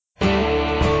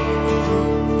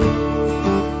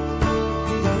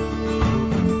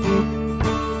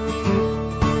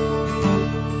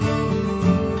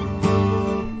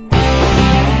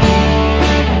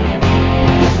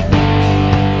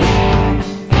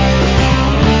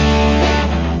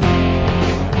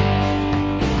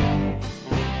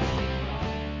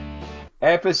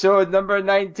Episode number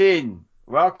 19.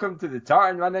 Welcome to the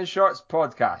Tartan Running Shorts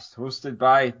podcast, hosted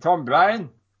by Tom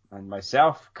Bryan and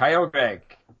myself, Kyle Gregg.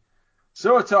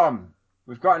 So, Tom,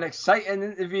 we've got an exciting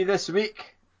interview this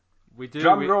week. We do.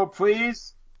 Drum roll,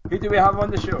 please. Who do we have on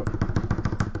the show?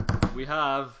 We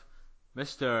have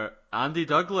Mr. Andy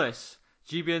Douglas,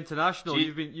 GB International.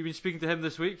 You've been speaking to him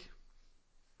this week.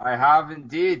 I have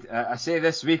indeed. I say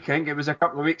this week. I think it was a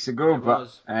couple of weeks ago, It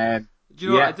was. Do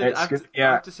you know what? I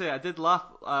have to say, I did laugh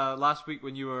last week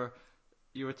when you were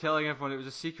telling everyone it was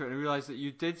a secret, and I realised that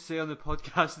you did say on the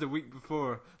podcast the week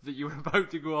before that you were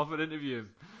about to go off and interview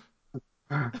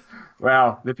him.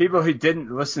 Well, the people who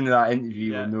didn't listen to that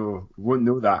interview won't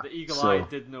know that. The eagle-eyed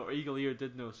did know, or eagle ear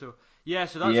did know. So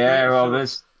that's great. Well,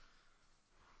 there's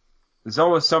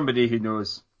always somebody who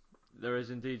knows. There is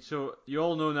indeed. So you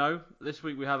all know now. This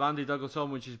week we have Andy Douglas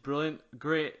on, which is brilliant.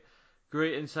 Great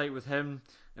insight with him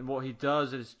and what he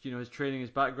does, his training, his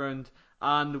background,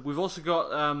 and we've also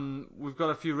got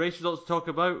a few race results to talk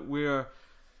about. We're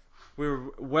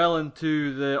well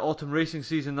into the autumn racing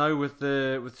season now with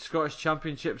Scottish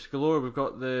Championships galore. We've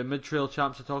got the Mid Trail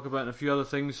Champs to talk about and a few other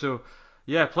things. So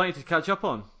yeah, plenty to catch up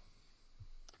on.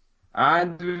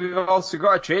 And we've also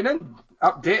got a training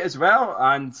update as well,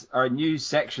 and our new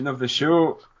section of the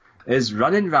show is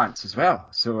running rants as well.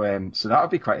 So that'll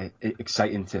be quite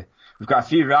exciting too. We've got a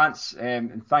few rants,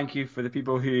 and thank you for the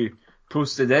people who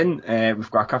posted in.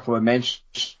 We've got a couple of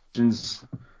mentions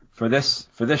for this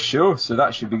show, so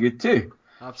that should be good too.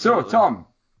 Absolutely. So, Tom,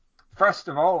 first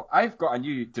of all, I've got a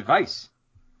new device.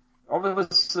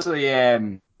 Obviously,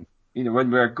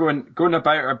 when we're going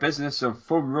about our business of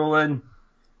foam rolling,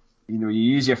 you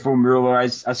use your foam roller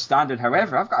as standard.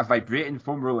 However, I've got a vibrating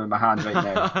foam roller in my hand right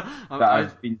now.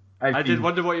 I did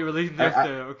wonder what you were leading with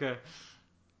there. Okay.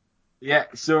 Yeah,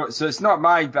 so it's not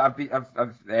mine, but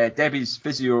Debbie's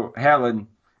physio Helen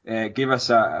gave us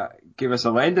a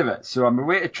lend of it, so I'm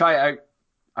away to try it out.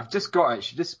 I've just got it.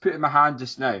 She just put it in my hand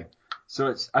just now.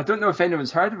 So I don't know if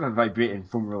anyone's heard of a vibrating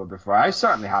foam roller before. I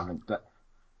certainly haven't, but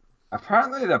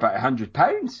apparently they're about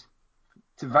 £100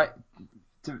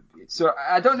 So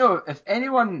I don't know if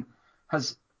anyone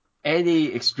has any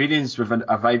experience with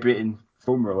a vibrating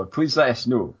foam roller. Please let us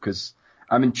know, because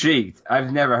I'm intrigued.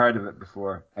 I've never heard of it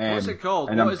before. What's it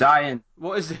called? And I'm dying.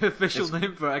 What is the official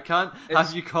name for it? I can't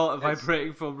have you call it a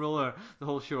vibrating foam roller the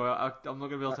whole show. I'm not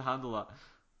going to be able to handle that.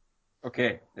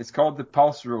 Okay, it's called the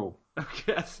Pulse Roll.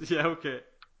 Okay, yeah, okay.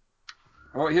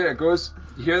 Oh, here it goes.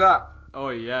 You hear that? Oh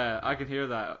yeah, I can hear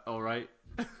that. All right.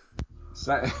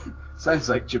 Sounds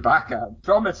like Chewbacca. I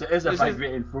promise it is a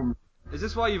vibrating foam. Is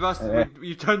this why you've asked?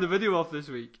 You turned the video off this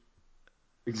week?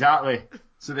 Exactly.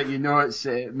 So that you know it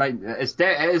is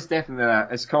definitely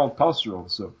it's called Pulse Roll.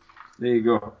 So there you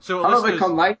go. So have a look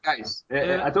online, guys.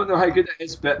 I don't know how good it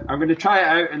is, but I'm going to try it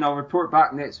out and I'll report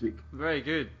back next week. Very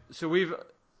good. So the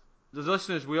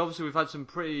listeners, we've had some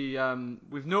pretty.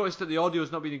 We've noticed that the audio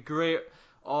has not been great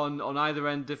on either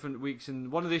end different weeks,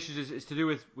 and one of the issues is to do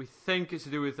with, we think it's to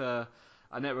do with a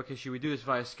network issue. We do this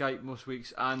via Skype most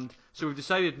weeks, and so we've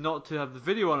decided not to have the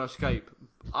video on our Skype.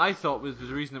 I thought was the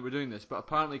reason that we're doing this, but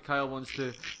apparently Kyle wants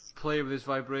to play with his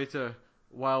vibrator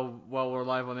while we're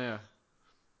live on air.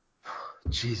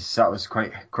 Jesus, that was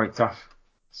quite tough.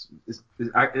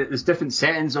 There's different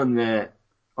settings on the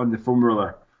foam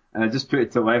roller, and I just put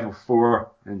it to level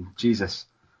 4, and Jesus.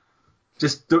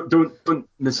 Just don't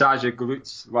massage your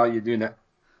glutes while you're doing it.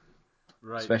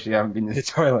 Right. Especially I haven't been in the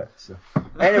toilet. So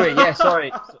anyway, yeah,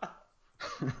 sorry.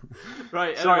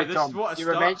 Right. Sorry, anyway, Tom. What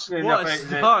a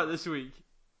start this week.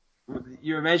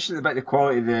 You were mentioning about the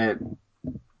quality of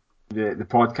the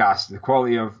podcast, the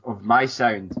quality of my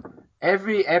sound.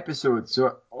 Every episode.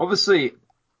 So obviously,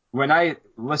 when I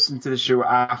listen to the show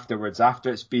afterwards, after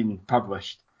it's been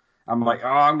published, I'm like,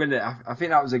 I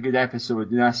think that was a good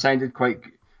episode. I sounded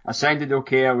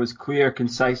okay. I was clear,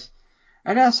 concise.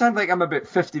 And I sound like I'm about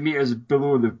 50 meters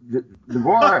below the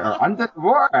water or under the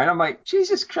water. And I'm like,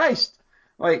 Jesus Christ.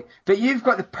 But you've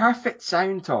got the perfect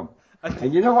sound, Tom.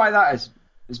 And you know why that is?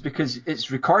 It's because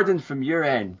it's recording from your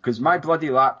end. Because my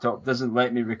bloody laptop doesn't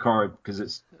let me record because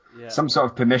it's some sort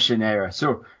of permission error.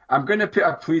 So I'm going to put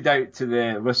a plea out to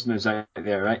the listeners out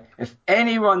there, right? If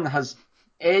anyone has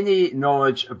any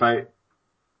knowledge about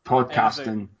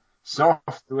podcasting,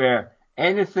 software,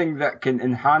 anything that can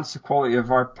enhance the quality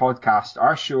of our podcast,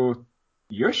 our show,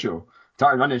 your show,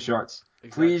 Tartan Running Shorts,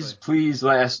 please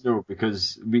let us know,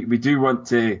 because we do want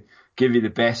to give you the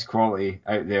best quality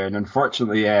out there. And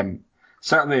unfortunately,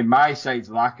 certainly my side's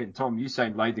lacking. Tom, you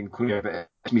sound loud and clear, but it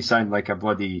makes me sound like a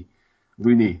bloody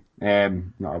loony.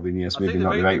 Not a loony, that's maybe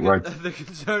not the right word. The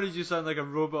concern is you sound like a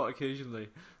robot occasionally.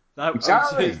 That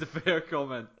exactly. I would say is the fair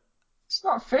comment. It's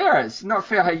not fair. It's not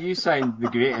fair how you sound the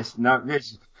greatest. Now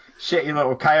this shitty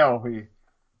little Kyle who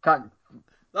can't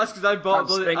That's because I bought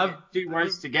bloody. string two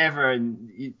words together,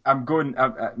 and I'm going.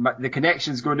 The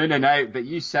connection's going in and out, but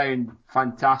you sound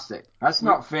fantastic. That's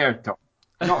not fair, Tom.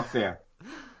 Not fair.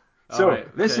 So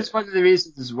Alright, this okay. is one of the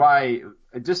reasons why.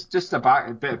 Just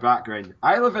a bit of background.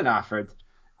 I live in Afford,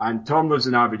 and Tom lives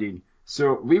in Aberdeen.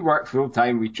 So we work full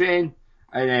time. We train,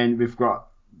 and then we've got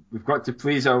to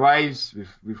please our wives.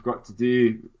 We've got to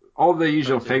do all the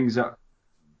usual things that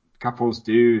couples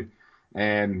do,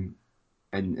 and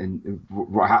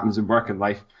what happens in working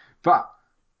life. But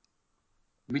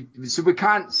we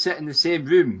can't sit in the same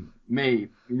room,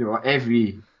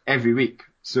 every week.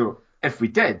 So if we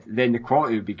did, then the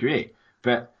quality would be great.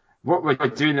 But what we're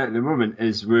doing at the moment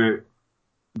is you're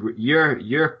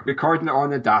recording it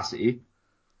on Audacity,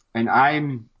 and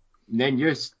then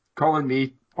you're calling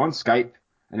me on Skype,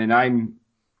 and then I'm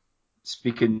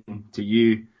speaking to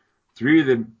you through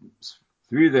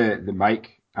the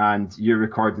mic, and you're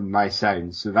recording my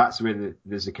sound. So that's where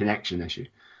there's a connection issue.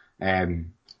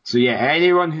 So yeah,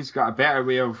 anyone who's got a better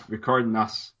way of recording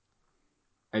us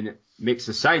and it makes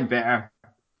the sound better,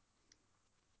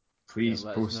 please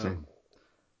Let us post know.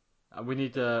 it. We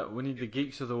need the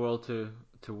geeks of the world to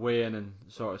weigh in and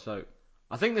sort us out.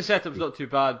 I think the setup's not too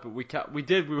bad, but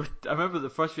I remember the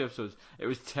first few episodes, it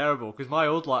was terrible because my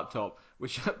old laptop,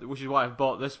 which is why I've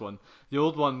bought this one, the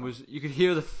old one you could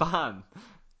hear the fan,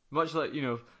 much like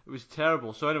it was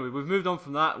terrible. So anyway, we've moved on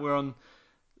from that. We're at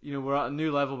a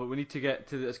new level, but we need to get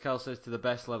to, as Cal says, to the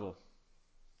best level.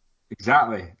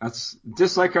 Exactly. That's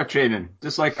just like our training,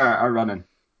 just like our running.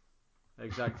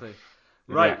 Exactly.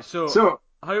 Yeah. Right. So So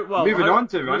moving on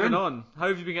to moving running. on. How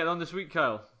have you been getting on this week,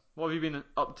 Kyle? What have you been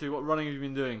up to? What running have you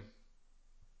been doing?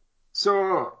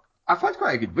 So I've had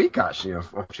quite a good week actually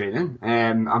of training.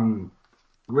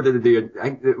 What did I do? I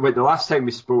think the last time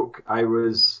we spoke, I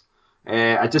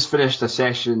just finished a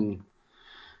session,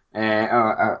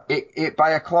 eight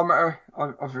by a kilometre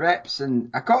of reps,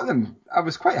 and I got them. I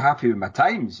was quite happy with my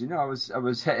times. I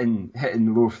was hitting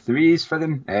low threes for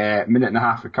them, minute and a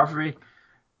half recovery.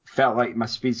 Felt like my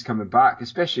speed's coming back,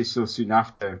 especially so soon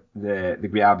after the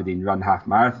Great Aberdeen Run half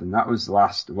marathon. That was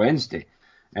last Wednesday.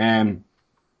 I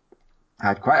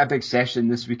had quite a big session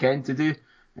this weekend to do,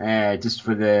 just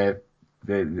for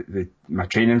my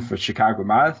training for Chicago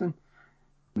Marathon.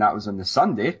 And that was on the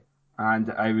Sunday. And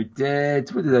what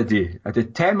did I do? I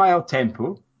did 10-mile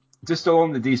tempo, just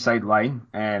along the D-side line,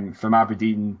 from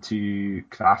Aberdeen to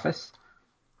Crafis,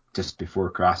 just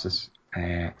before Crassus.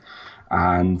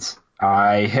 And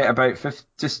I hit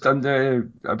just under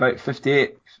about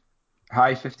 58,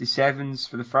 high 57s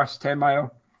for the first 10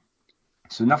 mile.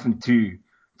 So nothing too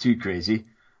crazy.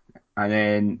 And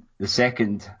then the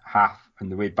second half on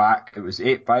the way back, it was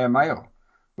 8 by a mile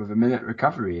with a minute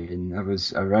recovery. And I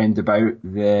was around about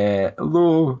the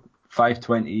low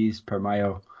 520s per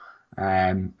mile.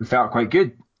 It felt quite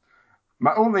good.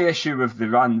 My only issue with the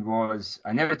run was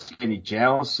I never took any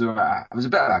gels, so I was a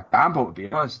bit of a gamble, to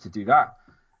be honest, to do that.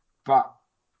 But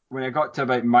when I got to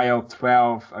about mile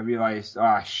 12, I realised,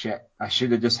 shit, I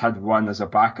should have just had one as a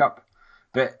backup.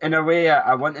 But in a way,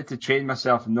 I wanted to train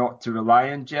myself not to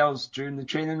rely on gels during the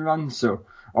training run. So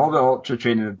all the ultra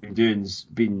training I've been doing has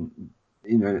been,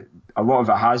 a lot of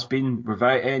it has been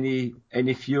without any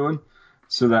fueling.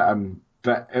 So that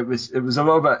but it was a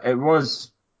little bit. It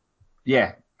was,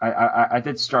 yeah. I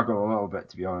did struggle a little bit,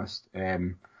 to be honest.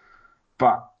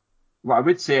 But what I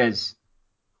would say is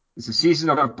it's the season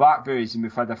of blackberries, and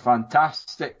we've had a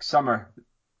fantastic summer,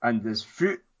 and there's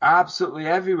fruit absolutely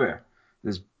everywhere.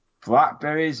 There's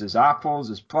blackberries, there's apples,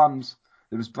 there's plums.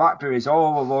 There was blackberries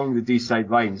all along the D-side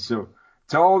line. So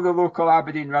to all the local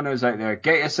Aberdeen runners out there,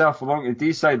 get yourself along the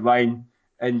D-side line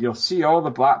and you'll see all the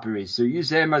blackberries. So use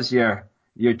them as your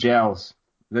gels.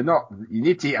 You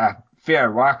need to eat a fair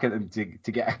whack at them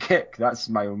to get a kick. That was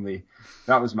my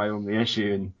only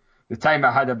issue. And the time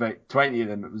I had about 20 of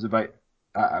them, it was about,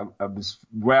 I was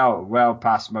well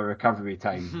past my recovery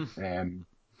time.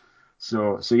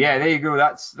 So yeah, there you go.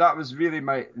 That was really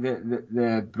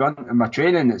the brunt of my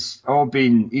training. It's all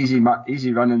been easy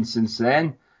running since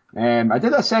then. I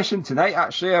did a session tonight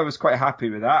actually. I was quite happy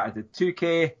with that. I did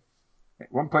 2k,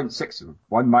 1.6,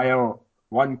 1 mile,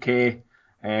 1k,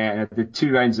 and I did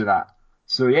 2 rounds of that.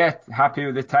 So yeah, happy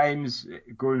with the times,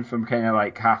 going from kind of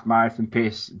like half marathon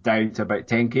pace down to about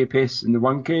 10k pace in the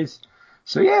 1ks.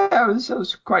 So yeah, I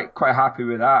was quite happy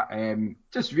with that.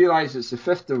 Just realised it's the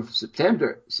 5th of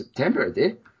September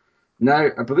today. Now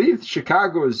I believe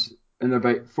Chicago's in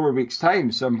about 4 weeks'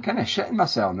 time, so I'm kind of shitting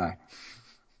myself now.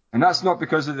 And that's not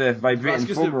because of the vibrating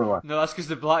foam roller. No, that's because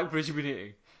the blackberries you've been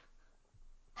eating.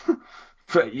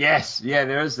 But yes, yeah,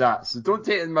 there is that. So don't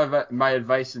take my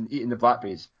advice in eating the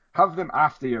blackberries. Have them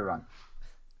after your run.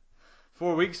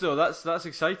 4 weeks though, that's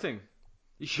exciting.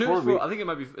 You sure it's 4? I think it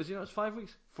might be. Is it not? It's 5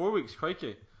 weeks. 4 weeks,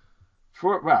 crikey.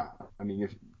 Well, I mean,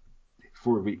 if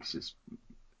 4 weeks is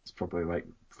it's probably like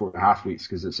 4.5 weeks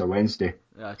because it's a Wednesday.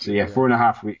 Yeah, so yeah,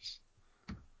 4.5 weeks.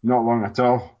 Not long at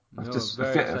all. No,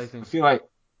 very exciting.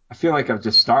 I feel like I've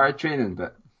just started training,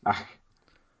 but I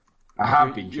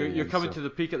have been training. You're coming to the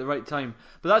peak at the right time.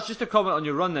 But that's just a comment on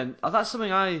your run then. That's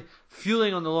something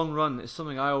fueling on the long run is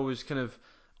something I always kind of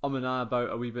and ah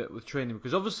about a wee bit with training.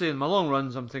 Because obviously in my long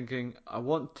runs I'm thinking I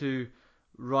want to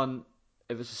run,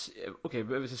 but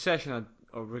if it's a session,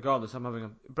 or regardless, I'm having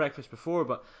a breakfast before,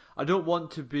 but I don't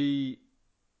want to be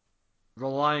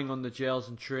relying on the gels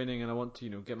and training, and I want to,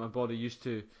 get my body used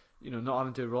to, not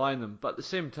having to rely on them. But at the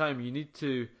same time, you need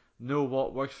to know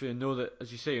what works for you and know that,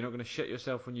 as you say, you're not going to shit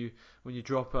yourself when you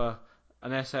drop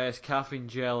an SIS caffeine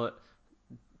gel at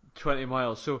 20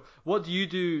 miles. So what do you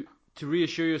do to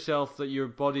reassure yourself that your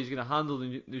body's going to handle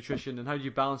the nutrition, and how do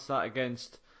you balance that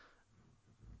against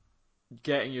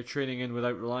getting your training in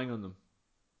without relying on them?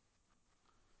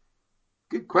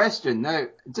 Good question. Now,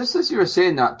 just as you were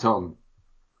saying that, Tom,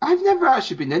 I've never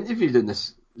actually been interviewed in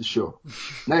this show.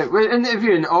 Now, we're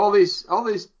interviewing all these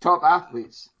top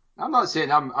athletes. I'm not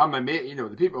saying I'm a mate,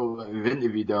 the people that we've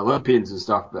interviewed, the Olympians and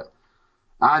stuff, but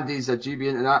Andy's a GB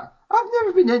into that. I've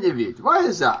never been interviewed. Why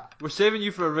is that? We're saving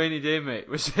you for a rainy day, mate.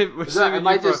 We're saving you for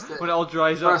when it all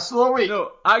dries up. For a slow week.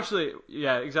 No, actually,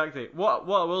 yeah, exactly. What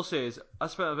I will say is, I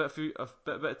spent a bit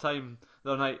of time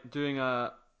the other night doing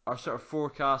our sort of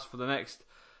forecast for the next.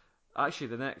 Actually,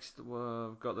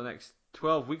 we've got the next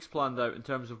 12 weeks planned out in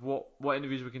terms of what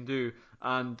interviews we can do.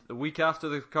 And the week after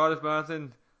the Cardiff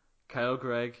Marathon, Kyle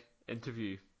Gregg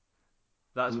interview.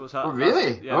 That's what's happening. Oh,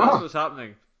 really? That's what's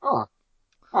happening. Oh,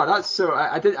 that's so.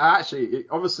 I actually,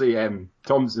 obviously,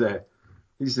 Tom's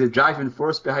he's the driving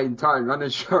force behind Tartan Running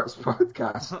Shorts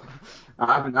podcast.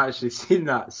 I haven't actually seen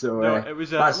that, so no, it was,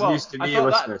 that's news to me,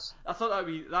 listeners. I thought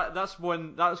that's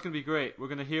when that was going to be great. We're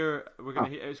going to hear.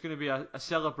 It's going to be a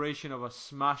celebration of a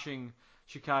smashing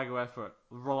Chicago effort,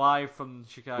 live from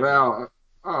Chicago.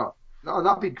 Well, no,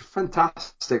 that'd be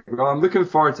fantastic. Well, I'm looking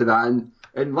forward to that,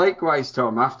 and likewise,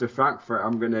 Tom. After Frankfurt,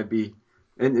 I'm going to be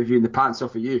interviewing the pants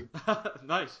off of you.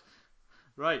 Nice.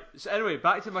 Right. So anyway,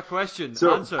 back to my question.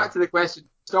 Answer. Back to the question.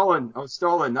 I was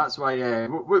stalling. That's why.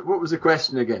 What was the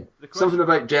question again? Something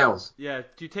about gels. Yeah.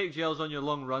 Do you take gels on your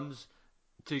long runs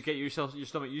to get your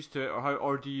stomach used to it,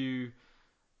 or do you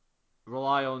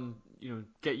rely on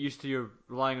get used to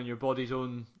relying on your body's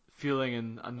own feeling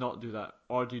and not do that,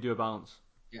 or do you do a balance?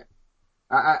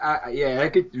 Yeah,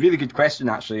 really good question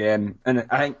actually, and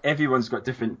I think everyone's got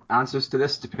different answers to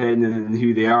this depending on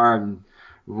who they are and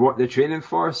what they're training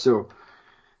for. So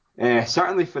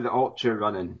certainly for the ultra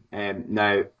running,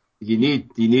 now you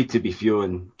need to be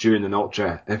fueling during an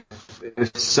ultra.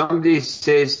 If somebody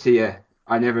says to you,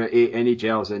 I never ate any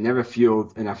gels, I never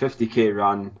fueled in a 50k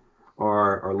run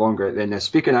or longer, then they're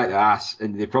speaking out their ass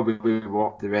and they probably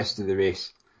walk the rest of the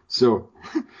race. So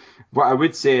what I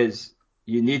would say is,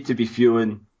 you need to be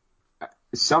fueling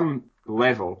some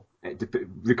level,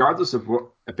 regardless of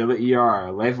what ability you are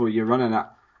or level you're running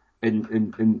at.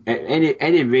 In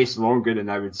any race longer than,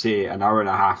 I would say, an hour and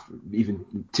a half,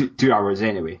 even 2 hours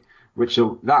anyway,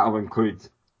 that'll include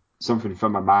something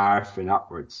from a marathon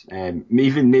upwards,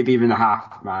 maybe even a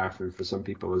half marathon for some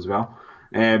people as well.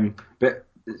 But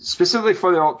specifically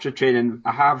for the ultra training,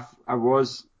 I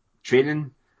was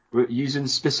training using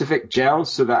specific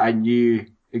gels so that I knew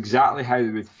exactly how they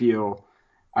would feel.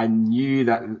 I knew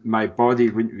that my body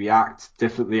wouldn't react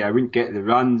differently. I wouldn't get the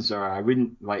runs, or I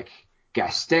wouldn't get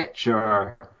a stitch.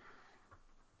 Or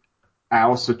I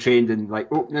also trained in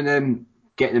opening them,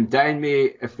 getting them down me.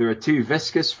 If they were too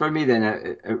viscous for me,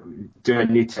 then do I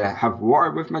need to have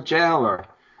water with my gel, or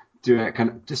do I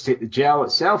kind of just take the gel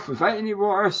itself without any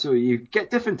water? So you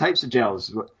get different types of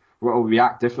gels, what will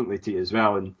react differently to you as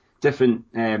well, and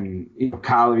different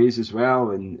calories as well,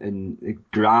 and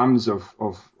grams of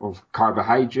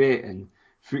carbohydrate and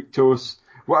fructose.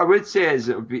 What I would say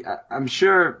is I'm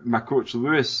sure my coach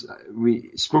Lewis,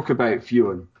 we spoke about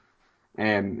fueling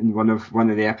in one of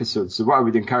the episodes. So what I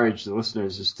would encourage the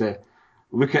listeners is to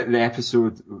look at the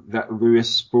episode that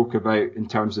Lewis spoke about in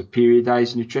terms of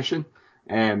periodized nutrition.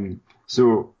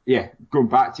 So yeah, going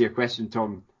back to your question,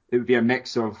 Tom, it would be a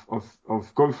mix of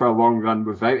going for a long run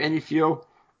without any fuel.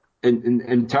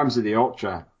 In terms of the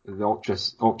ultra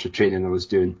training I was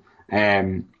doing,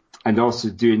 and also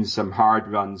doing some hard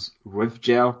runs with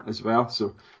gel as well.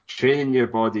 So training your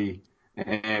body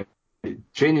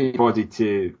training your body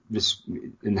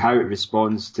and how it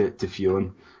responds to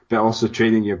fueling, but also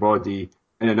training your body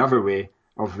in another way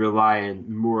of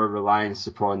more reliance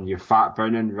upon your fat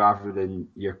burning rather than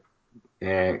your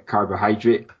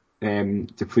carbohydrate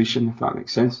depletion, if that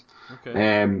makes sense.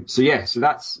 Okay. So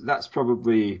that's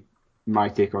probably my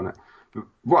take on it. But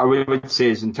what I would say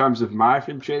is in terms of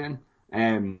marathon training,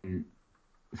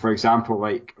 for example,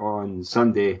 like on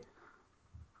Sunday,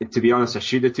 to be honest, I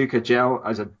should have took a gel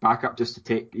as a backup just to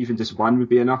take, even just one would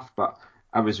be enough. But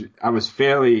I wasn't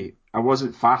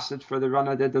fasted for the run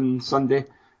I did on Sunday.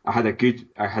 I had a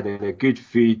good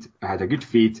feed. I had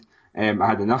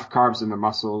enough carbs in my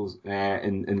muscles,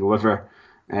 in the liver,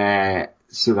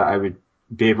 so that I would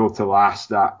be able to last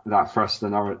that first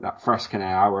kind of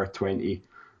hour 20.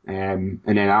 And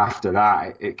then after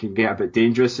that, it can get a bit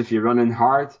dangerous if you're running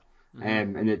hard.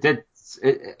 And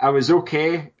I was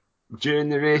okay during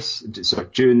the race,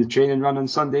 during the training run on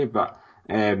Sunday, but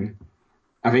I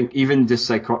think even just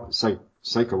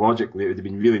psychologically, it would have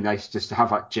been really nice just to have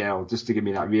that gel, just to give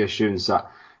me that reassurance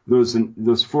that those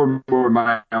 4 more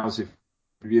miles, if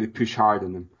really push hard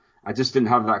on them. I just didn't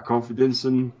have that confidence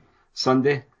on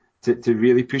Sunday to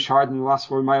really push hard in the last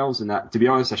 4 miles. And that, to be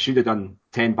honest, I should have done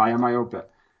 10 by a mile,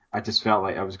 but I just felt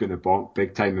like I was going to bonk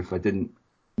big time if I didn't,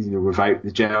 without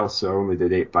the gel. So I only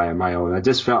did 8 by a mile, and I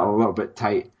just felt a little bit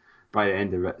tight by the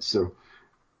end of it. So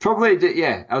probably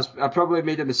I probably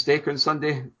made a mistake on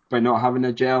Sunday by not having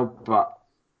a gel, but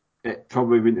it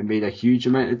probably wouldn't have made it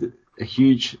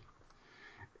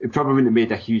probably wouldn't have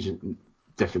made a huge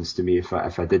difference to me if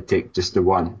I did take just the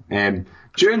one.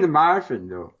 During the marathon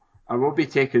though, I will be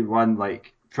taking one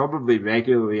like probably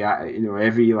regularly at,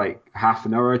 every like half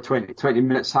an hour, 20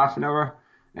 minutes, half an hour.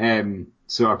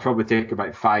 So I'll probably take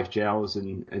about 5 gels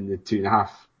in the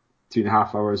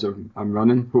 2.5 hours I'm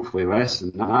running, hopefully less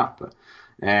than that. But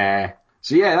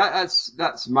so yeah,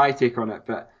 that's my take on it.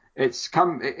 But it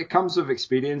comes with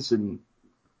experience, and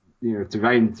to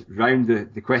round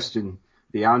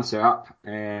the answer up.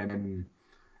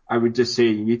 I would just say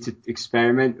you need to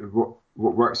experiment with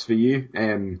what works for you.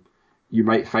 You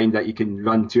might find that you can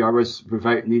run 2 hours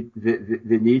without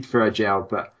the need for a gel,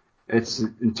 but it's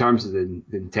in terms of the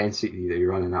intensity that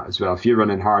you're running at as well. If you're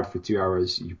running hard for 2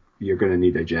 hours, you're going to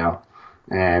need a gel.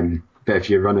 But if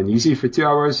you're running easy for 2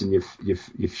 hours and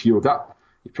you've fueled up,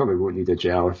 you probably won't need a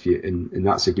gel and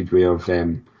that's a good way of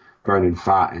burning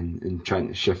fat and trying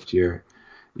to shift your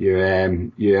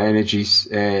energy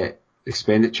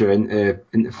expenditure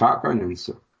into fat burning.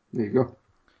 So there you go.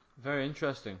 Very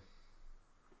interesting.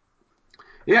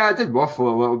 Yeah, I did waffle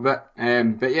a little bit,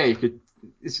 but yeah, it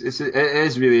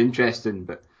is really interesting.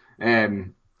 But I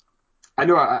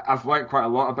know I've learned quite a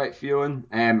lot about fueling.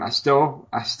 I still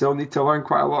need to learn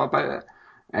quite a lot about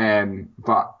it.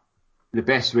 But the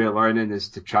best way of learning is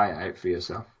to try it out for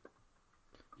yourself.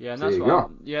 Yeah, and So there that's you what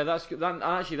go. yeah, that's good.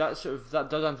 Actually, that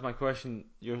does answer my question.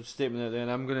 Your statement out there,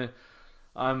 and I'm gonna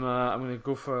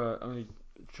go for I'm gonna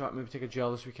try maybe take a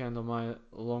gel this weekend on my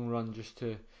long run just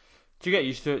to get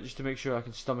used to it, just to make sure I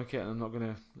can stomach it, and I'm not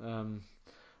gonna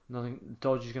nothing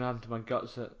dodgy is gonna happen to my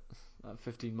guts at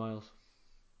 15 miles.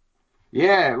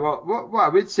 Yeah, well, what I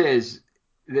would say is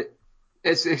that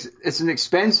it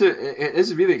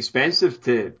is really expensive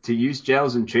to use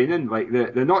gels in training. Like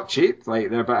they're not cheap. Like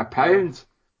they're about Yeah. £1,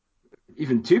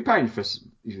 even £2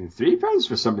 even £3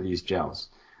 for some of these gels.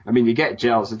 I mean, you get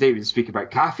gels. I didn't even speak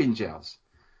about caffeine gels.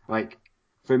 Like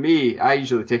for me, I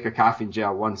usually take a caffeine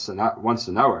gel once an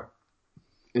hour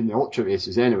in the ultra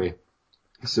races anyway.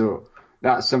 So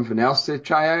that's something else to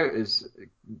try out. There's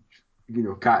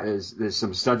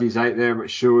some studies out there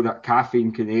which show that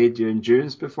caffeine can aid your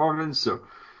endurance performance. So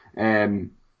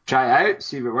try it out,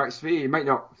 see if it works for you. You might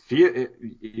not feel it,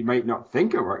 you might not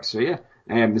think it works for you.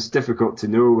 It's difficult to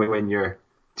know when you're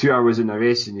 2 hours in a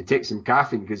race and you take some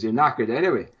caffeine because you're knackered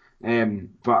anyway.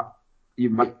 But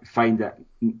you might find that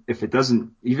even if it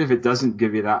doesn't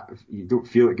give you that, if you don't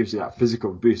feel it gives you that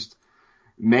physical boost,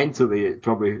 mentally it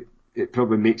probably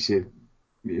makes you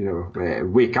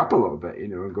wake up a little bit,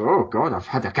 and go, oh God, I've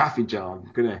had a caffeine gel.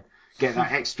 I'm gonna get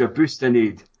that extra boost I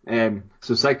need.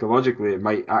 So psychologically, it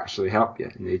might actually help you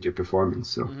and aid your performance.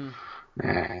 So, Hmm.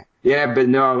 yeah, but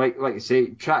no, like I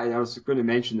say, I was going to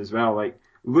mention as well, like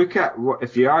look at what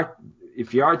if you are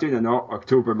doing an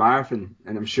October marathon,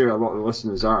 and I'm sure a lot of the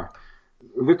listeners are.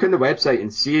 Look on the website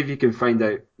and see if you can find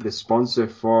out the sponsor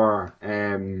for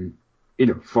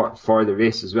for the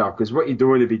race as well. Because what you don't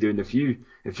want to be doing if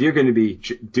you're going to be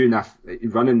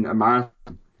running a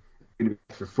marathon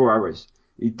for 4 hours,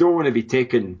 you don't want to be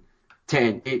taking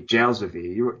 8 gels with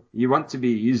you. You want to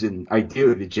be using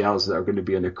ideally the gels that are going to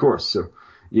be on the course. So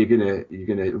you're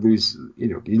gonna lose.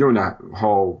 You don't want to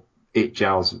haul 8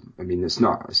 gels. I mean, it's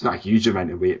not a huge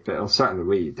amount of weight, but it'll certainly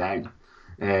weigh you down.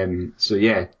 So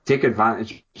yeah, take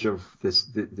advantage of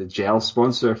the gel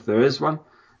sponsor if there is one.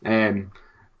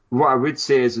 What I would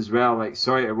say is as well, like,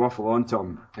 sorry to waffle on,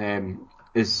 Tom,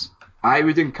 is I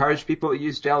would encourage people to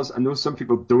use gels. I know some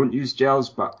people don't use gels,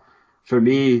 but for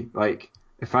me, like,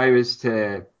 if I was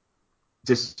to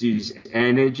just use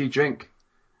energy drink,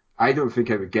 I don't think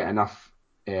I would get enough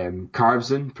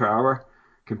carbs in per hour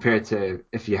compared to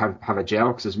if you have a gel,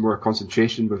 because there's more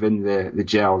concentration within the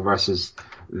gel versus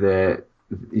the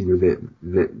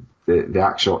the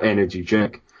actual energy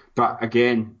drink. But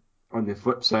again, on the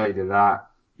flip side of that,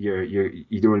 you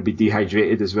don't want to be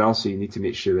dehydrated as well, so you need to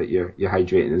make sure that you're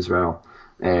hydrating as well.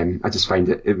 I just find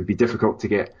it would be difficult to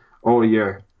get all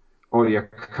your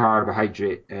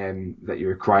carbohydrate that you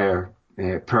require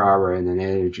per hour in an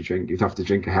energy drink. You'd have to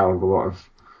drink a hell of a lot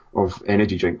of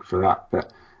energy drink for that.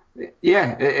 But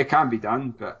yeah, it can be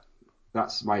done, but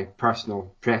that's my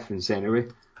personal preference anyway.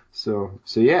 So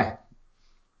yeah,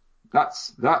 that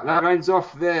rounds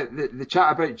off the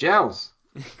chat about gels.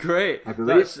 Great. I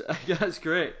believe. That's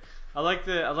great. I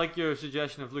like your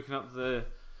suggestion of looking up the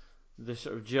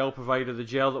sort of gel provider, the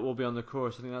gel that will be on the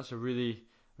course. I think that's a really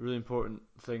important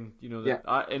thing.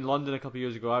 In London a couple of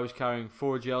years ago, I was carrying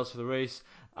 4 gels for the race,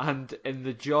 and in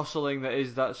the jostling that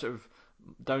is that sort of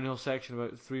downhill section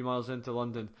about 3 miles into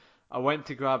London, I went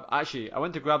to grab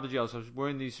the gels. I was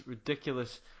wearing these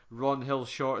ridiculous Ron Hill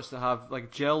shorts that have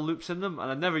like gel loops in them, and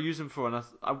I'd never used them before. And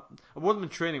I wore them in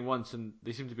training once, and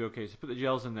they seemed to be okay. So I put the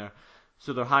gels in there,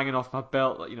 so they're hanging off my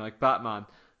belt, like Batman.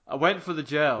 I went for the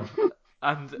gel,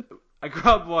 and I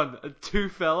grabbed one, and 2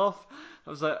 fell off. I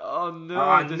was like, oh no,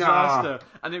 Oh disaster! no!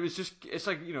 And it's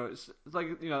like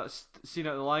scene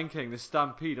out of the Lion King, the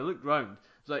stampede. I looked round,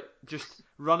 it's like just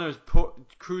runners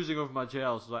cruising over my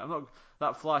gels. I was like, I'm not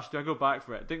that flash. Do I go back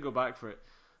for it? I didn't go back for it.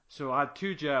 So I had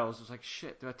 2 gels. I was like,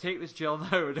 shit, do I take this gel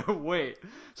now or do I wait?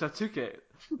 So I took it.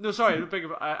 No, sorry,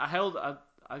 I held. I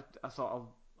thought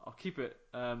I'll keep it.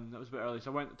 That was a bit early,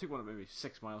 so I took one at maybe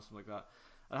 6 miles, something like that.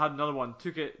 I had another one,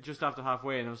 took it just after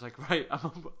halfway, and I was like, right, I've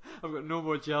got no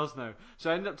more gels now.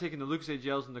 So I ended up taking the Lucozade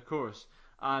gels in the course,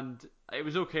 and it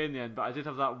was okay in the end, but I did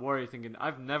have that worry thinking,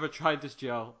 I've never tried this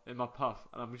gel in my puff,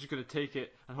 and I'm just going to take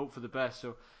it and hope for the best.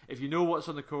 So if you know what's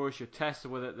on the course, you're tested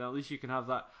with it, then at least you can have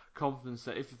that confidence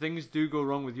that if things do go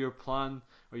wrong with your plan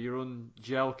or your own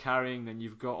gel carrying, then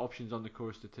you've got options on the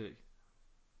course to take.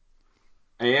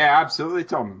 Yeah, absolutely,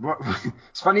 Tom.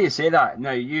 It's funny you say that. Now,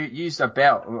 you used a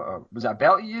belt. Was it a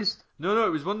belt you used? No,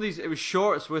 it was one of these. It was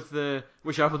shorts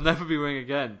which I will never be wearing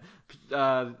again.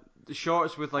 The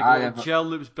shorts with like little Never. gel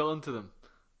loops built into them.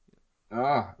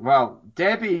 Oh, well,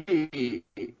 Debbie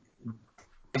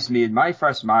gives me in my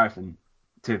first marathon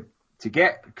to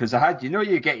get, because I had,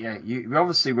 you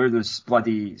obviously wear those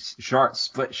bloody shorts,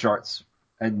 split shorts,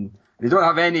 and they don't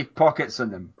have any pockets on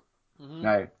them. Mm-hmm.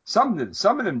 Now, some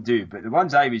of them do, but the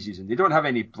ones I was using, they don't have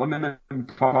any blooming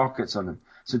pockets on them.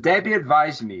 So Debbie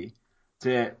advised me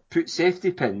to put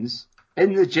safety pins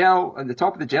in the gel, on the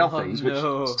top of the gel Oh things, which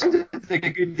no! sounded like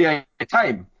a good idea at the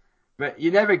time, but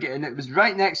you never get, and it was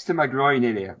right next to my groin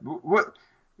area. What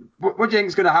do you think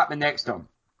is going to happen next, Tom?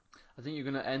 I think you're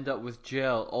gonna end up with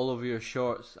gel all over your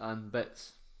shorts and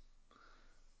bits.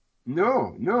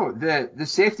 No, the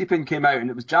safety pin came out and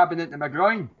it was jabbing into my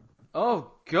groin.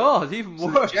 Oh God, even So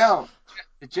the worse. gel,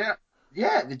 the gel,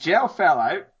 yeah, the gel fell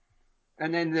out,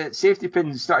 and then the safety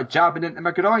pin started jabbing into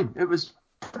my groin. It was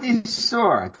pretty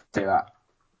sore, I'd say that.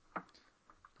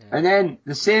 Yeah. And then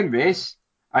the same race,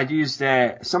 I'd used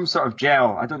some sort of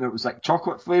gel. I don't know, it was like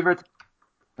chocolate flavored,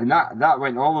 and that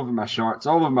went all over my shorts,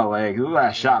 all over my leg. Ooh,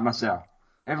 I shat myself.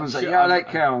 I'm Everyone's like, sure. "Yeah, I like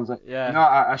Kel." I was like, Yeah. "No,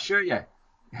 I assure you,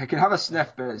 I can have a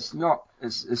sniff, but it's not.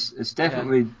 It's Yeah.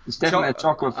 definitely a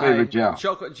chocolate flavored gel."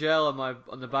 Chocolate gel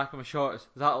on the back of my shorts.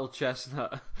 That old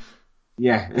chestnut.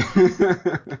 Yeah.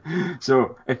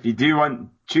 So if you do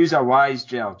choose a wise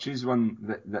gel. Choose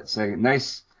one that's a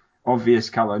nice,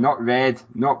 obvious colour, not red,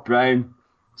 not brown,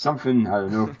 something, I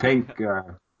don't know, pink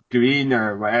or green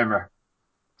or whatever.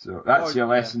 So that's Or your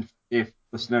yeah. lesson, if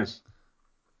listeners.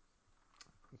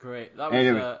 Great. That was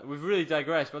Anyway, we've really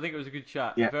digressed, but I think it was a good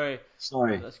chat. yeah,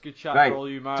 sorry. That's a good chat for Right, all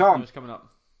you Tom. marathoners coming up.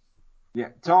 Yeah,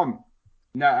 Tom.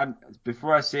 Now,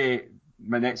 before I say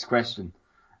my next question,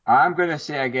 I'm going to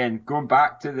say again, going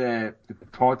back to the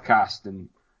podcast and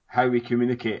how we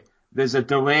communicate, there's a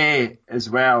delay as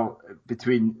well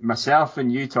between myself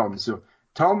and you, Tom. So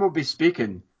Tom will be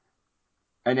speaking,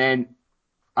 and then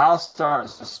I'll start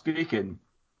speaking,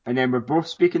 and then we're both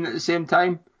speaking at the same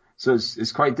time. So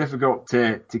it's quite difficult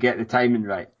to get the timing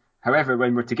right. However,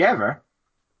 when we're together,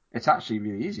 it's actually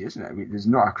really easy, isn't it? I mean, there's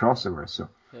not a crossover. So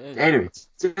It is. anyway,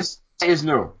 just is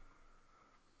no.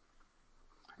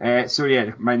 So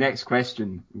yeah, my next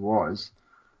question was,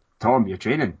 Tom, you're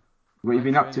training. What have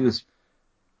you been up to this?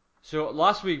 So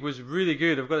last week was really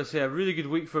good. I've got to say, a really good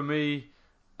week for me.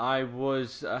 I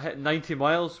was hitting 90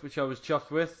 miles, which I was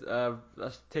chuffed with.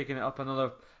 That's taking it up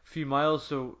another few miles,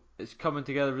 so it's coming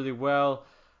together really well.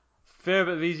 Fair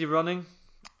bit of easy running.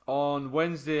 On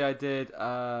Wednesday, I did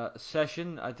a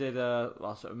session. I did a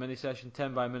sort of mini session,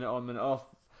 10 by minute on, minute off,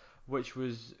 which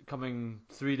was coming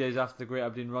 3 days after the Great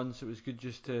Aberdeen run, so it was good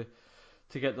just to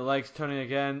get the legs turning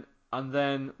again. And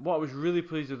then what I was really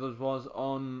pleased with was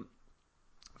on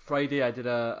Friday I did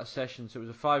a session, so it was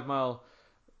a 5 mile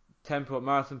tempo at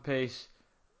marathon pace,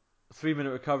 3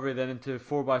 minute recovery, then into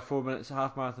 4 by 4 minutes, a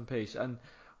half marathon pace. And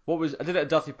I did it at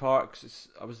Duthie Park. 'Cause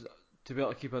I was to be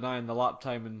able to keep an eye on the lap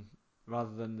time and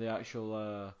rather than the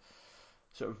actual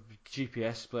sort of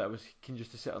GPS split. I was keen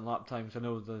just to sit on lap times. I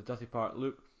know the Duthie Park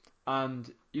loop,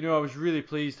 and I was really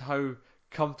pleased how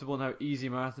comfortable and how easy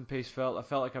marathon pace felt. I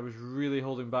felt like I was really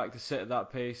holding back to sit at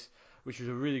that pace, which was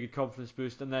a really good confidence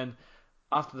boost. And then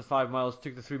after the 5 miles,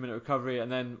 took the 3 minute recovery, and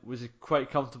then was quite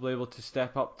comfortably able to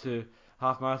step up to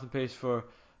half marathon pace for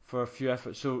a few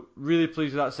efforts. So really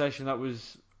pleased with that session. That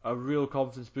was a real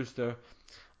confidence booster.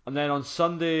 And then on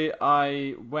Sunday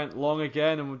I went long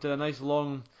again and did a nice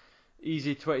long,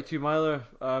 easy 22 miler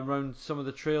around some of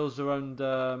the trails around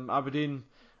Aberdeen.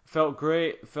 Felt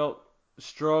great, felt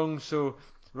strong. So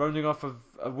rounding off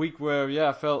a week where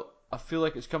I feel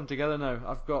like it's come together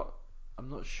now. I'm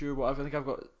not sure what I think I've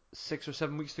got 6 or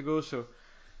 7 weeks to go. So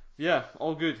yeah,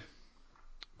 all good.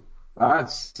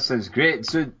 That sounds great.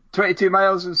 So 22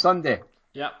 miles on Sunday.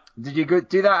 Yeah. Did you go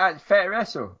do that at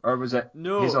Fetteresso or was it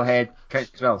No. Hazelhead,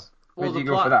 Countswells? Where Well, did you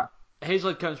go for that?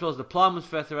 Hazelhead Countswells. The plan was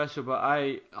Fetteresso, but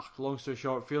long story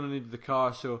short, feeling I needed the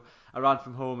car, so I ran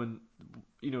from home.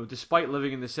 And despite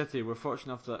living in the city, we're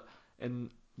fortunate enough that in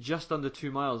just under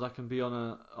 2 miles I can be on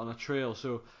a trail.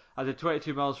 So I did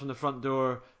 22 miles from the front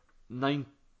door. I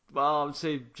would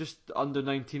say just under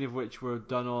 19 of which were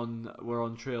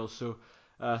on trails. So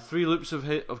 3 loops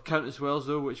of Countess Wells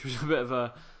though, which was a bit of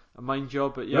a mind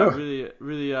job. But yeah, Oh, really,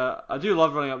 really, I do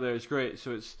love running up there. It's great.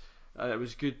 So it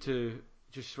was good to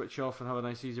just switch off and have a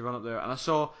nice easy run up there.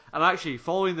 And actually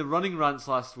following the running rants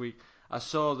last week, I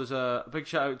saw there's a big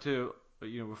shout out to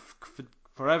we're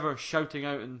forever shouting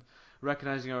out and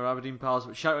recognising our Aberdeen pals,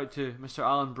 but shout out to Mr.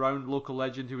 Alan Brown, local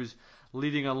legend, who was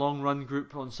leading a long run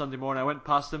group on Sunday morning. I went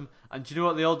past them, and do you know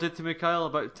what they all did to me, Kyle?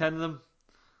 About 10 of them.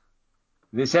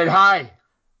 they said hi.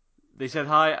 They said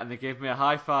hi, and they gave me a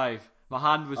high five. My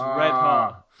hand was red Oh,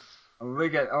 hot.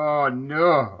 oh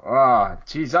no. Oh,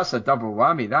 geez, that's a double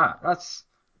whammy.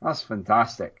 That's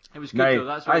fantastic. It was good Now, though.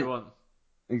 That's what we want.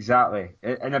 exactly.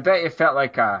 And I bet you felt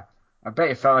like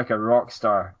a rock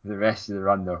star the rest of the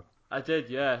run though. I did,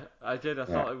 yeah, I did. I Yeah.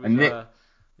 thought it was, And yeah,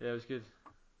 it was good.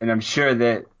 I'm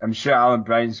sure Alan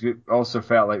Brown's group also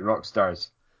felt like rock stars.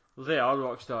 Well, they are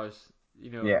rock stars,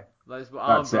 you know. Yeah, That's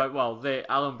Alan that's it. Brown. Well,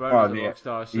 Alan Brown is Oh, a yeah, rock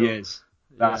star, he so is.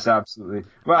 yeah. That's absolutely.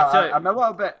 I Well, tell you, I'm a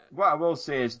little bit. What I will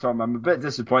say is, Tom, I'm a bit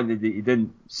disappointed that you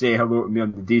didn't say hello to me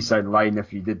on the D side line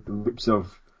if you did the loops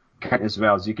of Kent as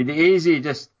well. So you could easily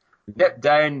just dip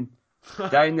down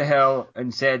the hill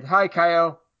and said hi,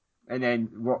 Kyle, and then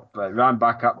ran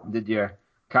back up and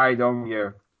carried on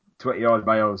your 20 odd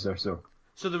miles or so.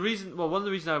 so one of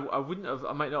the reasons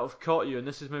I might not have caught you, and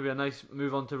this is maybe a nice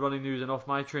move on to running news and off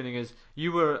my training, is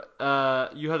you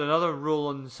had another roll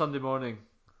on Sunday morning.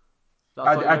 That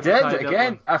I thought you I might be did tied up on.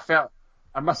 again.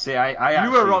 I must say, I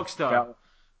You were a actually rock star. felt.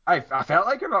 I felt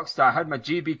like a rock star. I had my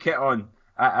GB kit on.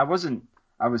 I wasn't.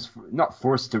 I was not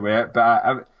forced to wear it,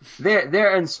 but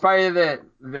they're inspire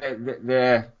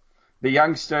the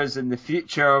youngsters in the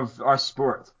future of our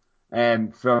sport,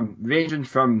 from ranging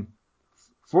from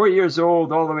 4 years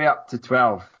old all the way up to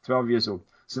 12 years old.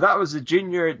 So that was the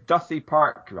junior Duthie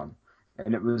Park run,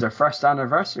 and it was our first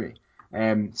anniversary.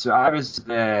 So I was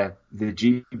the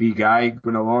GB guy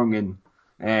going along and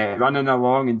running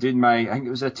along and doing I think it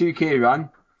was a 2K run.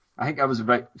 I think I was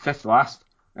about fifth last.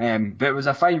 But it was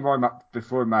a fine warm up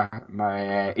before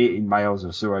my 18 miles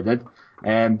or so I did.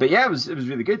 But yeah, it was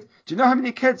really good. Do you know how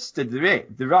many kids did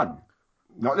the run?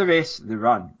 Not the race, the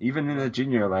run. Even in the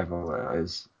junior level,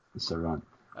 it's a run.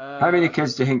 How many Uh,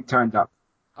 kids do you think turned up?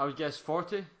 I would guess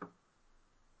 40.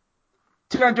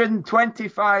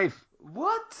 225.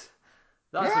 What?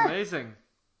 That's Yeah. amazing.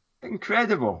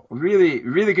 Incredible. Really,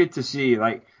 really good to see.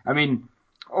 Like, I mean,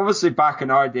 obviously back in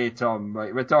our day, Tom,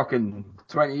 like we're talking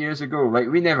 20 years ago, like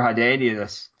we never had any of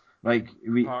this. Like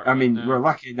Park I run mean, we're now.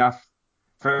 lucky enough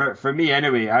for me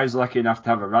anyway, I was lucky enough to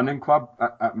have a running club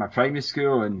at my primary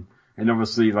school, and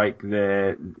obviously like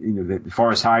the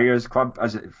Forest Harriers club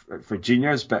as for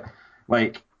juniors, but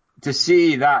like to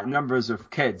see that numbers of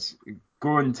kids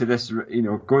going to this,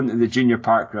 going to the junior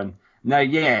park run. Now,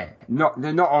 yeah,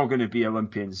 they're not all going to be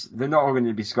Olympians. They're not all going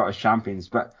to be Scottish champions,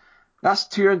 but that's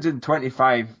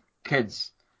 225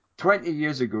 kids. 20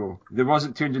 years ago, there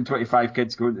wasn't 225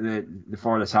 kids going to the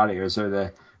Forest Harriers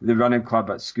or the running club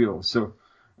at school. So,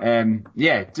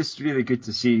 yeah, just really good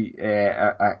to see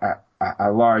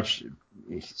a large,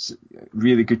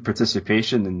 really good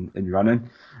participation in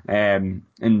running.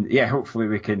 And yeah, hopefully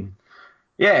we can,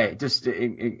 just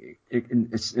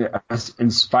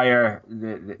inspire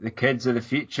the kids of the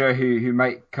future who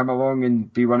might come along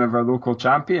and be one of our local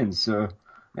champions. So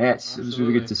yeah, it was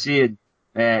really good to see it.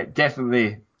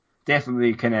 Definitely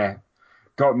kind of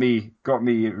got me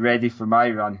ready for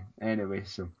my run anyway.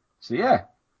 So yeah,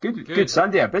 good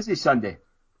Sunday, a busy Sunday.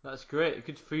 That's great.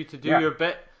 Good for you to do your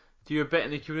bit. Do your bit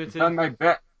in the community. Done my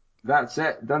bit. That's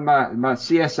it. Done my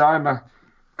CSR, my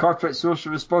corporate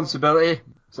social responsibility.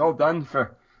 It's all done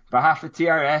for behalf of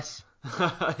TRS.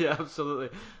 Yeah, absolutely.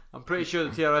 I'm pretty sure the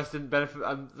TRS didn't benefit.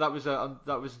 That was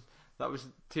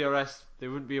TRS. They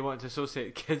wouldn't be wanting to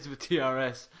associate kids with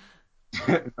TRS.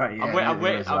 But yeah, I'm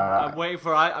waiting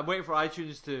for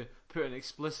iTunes to put an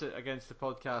explicit against the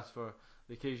podcast for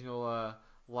the occasional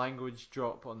language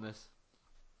drop on this.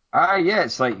 Yeah,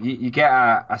 it's like you get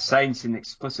a science and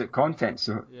explicit content.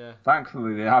 So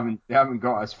thankfully they haven't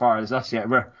got as far as us yet.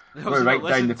 We're right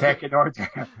down the pecking order.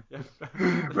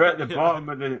 We're at the bottom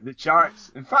of the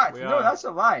charts. In fact, no, that's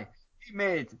a lie.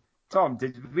 Tom,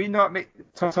 did we not make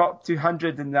top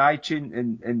 200 in the iTunes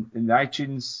in the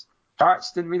iTunes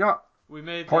charts? Did we not? We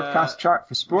made podcast chart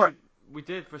for sport. We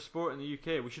did for sport in the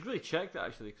UK. We should really check that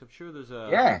actually, because I'm sure there's a.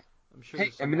 Yeah. I'm sure.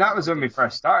 Hey, I mean that was when we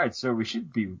first started, so we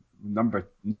should be number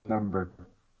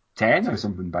 10 or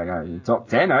something by now. The top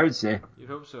 10, I would say. You'd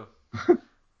hope so.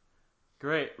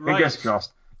 Great. Right. Fingers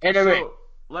crossed. Anyway, so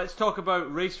let's talk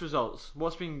about race results.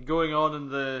 What's been going on in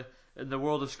the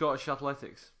world of Scottish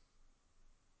athletics?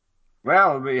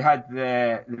 Well, we had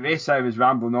the race I was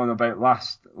rambling on about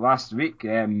last week.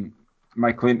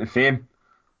 My claim to fame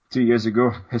 2 years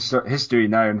ago. History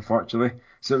now, unfortunately.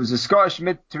 So it was the Scottish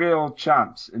Mid-Trail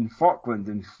Champs in Falkland,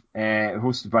 and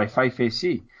hosted by Fife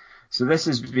AC. So this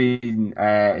has been,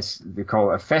 they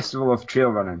call it a festival of trail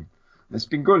running. It's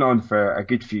been going on for a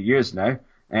good few years now.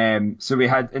 So we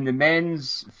had in the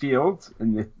men's field,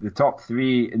 in the top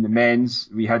three in the men's,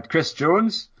 we had Chris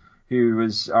Jones, who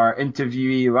was our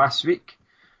interviewee last week,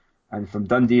 and from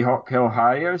Dundee Hawkhill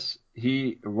Harriers.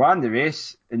 He won the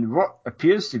race in what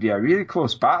appears to be a really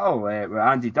close battle with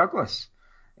Andy Douglas,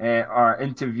 our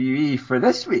interviewee for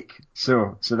this week.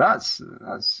 So that's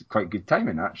quite good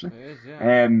timing, actually. It is,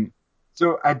 yeah.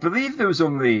 So I believe there was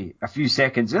only a few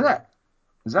seconds in it.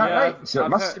 Is that right? So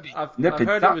I've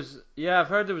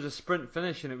heard there was a sprint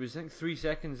finish, and it was I think 3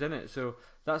 seconds in it. So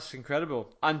that's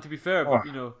incredible. And to be fair,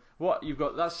 what you've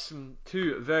got, that's some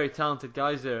two very talented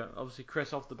guys there. Obviously,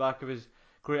 Chris off the back of his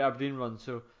great Aberdeen run.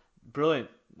 So brilliant.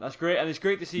 That's great, and it's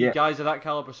great to see guys of that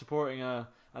caliber supporting an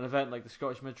event like the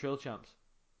Scottish Mid Trail Champs.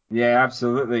 Yeah,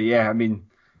 absolutely. Yeah, I mean,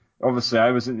 obviously I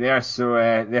wasn't there, so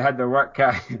they had their work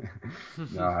cut.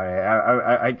 No,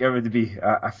 I would be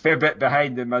a fair bit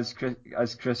behind them, as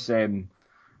Chris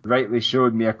rightly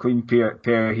showed me a clean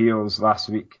pair of heels last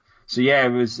week. So yeah, it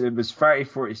was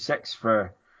 30:46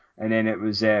 for, and then it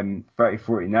was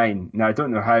 30:49. Now I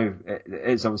don't know how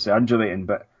it's obviously undulating,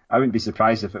 but I wouldn't be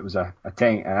surprised if it was an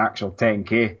actual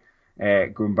 10k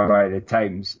going by the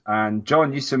times. And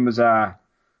John Newsom was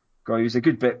he was a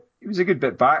good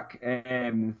bit back,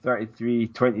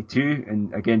 33:22,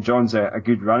 and again John's a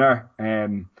good runner.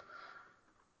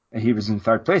 He was in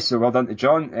third place, so well done to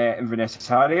John. Inverness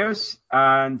Harriers,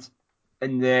 and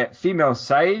in the female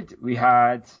side we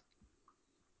had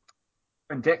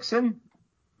Lauren Dixon,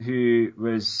 who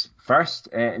was first,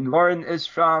 and Lauren is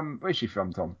from, where's she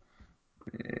from, Tom?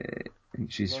 I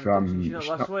think she's from. She's not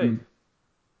last week.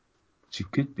 She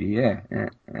could be, yeah.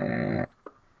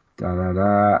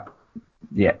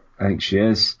 Yeah, I think she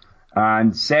is.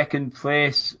 And second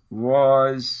place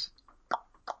was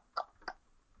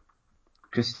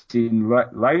Christine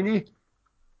Lowney.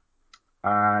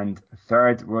 And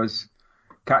third was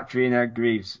Katrina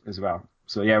Greaves as well.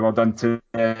 So yeah, well done to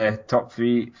the top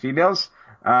three females.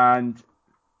 And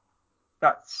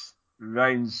that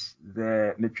rounds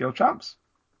the Mid-Trail Champs.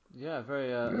 Yeah,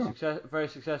 very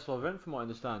successful event from what I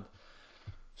understand.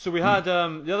 So we had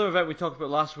the other event we talked about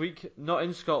last week, not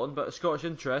in Scotland, but a Scottish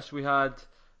interest. We had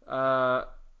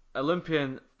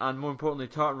Olympian and, more importantly,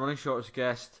 Tartan Running Shorts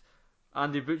guest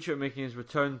Andy Butcher making his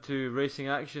return to racing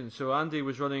action. So Andy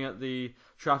was running at the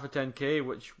Trafford 10K,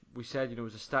 which we said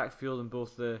was a stacked field in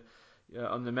both the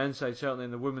on the men's side, certainly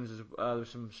in the women's. There were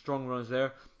some strong runners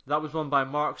there. That was won by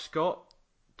Mark Scott,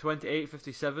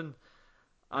 28:57.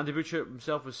 Andy Butcher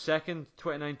himself was second,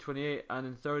 29:28, and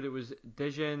in third it was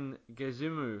Dejen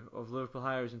Gezimu of Liverpool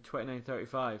Hires in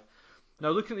 29:35. Now,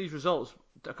 looking at these results,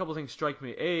 a couple of things strike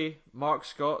me. A, Mark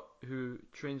Scott, who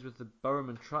trains with the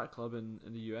Bowerman Track Club in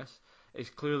the US, is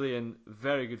clearly in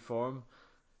very good form.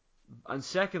 And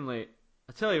secondly,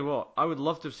 I tell you what, I would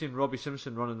love to have seen Robbie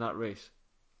Simpson run in that race.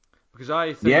 Because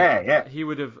I think he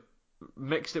would have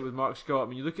mixed it with Mark Scott. I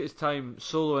mean, you look at his time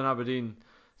solo in Aberdeen,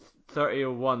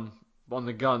 30:01 on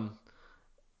the gun.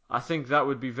 I think that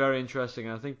would be very interesting.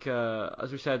 I think,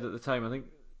 as we said at the time, I think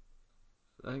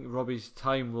Robbie's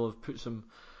time will have put some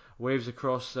waves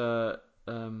across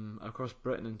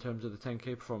Britain in terms of the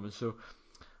 10k performance. So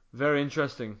very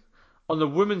interesting. On the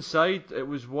women's side, the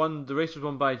race was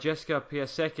won by Jessica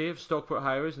Piasecki of Stockport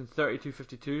Highways in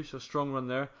 32:52. So strong run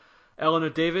there. Eleanor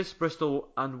Davis, Bristol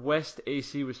and West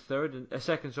AC was second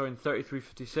in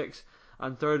 33:56,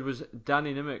 and third was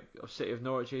Danny Nimmick of City of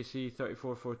Norwich AC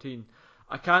 34:14.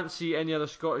 I can't see any other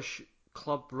Scottish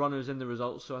club runners in the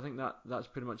results, so I think that's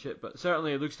pretty much it. But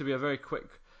certainly it looks to be a very quick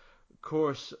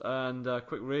course and a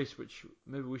quick race, which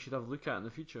maybe we should have a look at in the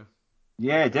future.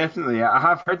 Yeah, definitely. I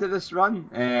have heard of this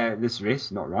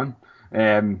race, not run.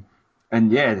 And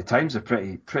yeah, the times are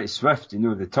pretty swift.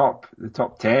 The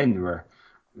top 10 were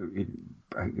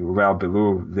well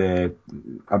below the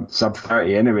sub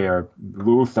 30 anyway, or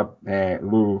low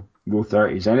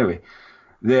 30s anyway.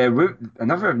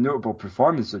 Another notable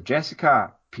performance of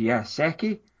Jessica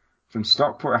Piasecki from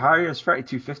Stockport Harriers,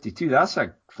 32:52. That's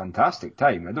a fantastic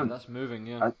time. That's moving,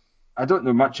 yeah. I don't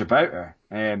know much about her,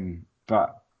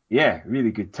 but yeah,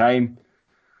 really good time.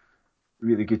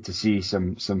 Really good to see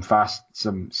some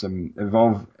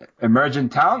emerging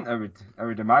talent. I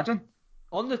would imagine.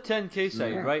 On the 10k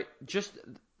side, yeah. Right?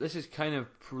 This is kind of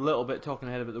a little bit talking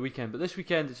ahead about the weekend, but this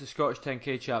weekend it's the Scottish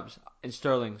 10k Champs in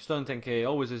Stirling. Stirling 10k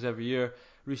always is every year.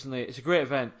 Recently, it's a great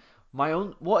event.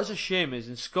 What is a shame is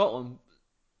in Scotland,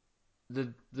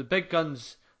 the big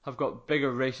guns have got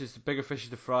bigger races, bigger fishes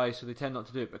to fry, so they tend not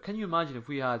to do it. But can you imagine if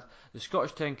we had the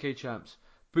Scottish 10k Champs,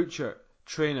 Butcher,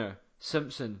 Trainer,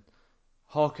 Simpson,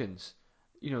 Hawkins?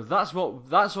 That's what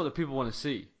the people want to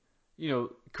see.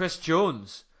 Chris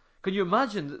Jones. Can you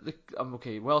imagine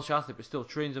Welsh athlete, but still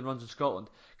trains and runs in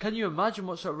Scotland? Can you imagine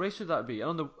what sort of race would that be?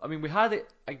 We had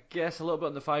it, I guess, a little bit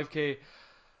on the 5k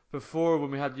before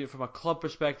when we had, from a club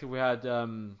perspective, we had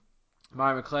Mary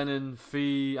McLennan,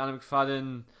 Fee, Anna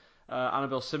McFadden,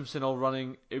 Annabelle Simpson all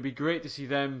running. It would be great to see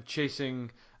them chasing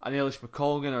an Eilish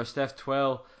McColgan or a Steph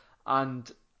Twell, and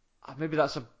maybe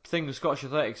that's a thing with Scottish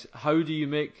athletics. How do you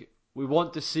we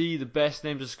want to see the best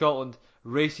names of Scotland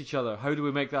race each other. How do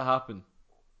we make that happen?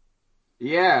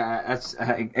 Yeah, I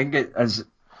think it's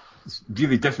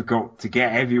really difficult to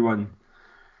get everyone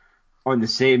on the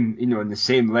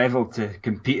same level to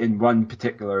compete in one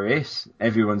particular race.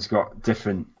 Everyone's got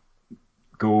different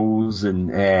goals, and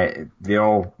they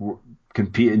all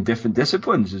compete in different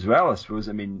disciplines as well, I suppose.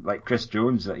 I mean, like Chris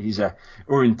Jones, he's a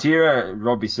orienteer.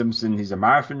 Robbie Simpson, he's a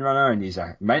marathon runner and he's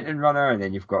a mountain runner. And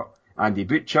then you've got Andy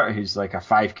Butcher, who's like a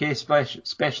 5k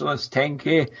specialist,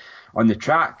 10k on the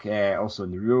track, also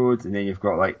on the road. And then you've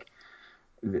got like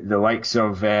the likes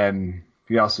of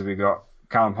who else have we got?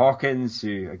 Callum Hawkins,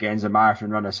 who again is a marathon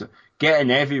runner. So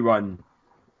getting everyone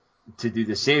to do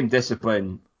the same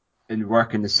discipline and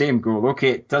work in the same goal. Okay,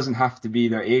 it doesn't have to be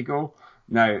their A goal.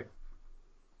 Now,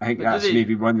 I think that's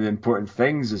maybe one of the important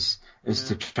things is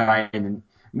to try and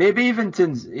maybe even to,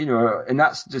 and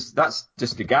that's just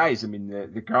the guys. I mean,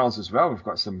 the girls as well. We've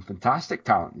got some fantastic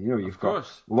talent. You've got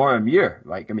Laura Muir.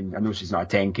 I know she's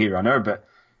not a 10k runner, but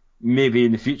maybe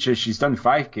in the future she's done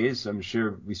 5Ks. I'm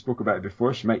sure we spoke about it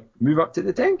before. She might move up to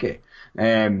the 10K.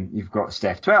 You've got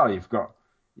Steph Twell. You've got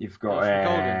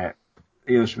Eilish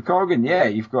McColgan. Yeah,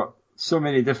 you've got so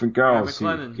many different girls.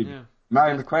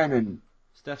 Mary McLennan,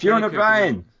 Fiona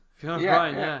Bryan.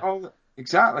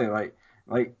 Exactly.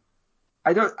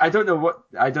 I don't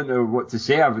know what to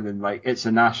say other than it's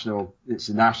a national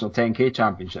 10K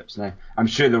championships now. I'm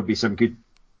sure there'll be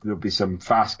some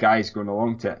fast guys going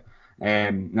along to it.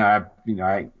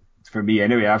 For me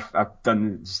anyway, I've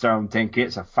done Stirling 10k.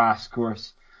 It's a fast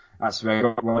course. That's where I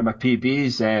got one of my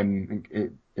PBs.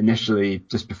 Initially,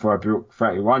 just before I broke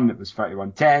 31, it was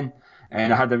 31:10,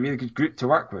 and I had a really good group to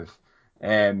work with.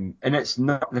 And it's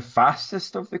not the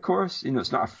fastest of the course.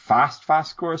 It's not a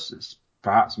fast course. It's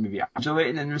perhaps maybe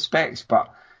undulating in respects,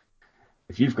 but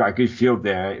if you've got a good field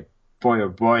there, boy oh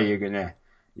boy, you're gonna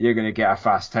you're going to get a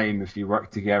fast time if you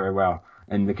work together well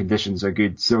and the conditions are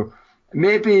good. So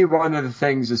maybe one of the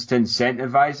things is to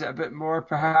incentivize it a bit more,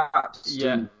 perhaps,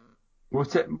 Yeah. and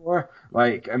promote it more.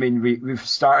 Like, I mean,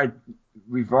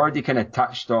 we've already kind of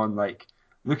touched on, like,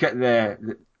 look at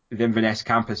the Inverness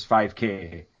Campus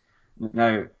 5K.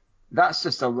 Now,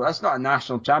 that's not a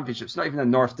national championship. It's not even a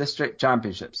North District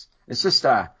Championships. It's just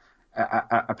a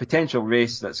potential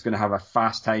race that's going to have a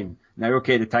fast time. Now,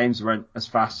 okay, the times weren't as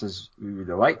fast as we would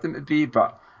have liked them to be,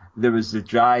 but there was the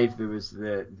drive, there was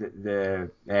the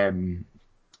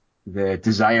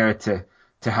desire to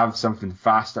have something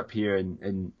fast up here,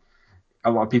 and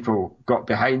a lot of people got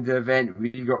behind the event. We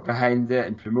got behind it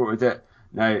and promoted it.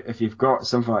 Now, if you've got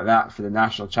something like that for the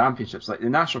national championships, like the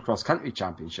national cross country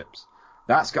championships,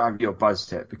 that's got a real buzz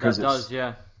to it because That does,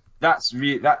 yeah.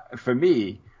 that for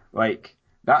me, like,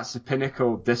 that's the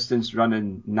pinnacle distance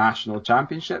running national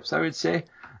championships, I would say.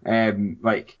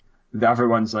 Like, the other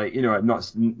ones, like,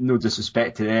 not no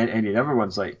disrespect to any of the other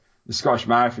ones, like the Scottish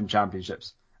Marathon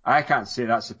Championships. I can't say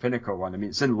that's the pinnacle one. I mean,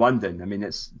 it's in London. I mean,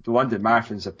 it's the London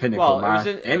Marathon's a pinnacle Well,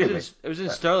 marathon anyway. it was in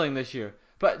But Stirling this year.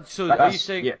 But so that's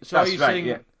yeah, that's right.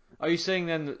 Yeah, are you saying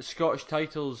then that Scottish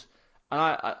titles, and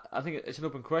I think it's an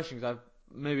open question because I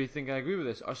maybe think I agree with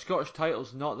this. Are Scottish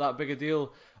titles not that big a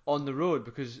deal on the road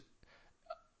because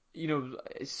in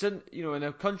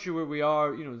a country where we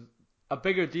are, a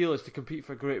bigger deal is to compete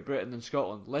for Great Britain than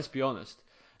Scotland. Let's be honest.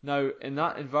 Now, in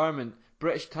that environment,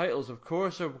 British titles, of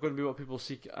course, are going to be what people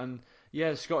seek, and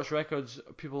yeah, Scottish records,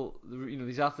 people,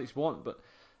 these athletes want. But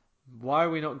why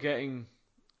are we not getting?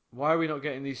 Why are we not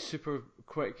getting these super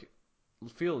quick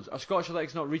fields? Are Scottish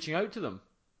athletics not reaching out to them?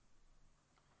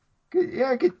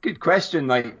 good question.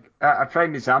 Like a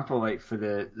prime example, like for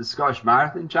the Scottish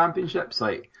Marathon Championships,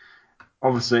 like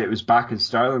obviously it was back in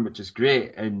Stirling, which is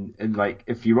great. And like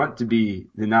if you want to be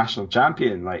the national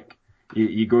champion, like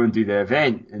you go and do the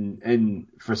event. And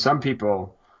for some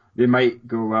people, they might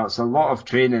go, well, it's a lot of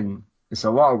training, it's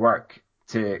a lot of work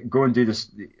to go and do this,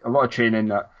 a lot of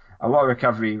training, a lot of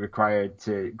recovery required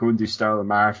to go and do Stirling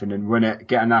Marathon and win it,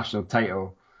 get a national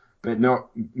title, but not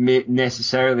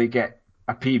necessarily get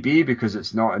a PB because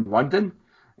it's not in London.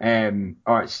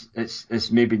 Or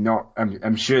it's maybe not.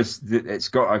 I'm sure it's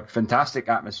got a fantastic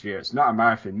atmosphere. It's not a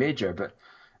marathon major, but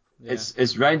Yeah,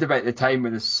 it's round about the time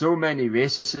when there's so many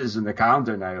races in the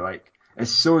calendar now. Like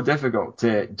it's so difficult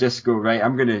to just go right.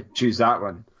 I'm going to choose that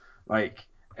one. Like,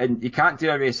 and you can't do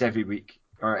a race every week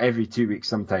or every 2 weeks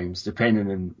sometimes,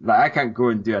 depending on. Like I can't go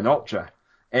and do an ultra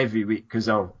every week because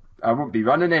I won't be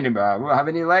running anymore. I won't have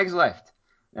any legs left.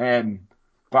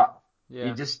 But you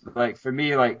yeah, just like for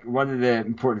me, like one of the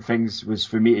important things was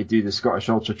for me to do the Scottish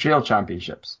Ultra Trail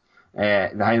Championships,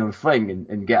 the Highland Fling,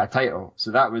 and get a title.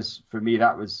 So that was for me.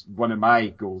 That was one of my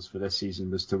goals for this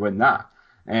season was to win that.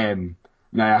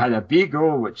 Now I had a B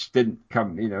goal which didn't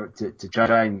come, to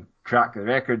try and crack the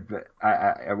record, but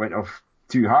I went off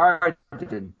too hard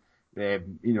and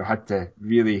had to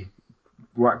really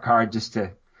work hard just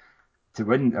to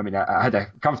win. I mean, I had a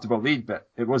comfortable lead, but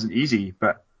it wasn't easy.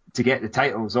 But to get the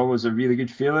title is always a really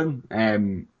good feeling.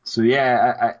 So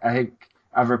yeah, I think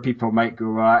other people might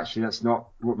go, well, actually, that's not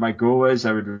what my goal is.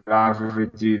 I would rather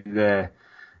do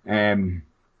um,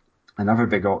 another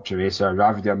big ultra race, or I'd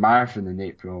rather do a marathon in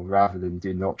April rather than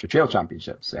doing the Ultra Trail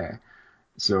Championships.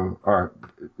 Or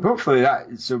hopefully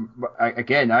that. So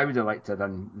again, I would have liked to have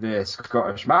done the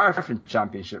Scottish Marathon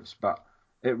Championships, but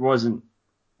it wasn't.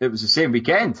 It was the same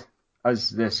weekend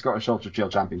as the Scottish Ultra Trail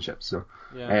Championships. So,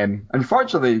 yeah.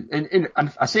 unfortunately,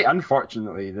 I say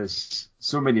unfortunately, there's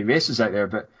so many races out there,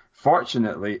 but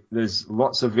fortunately, there's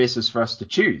lots of races for us to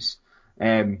choose.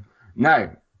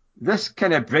 Now, this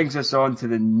kind of brings us on to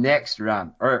the next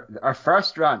rant, or our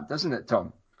first rant, doesn't it,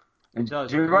 Tom? It And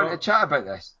does. do you want to chat about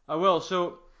this? I will.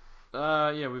 So,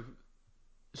 yeah, we've.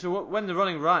 So when the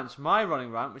running rants, my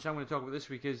running rant, which I'm going to talk about this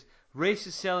week, is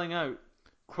races selling out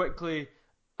quickly,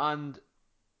 and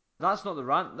that's not the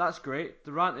rant. That's great.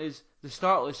 The rant is the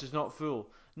start list is not full.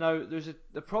 Now,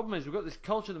 the problem is we've got this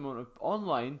culture at the moment of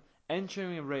online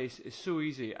entering a race is so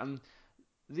easy, and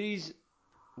these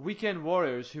weekend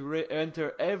warriors who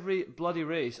enter every bloody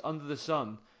race under the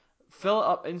sun fill it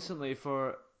up instantly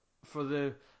for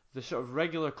the sort of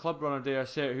regular club runner, dare I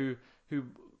say it, who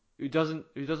who doesn't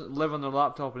live on their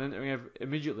laptop and entering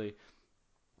immediately.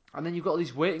 And then you've got all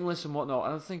these waiting lists and whatnot.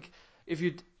 And I think if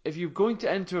you're going to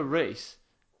enter a race,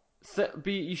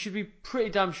 you should be pretty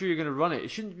damn sure you're going to run it.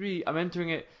 It shouldn't be I'm entering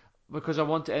it because I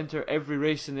want to enter every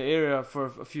race in the area for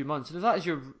a few months. And if that is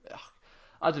your,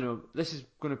 I don't know, this is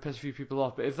going to piss a few people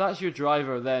off, but if that's your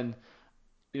driver, then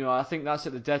I think that's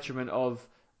at the detriment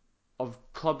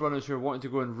of club runners who are wanting to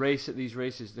go and race at these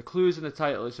races. The clue is in the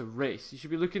title. It's a race. You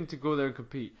should be looking to go there and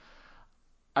compete.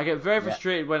 I get very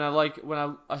frustrated when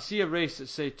I see a race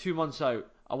that's say 2 months out.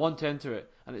 I want to enter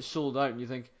it and it's sold out, and you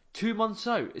think 2 months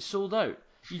out, it's sold out.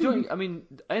 You don't. I mean,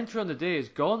 entry on the day is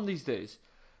gone these days.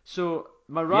 So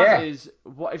my rant is,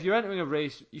 what if you're entering a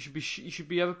race? You should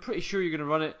be. I'm pretty sure you're going to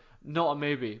run it, not a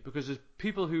maybe, because there's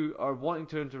people who are wanting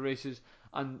to enter races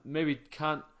and maybe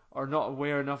can't, or not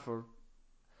aware enough, or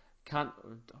can't,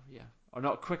 or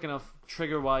not quick enough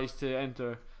trigger wise to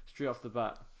enter straight off the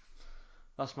bat.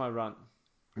 That's my rant.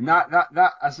 And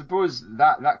that I suppose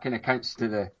that kind of counts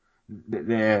to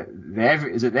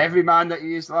is it the everyman that you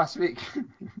used last week?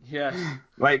 Yes.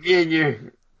 Like me and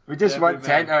you, we just want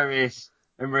to enter a race,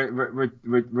 and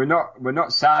we're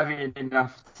not savvy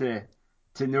enough to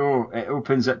know it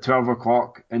opens at 12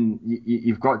 o'clock, and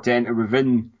you've got to enter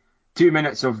within 2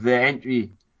 minutes of the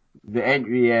entry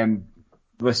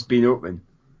list being open.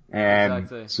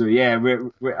 Exactly. So yeah,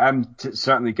 I'm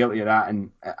certainly guilty of that,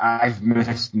 and I've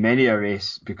missed many a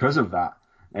race because of that.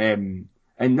 And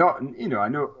not, I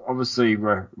know obviously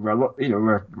we've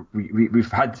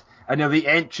had an elite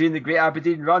entry in the Great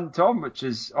Aberdeen Run, Tom, which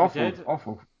is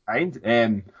awful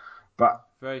kind. But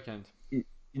very kind.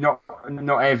 Not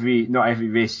every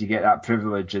race you get that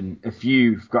privilege, and if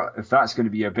that's going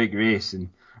to be a big race, and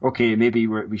okay, maybe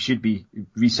we should be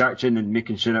researching and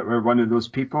making sure that we're one of those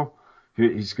people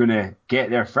who's going to get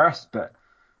there first. But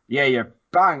yeah, you're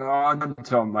bang on,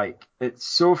 Tom. Like, it's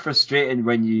so frustrating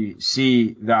when you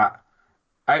see that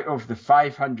out of the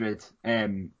 500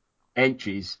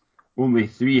 entries, only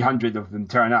 300 of them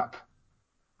turn up.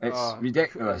 It's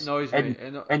ridiculous. It annoys me.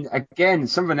 And again,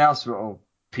 something else will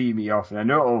pee me off, and I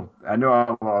know a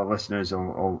lot of listeners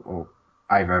will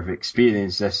either have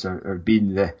experienced this or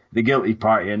been the guilty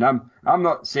party. And I'm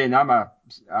not saying I'm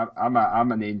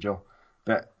an angel,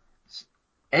 but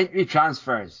entry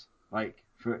transfers,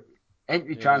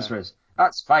 transfers,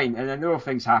 that's fine. And I know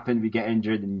things happen, we get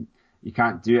injured and you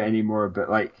can't do it anymore, but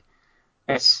like,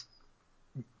 it's,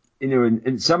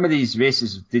 in some of these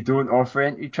races, they don't offer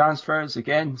entry transfers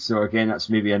again. So again, that's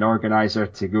maybe an organizer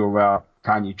to go, well,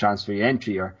 can you transfer your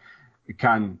entry, or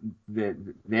can the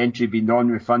entry be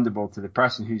non-refundable to the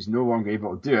person who's no longer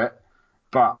able to do it?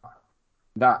 But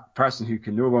that person who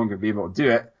can no longer be able to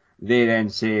do it, they then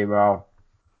say, well,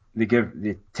 they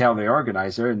tell the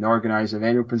organizer, and the organizer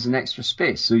then opens an extra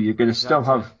space. So you're going to still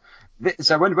have,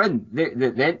 it's a win-win.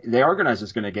 The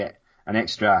organizer's going to get an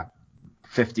extra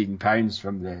 £15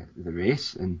 from the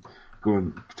race and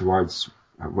going towards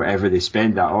whatever they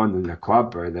spend that on in their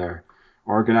club or their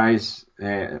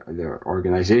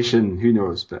organization, who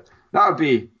knows. But that would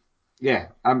be,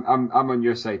 I'm on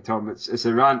your side, Tom. It's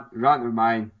a rant of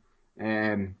mine,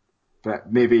 but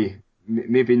maybe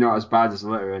not as bad as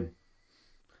Littering.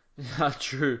 Yeah,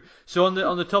 true. So on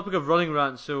the topic of running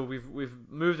rants, so we've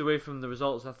moved away from the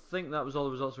results. I think that was all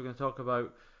the results we're going to talk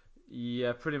about.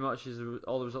 Yeah, pretty much is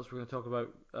all the results we're going to talk about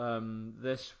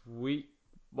this week.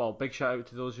 Well, big shout out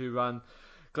to those who ran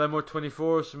Glenmore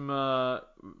 24, some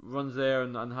runs there,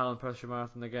 and Highland Perthshire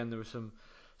Marathon. Again, there were some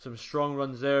strong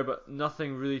runs there, but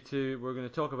nothing really we're going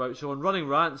to talk about. So on running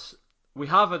rants, we've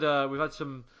had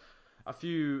a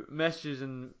few messages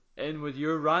in with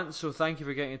your rants, so thank you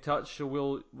for getting in touch. So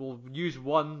we'll use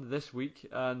one this week,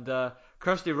 and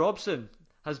Kirsty Robson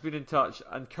has been in touch,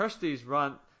 and Kirsty's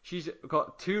rant, she's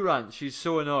got 2 rants. She's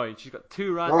so annoyed. She's got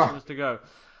 2 rants she wants to go.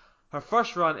 Her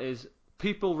first rant is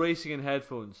people racing in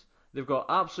headphones. They've got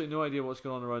absolutely no idea what's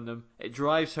going on around them. It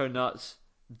drives her nuts.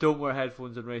 Don't wear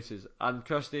headphones in races. And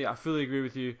Kirsty, I fully agree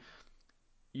with you.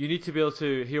 You need to be able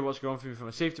to hear what's going on from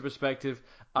a safety perspective.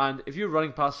 And if you're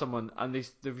running past someone and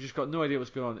they've just got no idea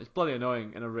what's going on, it's bloody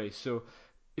annoying in a race. So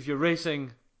if you're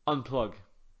racing, unplug.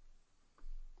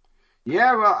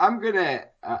 Yeah, well, I'm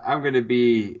gonna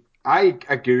be. I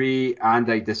agree and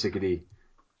I disagree.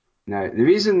 Now, the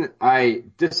reason I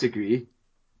disagree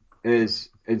is,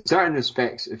 in certain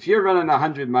respects, if you're running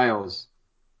 100 miles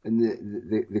in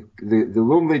the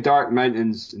lonely dark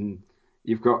mountains, and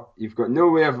you've got no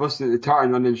way of listening to the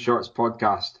Tartan Running Shorts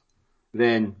podcast,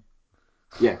 then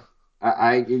yeah,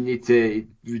 you need to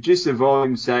reduce the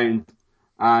volume sound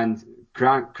and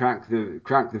crank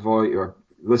the volume, or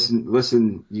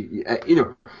listen.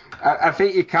 I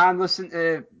think you can listen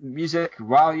to music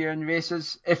while you're in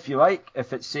races if you like,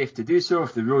 if it's safe to do so,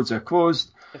 if the roads are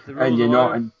closed, and you're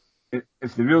not,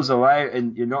 if the rules allow,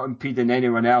 and you're not impeding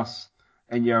anyone else,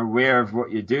 and you're aware of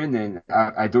what you're doing, then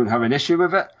I don't have an issue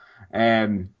with it.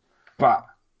 But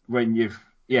when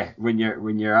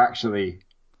you're actually,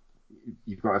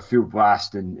 you've got a full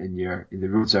blast and the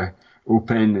roads are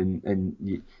open,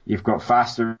 and you've got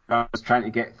faster runners trying to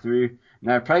get through.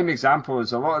 Now, a prime example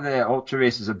is a lot of the ultra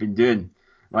races I've been doing.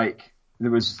 Like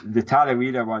there was the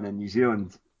Tarawera one in New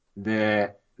Zealand.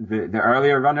 The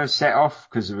earlier runners set off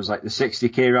because there was like the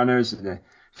 60k runners and the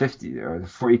 50 or the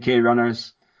 40k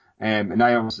runners. And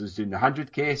I also was doing the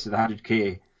 100k, so the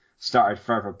 100k started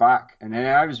further back. And then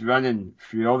I was running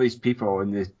through all these people,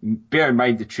 and bear in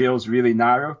mind the trail's really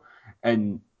narrow,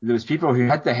 and there was people who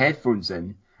had the headphones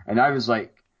in, and I was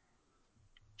like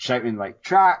shouting like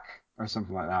track or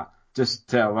something like that, just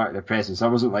to alert their presence. I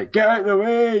wasn't like, get out of the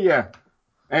way, you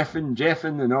effing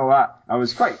Jeffin and all that. I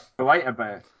was quite polite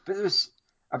about it. But there was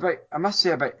I must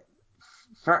say about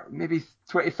maybe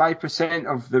 25%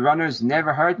 of the runners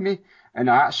never heard me, and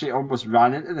I actually almost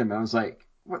ran into them. I was like,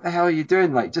 what the hell are you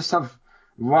doing? Like, just have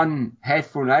one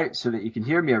headphone out so that you can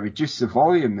hear me, or reduce the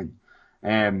volume,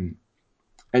 and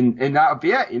that'll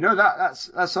be it.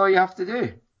 That's all you have to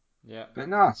do. Yeah. But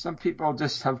no, some people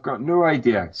just have got no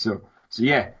idea. So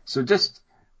yeah. So just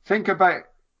think about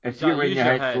if you're wearing your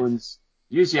headphones,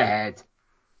 use your head.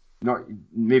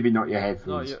 Maybe not your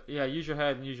headphones. Use your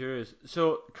head and use your ears.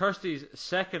 So Kirsty's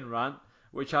second rant,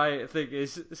 which I think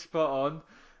is spot on,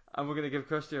 and we're going to give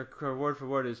Kirsty her word for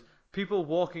word, is people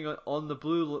walking on the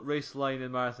blue race line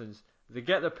in marathons. They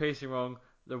get their pacing wrong.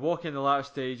 They're walking the latter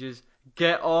stages.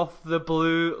 Get off the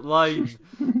blue line.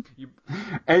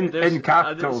 In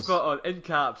capitals. Spot on, in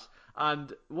caps.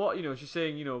 And what she's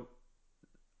saying.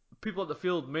 People at the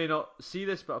field may not see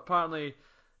this, but apparently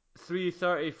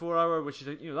 3:30, 4 hour, which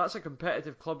is that's a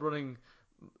competitive club running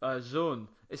zone.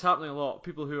 It's happening a lot.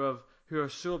 People who are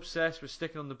so obsessed with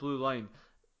sticking on the blue line.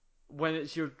 When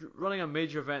you're running a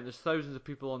major event, there's thousands of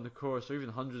people on the course, or even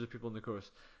hundreds of people on the course.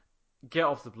 Get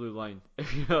off the blue line.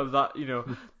 If you have that,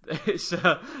 it's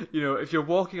if you're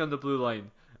walking on the blue line,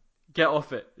 get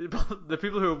off it. The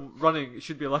people who are running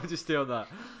should be allowed to stay on that.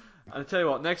 And I tell you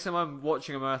what, next time I'm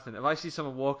watching a marathon, if I see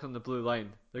someone walking on the blue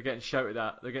line, they're getting shouted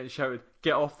at. They're getting shouted,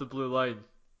 "Get off the blue line,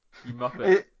 you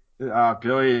muppet!"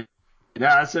 Brilliant.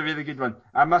 Yeah, that's a really good one.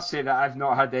 I must say that I've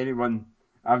not had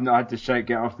to shout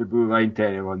 "Get off the blue line" to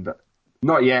anyone, but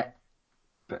not yet.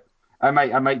 But I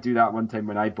might do that one time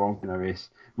when I bonk in a race.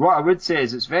 What I would say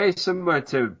is it's very similar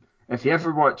to if you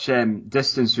ever watch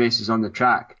distance races on the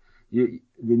track.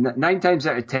 9 times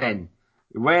out of 10,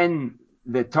 when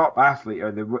the top athlete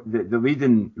or the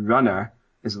leading runner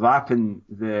is lapping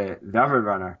the other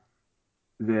runner,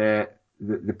 the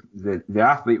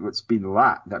athlete that's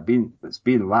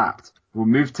been lapped will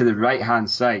move to the right hand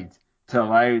side to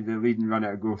allow the leading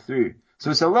runner to go through.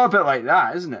 So it's a little bit like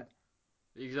that, isn't it?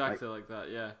 Exactly like that,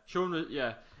 yeah.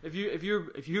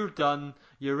 If you're done,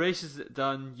 your race is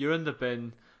done, you're in the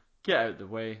bin, get out of the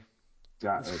way.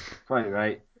 Exactly. Quite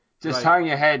right. Just hang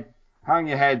your head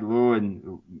low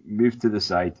and move to the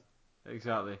side.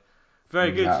 Exactly.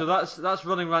 Very good. So that's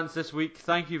running rants this week.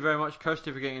 Thank you very much,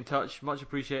 Kirsty, for getting in touch. Much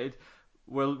appreciated.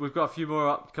 We've got a few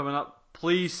more coming up.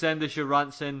 Please send us your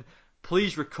rants in.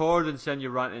 Please record and send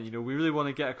your rant in. We really want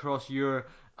to get across your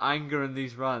anger in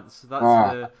these rants.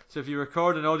 So if you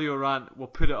record an audio rant, we'll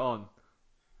put it on.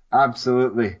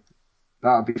 Absolutely.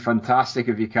 That would be fantastic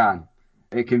if you can.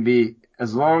 It can be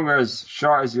as long or as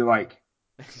short as you like.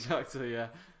 Exactly, yeah.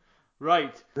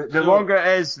 Right. The longer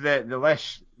it is, the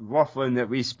less waffling that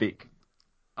we speak.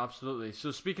 Absolutely.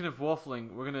 So speaking of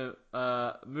waffling, we're going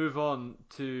to move on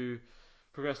to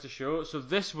progress the show. So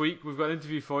this week we've got an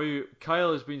interview for you.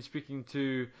 Kyle has been speaking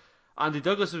to Andy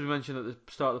Douglas, as we mentioned at the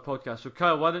start of the podcast. So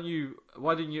Kyle, why don't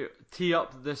you tee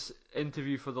up this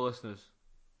interview for the listeners?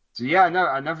 So yeah,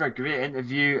 another great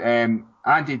interview.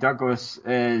 Andy Douglas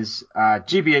is a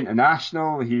GB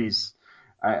international. He's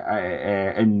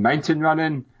in mountain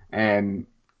running.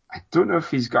 I don't know if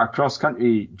he's got a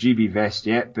cross-country GB vest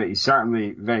yet, but he's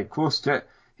certainly very close to it.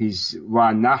 He's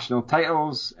won national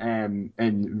titles in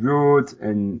road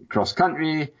and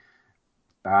cross-country.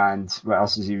 And what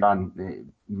else has he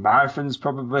run? Marathons,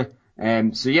 probably.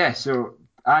 So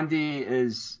Andy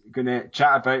is going to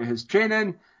chat about his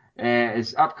training,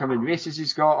 his upcoming races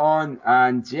he's got on,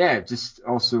 and just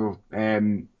also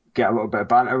get a little bit of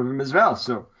banter with him as well.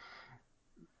 So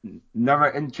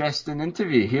another interesting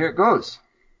interview. Here it goes.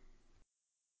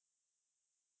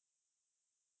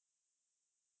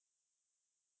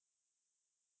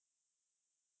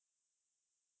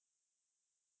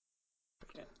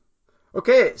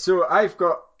 Okay, so I've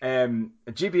got a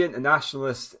GB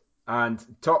internationalist and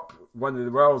one of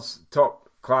the world's top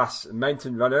class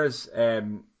mountain runners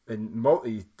in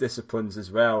multi-disciplines as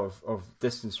well of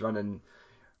distance running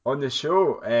on the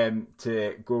show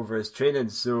to go over his training.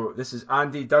 So this is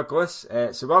Andy Douglas.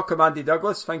 So welcome, Andy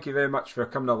Douglas. Thank you very much for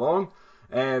coming along.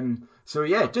 So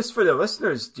yeah, just for the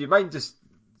listeners, do you mind just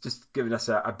giving us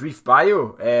a brief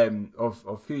bio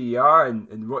of who you are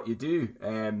and what you do?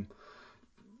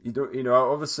 You don't,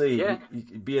 obviously Yeah. you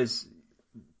could be as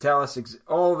tell us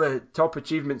all the top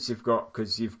achievements you've got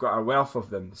because you've got a wealth of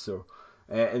them. So,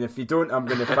 and if you don't, I'm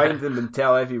going to find them and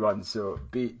tell everyone. So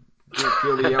don't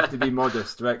feel that you have to be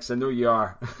modest, Rex. I know you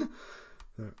are.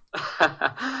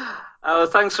 Oh,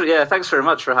 thanks very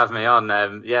much for having me on.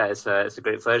 It's a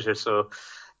great pleasure. So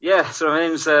my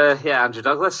name's Andrew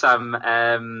Douglas.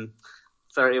 I'm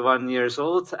 31 years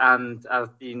old, and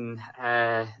I've been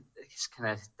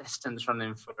kind of distance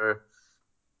running for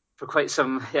quite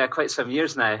some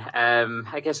years now.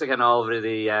 I guess it can all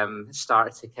really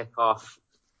started to kick off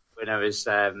when I was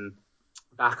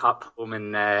back up home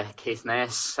in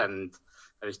Caithness, and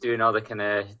I was doing all the kind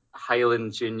of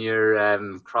Highland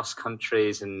Junior cross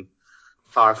countries and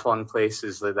far flung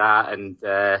places like that, and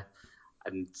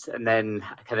then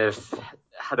I kind of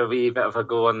had a wee bit of a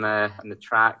go on the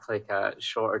track, like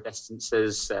shorter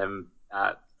distances.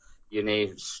 At uni,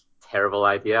 it's a terrible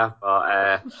idea,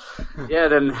 but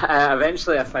then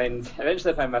eventually I found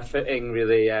my footing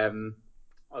really on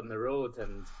the road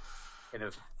and kind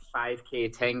of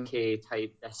 5K, 10K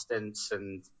type distance,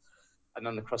 and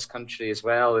on the cross country as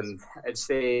well. And I'd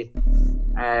say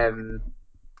one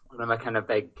of my kind of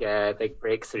big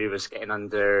breakthrough was getting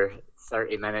under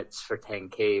 30 minutes for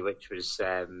 10K, which was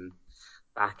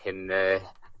back in I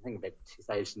think about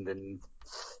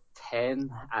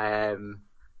 2010.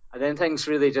 And then things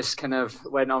really just kind of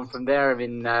went on from there. I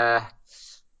mean,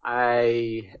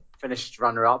 I finished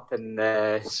runner up in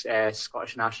the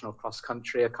Scottish National Cross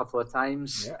Country a couple of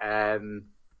times. Yeah.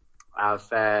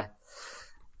 I've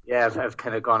I've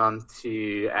kind of gone on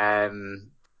to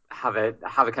have a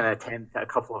kind of attempt at a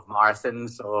couple of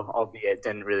marathons, so albeit it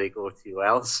didn't really go too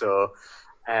well.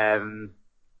 Um,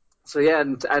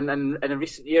 and in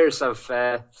recent years, I've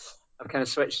kind of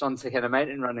switched on to kind of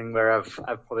mountain running, where I've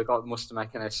probably got most of my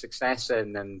kind of success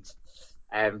in,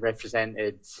 and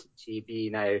represented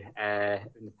GB now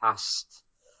in the past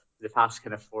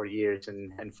kind of 4 years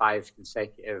and five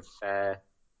consecutive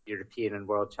European and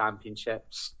World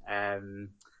Championships. Kind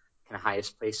of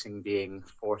highest placing being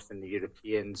fourth in the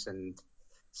Europeans and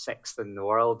sixth in the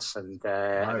Worlds, and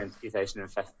Wow. in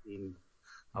 2015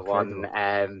 I won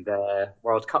Incredible. the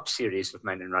World Cup series of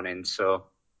mountain running. So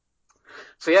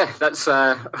yeah, that's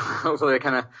hopefully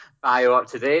kind of bio up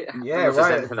to date. I don't Yeah, know if there's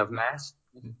why? anything I've missed.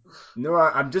 No,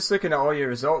 I'm just looking at all your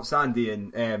results, Andy,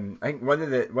 and I think one of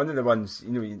the ones,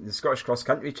 the Scottish Cross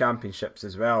Country Championships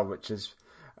as well, which is,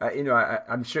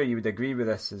 I'm sure you would agree with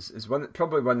this, is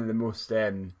probably one of the most,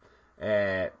 the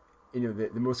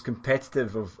most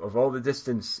competitive of all the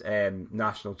distance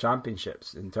national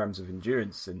championships in terms of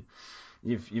endurance, and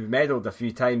you've medalled a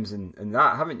few times in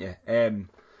that, haven't you?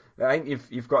 I think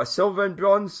you've got a silver and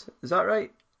bronze. Is that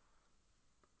right?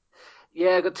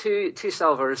 Yeah, I got two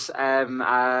silvers. I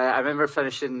remember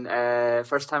finishing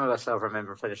first time I got silver. I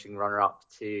remember finishing runner up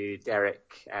to Derek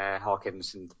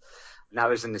Hawkins, and that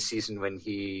was in the season when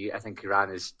I think he ran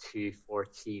his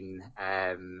 2:14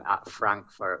 at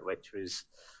Frankfurt, which was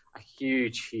a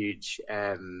huge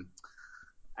I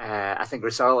think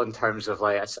result in terms of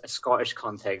like a Scottish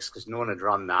context, because no one had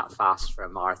run that fast for a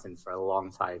marathon for a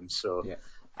long time. Yeah.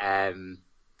 Um,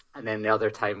 and then the other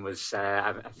time was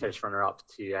I finished runner up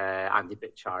to Andy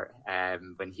Bitchart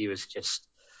when he was just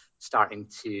starting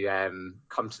to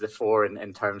come to the fore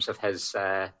in terms of his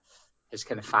kind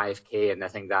of 5K. And I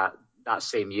think that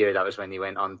same year, that was when he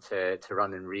went on to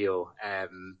run in Rio.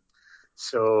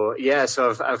 So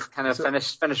I've kind of So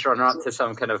finished runner up to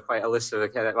some kind of quite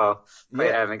elusive, quite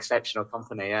yeah, exceptional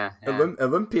company. Yeah.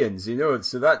 Olympians,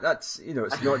 so that's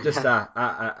it's not just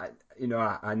a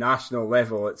national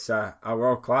level, it's a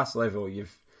world class level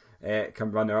you've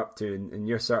come runner up to, and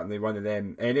you're certainly one of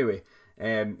them anyway.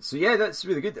 So yeah, that's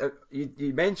really good.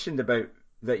 You mentioned about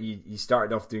that you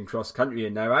started off doing cross country,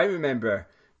 and now I remember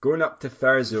going up to hmm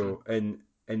Thurso, and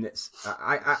it's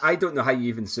I don't know how you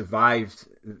even survived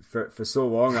for so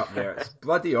long up there. It's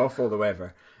bloody awful the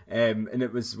weather. And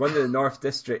it was one of the North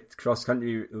District cross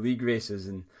country league races,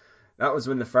 and that was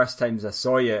one of the first times I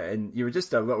saw you, and you were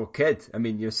just a little kid. I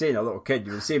mean, you're saying a little kid,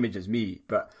 you were the same age as me,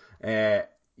 but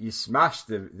you smashed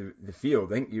the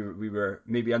field. I think we were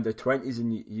maybe under 20s,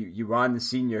 and you won the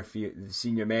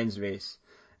senior men's race.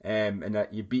 And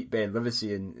that you beat Ben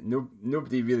Livesey, and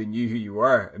nobody really knew who you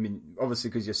were. I mean,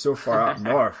 obviously because you're so far up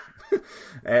north.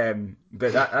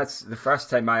 But that's the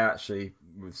first time I actually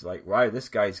was like, wow, this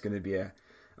guy's going to be a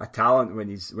talent when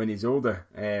he's older.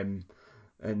 And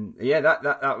yeah,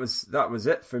 that was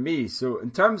it for me. So in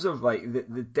terms of like the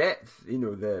depth,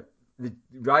 the the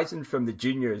rising from the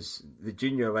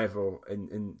junior level,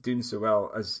 and doing so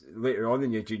well as later on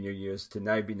in your junior years to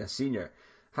now being a senior.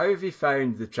 How have you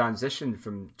found the transition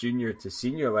from junior to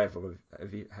senior level?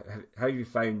 How have you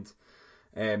found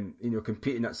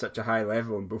competing at such a high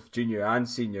level in both junior and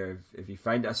senior? Have you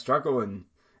found it a struggle, and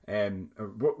or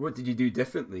what did you do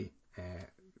differently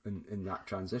in that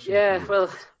transition Yeah, period? well,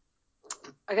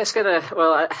 I guess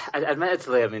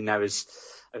admittedly,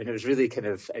 it was really kind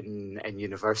of in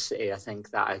university. I think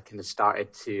that I kind of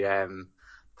started to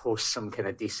post some kind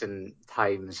of decent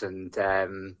times, and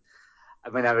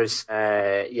when I was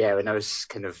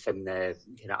kind of in the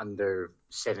kind of under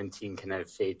 17 kind of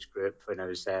age group, when I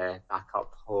was back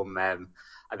up home, I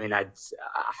kind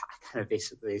of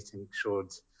basically think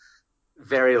showed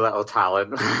very little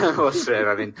talent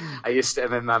whatsoever.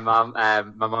 My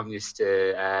mum used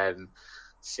to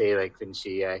say, like, when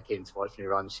she came to watch me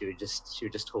run, she would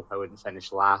just hope I wouldn't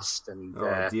finish last,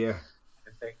 Oh dear.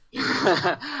 I think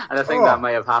and I think that Oh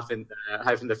might have happened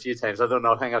a few times. I don't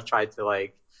know. I think I've tried to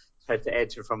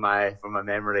edge it from my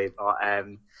memory, but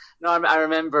no, I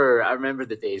remember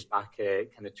the days back,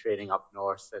 kind of training up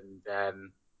north, and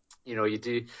you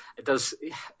do it does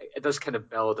kind of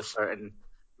build a certain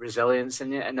resilience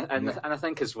in you, yeah, and I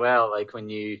think as well, like when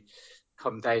you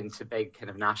come down to big kind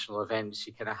of national events,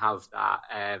 you kind of have that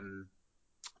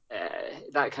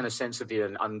kind of sense of being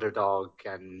an underdog,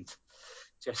 and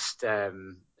just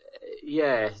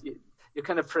you're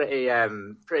kind of pretty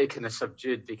kind of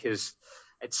subdued, because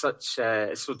it's so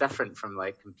different from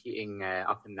like competing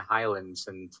up in the Highlands.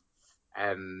 And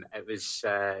it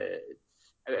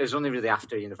was only really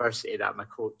after university that my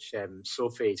coach,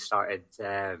 Sophie Dunnett,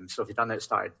 yeah,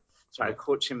 started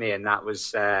coaching me, and that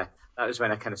was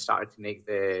when I kind of started to make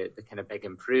the kind of big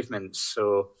improvements.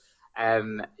 So I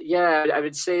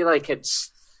would say, like,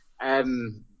 it's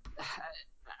um,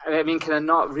 kind of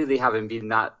not really having been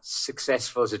that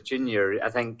successful as a junior, I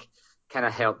think kind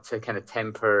of helped to kind of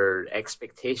temper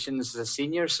expectations as a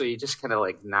senior. So you just kind of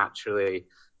like naturally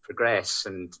progress,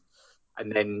 and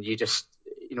then you just,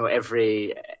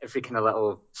 every kind of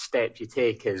little step you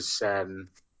take is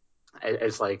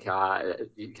like,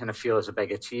 you kind of feel as a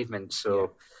big achievement. yeah.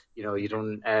 So you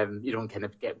don't kind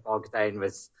of get bogged down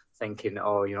with thinking,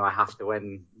 oh, I have to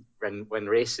win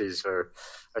races, or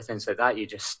things like that. You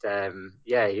just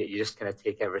you just kind of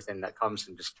take everything that comes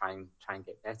and just try and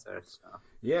get better. So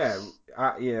Yeah,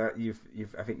 you've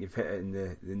I think you've hit it in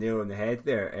the nail on the head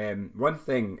there. One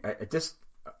thing, I just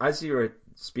as you were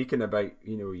speaking about,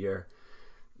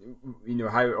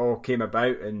 how it all came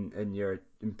about, and your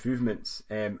improvements.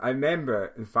 I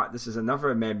remember, in fact, this is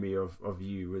another memory of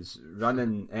you was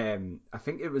running. I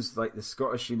think it was like the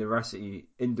Scottish University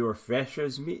Indoor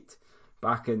Freshers Meet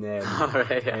back in. all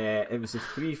right, yeah. It was the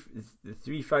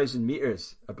 3,000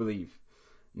 meters, I believe.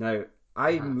 Now,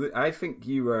 Uh-huh. I think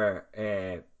you were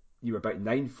about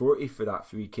 9:40 for that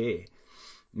 3K,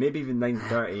 maybe even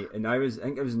 9:30, and I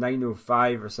think it was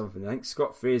 9:05 or something. I think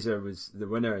Scott Fraser was the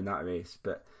winner in that race,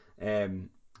 but um,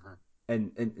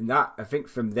 and that, I think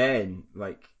from then,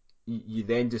 like, you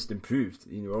then just improved.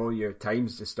 All your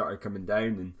times just started coming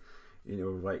down,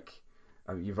 and like,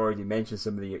 you've already mentioned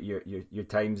some of your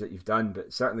times that you've done,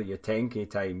 but certainly your 10K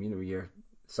time, your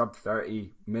sub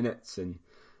 30 minutes, and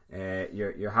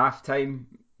your half time.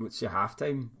 What's your half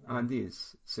time, Andy?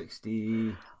 Is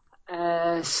 60, 65,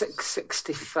 I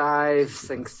 65?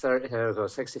 think 30, here we go,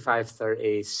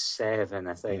 65-37,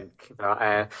 I Yeah. think.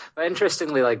 But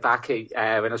interestingly, like when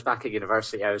I was back at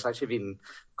university, I was actually being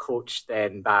coached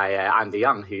then by Andy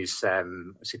Young, who's a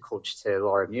coach to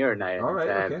Laura Muir now. All right.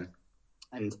 Okay.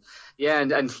 And yeah,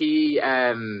 and he,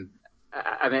 some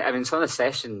of the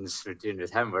sessions we're doing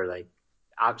with him were like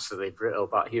absolutely brutal.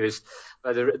 But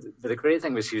the great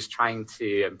thing was he was trying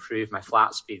to improve my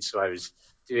flat speed, so I was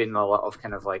doing a lot of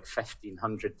kind of like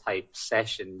 1500 type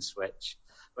sessions, which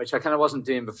I kind of wasn't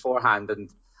doing beforehand. And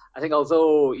I think,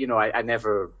 although I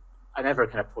never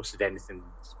kind of posted anything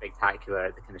spectacular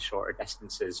at the kind of shorter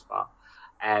distances, but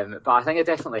I think it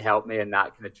definitely helped me in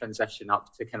that kind of transition up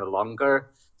to kind of longer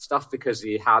stuff, because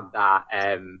he had that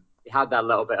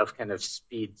little bit of kind of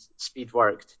speed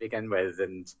work to begin with.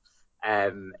 And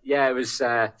it was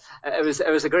a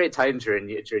great time during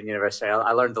university.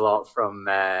 I learned a lot from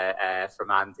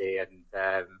Andy, and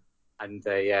but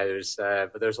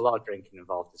there's a lot of drinking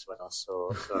involved as well,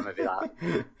 so maybe that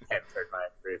tempered my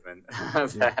improvement.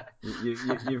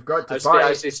 you, you've got to I party,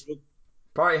 actually spoke,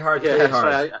 party hard, play yeah,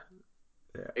 hard. so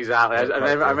Yeah, exactly. work hard, I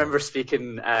play hard. remember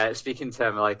speaking to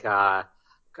him like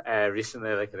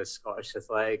recently, like at a Scottish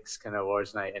Athletics kind of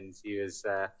awards night, and he was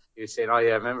saying, "Oh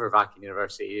yeah, I remember back in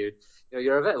university,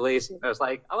 you're a bit lazy." And I was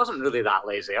like, I wasn't really that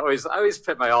lazy. I always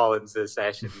put my all into the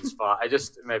sessions, but I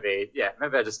just maybe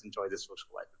I just enjoy the social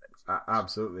life of it.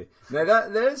 Absolutely. Now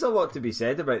that there is a lot to be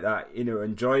said about that. You know,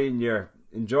 enjoying your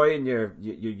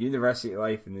university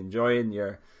life and enjoying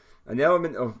your an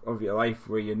element of your life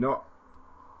where you're not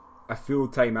a full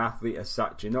time athlete as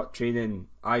such. You're not training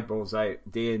eyeballs out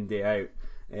day in day out.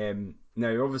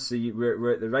 Now, obviously,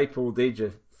 we're at the ripe old age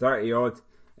of 30 odd,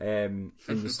 and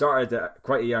you started at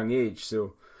quite a young age.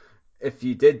 So if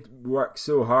you did work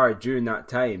so hard during that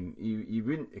time, you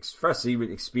wouldn't. Firstly, you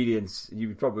wouldn't experience.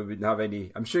 You probably wouldn't have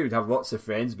any. I'm sure you'd have lots of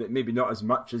friends, but maybe not as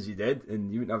much as you did,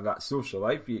 and you wouldn't have that social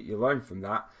life. You learn from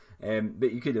that,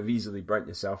 but you could have easily burnt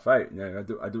yourself out. Now,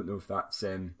 I don't know if that's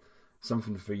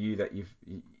something for you that you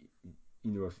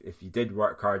know if you did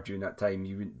work hard during that time,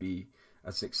 you wouldn't be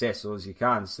as successful as you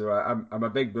can. So I'm a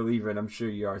big believer, and I'm sure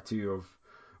you are too,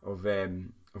 of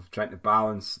trying to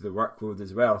balance the workload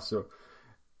as well. So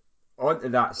onto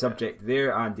that Yeah. subject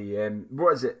there, Andy.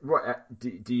 What is it? What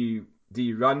do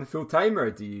you run full time, or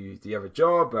do you have a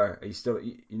job, or are you still are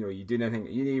you doing anything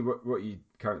at uni? What are you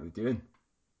currently doing?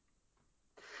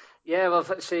 Yeah, well,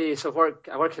 let's see. So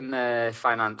I work in the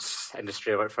finance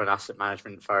industry. I work for an asset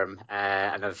management firm,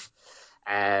 and I've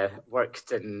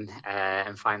worked in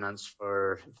finance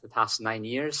for the past 9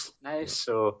 years now. Yeah,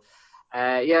 So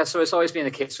yeah, so it's always been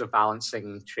a case of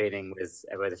balancing training with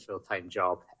a full-time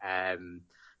job,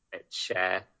 which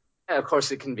of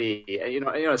course it can be.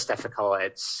 It's difficult.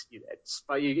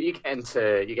 But you get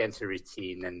into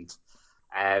routine,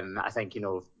 and I think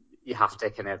you have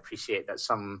to kind of appreciate that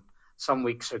some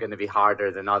weeks are going to be harder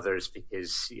than others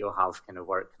because you'll have kind of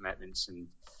work commitments, and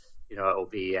it'll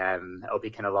be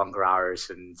kind of longer hours.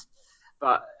 And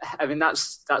but I mean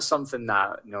that's something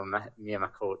that me and my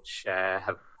coach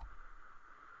have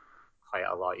quite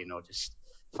a lot. Just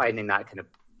finding that kind of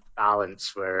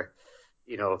balance where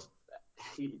you know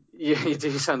you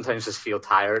do sometimes just feel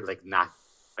tired, like nah,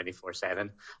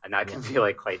 24/7, and that yeah, can be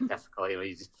like quite difficult.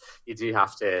 You do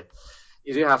have to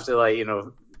like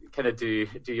kind of do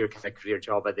your kind of career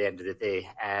job at the end of the day.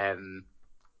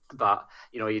 But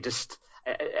you just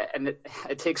and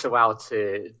it takes a while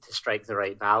to strike the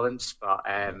right balance. But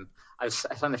yeah, I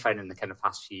finally found in the kind of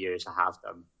past few years I have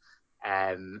done.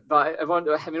 But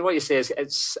I mean, what you say is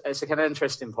it's a kind of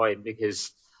interesting point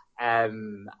because I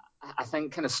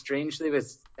think kind of strangely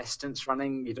with distance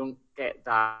running, you don't get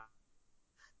that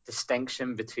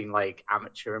distinction between like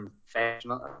amateur and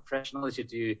professional as you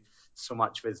do so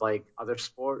much with like other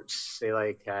sports, say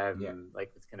yeah,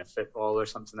 like with kind of football or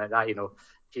something like that.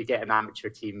 If you get an amateur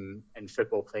team in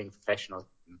football playing professional,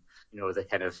 the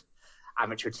kind of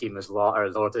amateur team is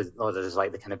lauded as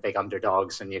like the kind of big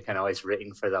underdogs, and you're kind of always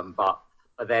rooting for them. But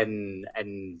then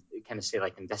in kind of say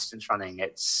like in distance running,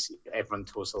 it's everyone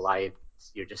toes the line.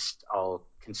 You're just all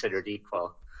considered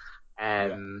equal,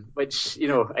 yeah. which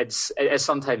it's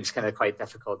sometimes kind of quite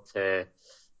difficult to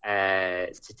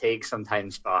take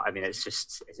sometimes. But I mean, it's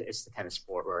the kind of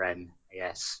sport we're in, I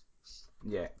guess.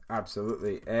 Yeah,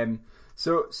 absolutely.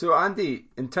 So Andy,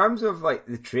 in terms of like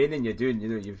the training you're doing,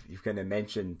 you've kind of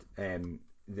mentioned the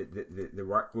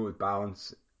workload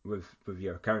balance with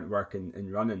your current work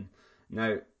and running.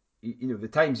 Now, the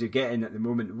times you're getting at the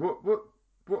moment.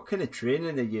 What kind of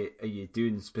training are you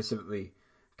doing specifically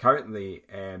currently?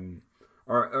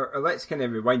 Or let's kind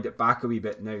of rewind it back a wee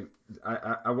bit now.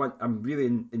 I'm really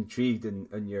intrigued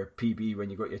in your PB when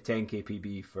you got your 10K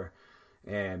PB for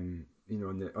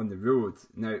on the road.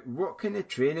 Now, what kind of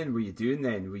training were you doing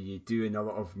then? Were you doing a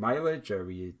lot of mileage, or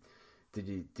did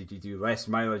you do less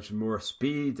mileage, more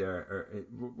speed, or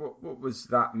what was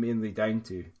that mainly down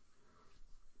to?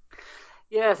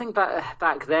 Yeah, I think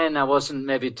back then I wasn't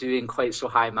maybe doing quite so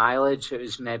high mileage. It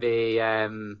was maybe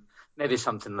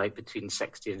something like between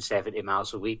 60 and 70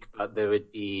 miles a week, but there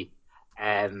would be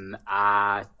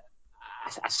a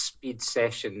speed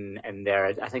session in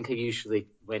there. I think I usually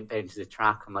went down to the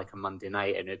track on like a Monday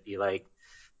night, and it'd be like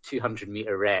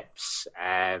 200-meter reps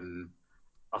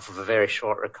off of a very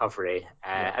short recovery.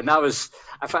 Yeah, And that was,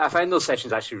 I found those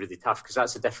sessions actually really tough because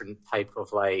that's a different type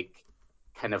of like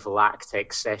kind of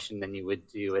lactic session than you would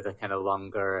do with a kind of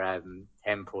longer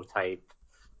tempo type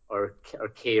or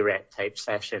K rep type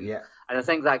session. yeah, And I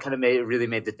think that kind of really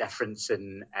made the difference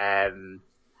in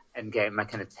getting my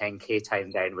kind of 10K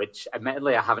time down, which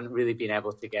admittedly I haven't really been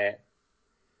able to get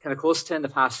kind of close to in the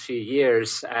past few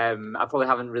years. I probably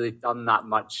haven't really done that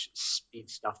much speed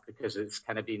stuff because it's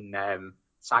kind of been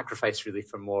sacrificed really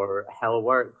for more hill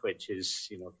work, which is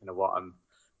kind of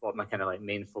what my kind of like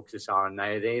main focuses are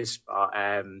nowadays. But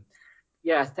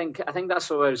Yeah, I think that's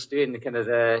what I was doing. The kind of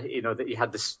that you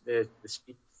had the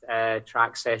speed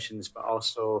track sessions, but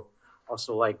also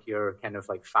like your kind of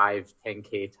like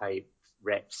 5-10K type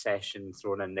rep session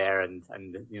thrown in there, and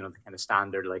the kind of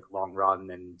standard like long run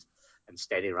and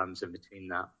steady runs in between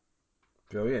that.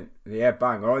 Brilliant. Yeah,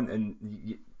 bang on.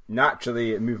 And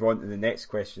naturally, move on to the next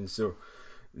question. So,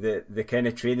 the kind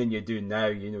of training you're doing now,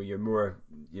 you're more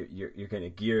you're kind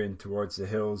of gearing towards the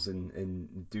hills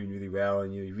and doing really well.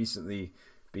 And you recently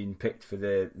been picked for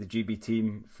the GB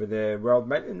team for the World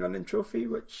Mountain Running Trophy.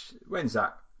 Which when's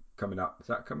that coming up? Is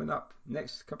that coming up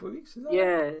next couple of weeks? Is that right?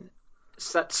 Yeah,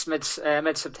 so that's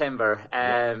mid September.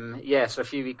 Yeah, Yeah, so a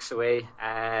few weeks away.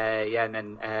 Yeah, and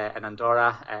then in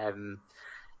Andorra.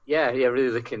 Yeah, really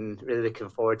looking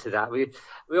forward to that. We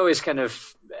always kind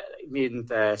of me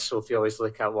and Sophie always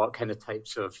look at what kind of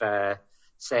types of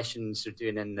sessions we're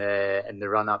doing in the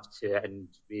run up to it, and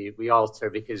we alter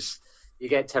because you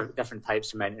get different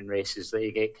types of mountain races that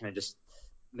you get kind of just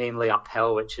mainly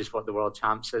uphill, which is what the World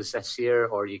Champs is this year,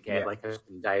 or you get yeah, like a up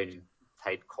and down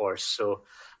type course. So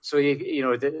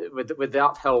with the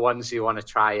uphill ones, you want to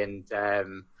try and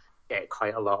get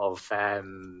quite a lot of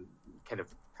kind of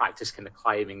practice kind of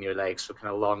climbing your legs, so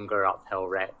kind of longer uphill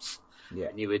reps yeah,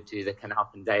 than you would do the kind of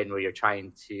up and down where you're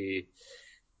trying to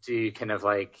do kind of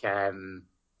like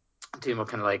do more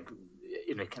kind of like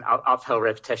kind of uphill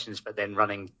repetitions, but then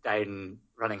running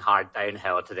hard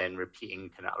downhill to then repeating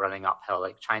kind of running uphill,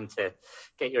 like trying to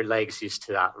get your legs used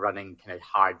to that running kind of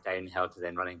hard downhill to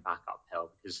then running back uphill,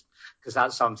 because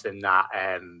that's something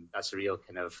that's a real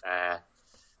kind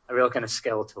of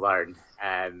skill to learn,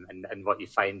 and what you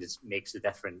find is makes a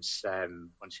difference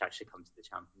once you actually come to the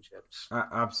championships.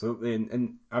 absolutely.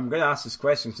 And I'm going to ask this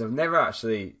question because I've never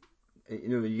actually,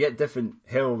 you get different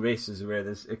hill races where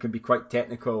it can be quite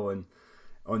technical and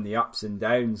on the ups and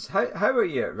downs. How are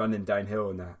you running downhill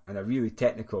in a really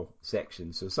technical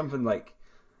section? So something like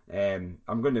I'm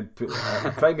going to put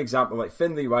a prime example like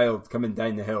Finlay Wild coming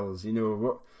down the hills.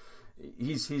 What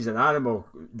he's an animal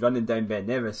running down Ben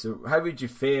Nevis. So how would you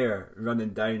fare running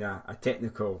down a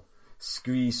technical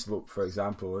scree slope, for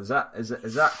example? Is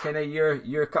that kind of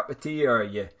your cup of tea, or are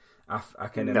you a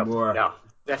kind of No, more no,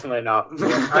 definitely not.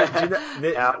 yeah, do you know,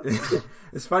 Yeah.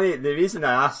 it's funny. The reason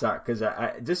I ask that because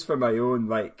just for my own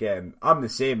I'm the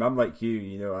same. I'm like you.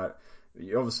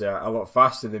 You're obviously a lot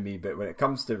faster than me, but when it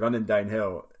comes to running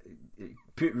downhill,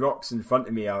 put rocks in front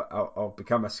of me, I'll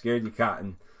become a scaredy cat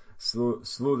and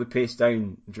slow the pace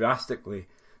down drastically.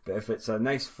 But if it's a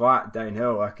nice flat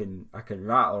downhill, I can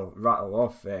rattle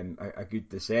off a good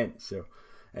descent. So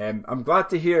I'm glad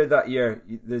to hear that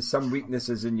there's some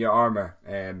weaknesses in your armour.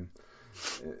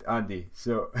 Andy.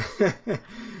 So, Yeah,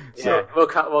 so we'll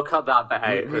cut that bit we,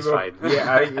 out. we It's will. fine.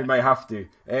 Yeah, I think we might have to.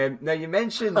 Now you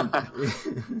mentioned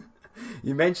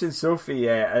you mentioned Sophie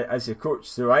as a coach.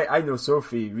 So I know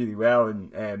Sophie really well,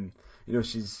 and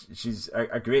she's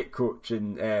a great coach,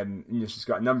 and she's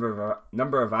got a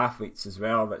number of athletes as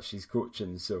well that she's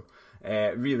coaching. So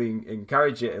really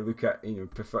encourage you to look at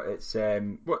prefer it's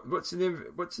what's the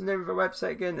name of her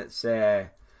website again? It's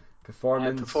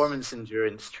performance Performance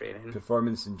endurance training.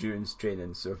 performance endurance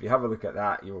training. So if you have a look at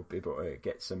that, you'll be able to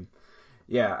get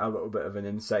a little bit of an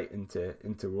insight into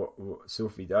what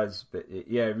Sophie does. But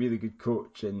yeah, really good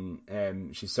coach,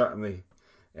 and she certainly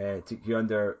took you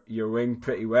under your wing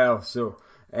pretty well. So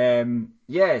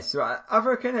so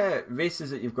other kind of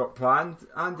races that you've got planned,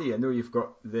 Andy? I know you've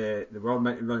got the World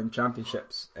Mountain Running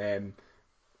Championships.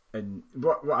 And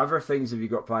what other things have you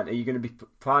got planned? Are you going to be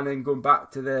planning going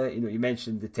back to you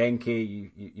mentioned the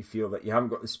 10K, you feel that you haven't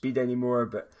got the speed anymore,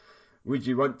 but would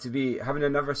you want to be having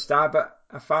another stab at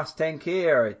a fast 10K,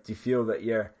 or do you feel that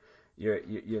you're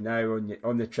now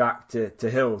on the track to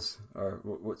hills, or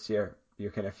what's your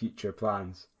kind of future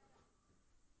plans?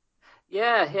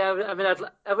 Yeah. I mean,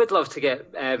 I would love to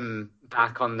get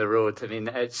back on the road. I mean,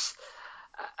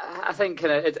 I think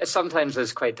kind of it sometimes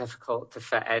is quite difficult to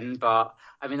fit in, but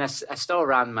I mean, I still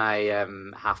ran my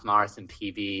half marathon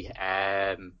PB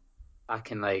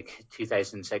back in like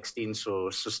 2016. So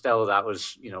still that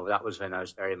was when I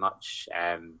was very much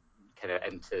kind of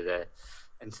into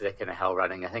the kind of hill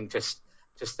running. I think just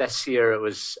this year it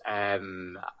was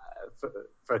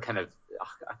for kind of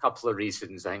a couple of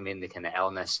reasons. I think mainly kind of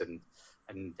illness and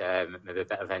maybe a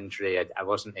bit of injury. I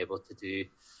wasn't able to do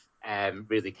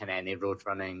really kind of any road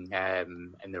running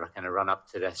in the kind of run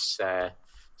up to this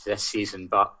season.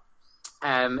 But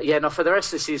yeah, no, for the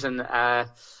rest of the season, I've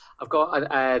got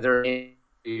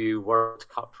the World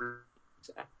Cup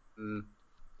um,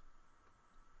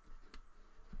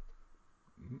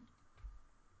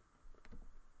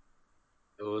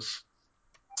 those.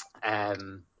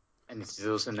 Um, I need to do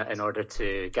those in order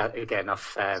to get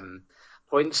enough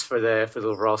points for the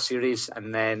overall series,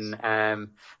 and then no,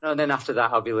 and then after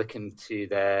that I'll be looking to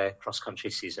the cross country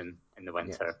season in the Yeah,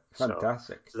 winter.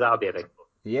 fantastic. So that'll be a big goal.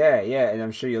 Yeah, yeah, and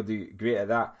I'm sure you'll do great at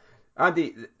that.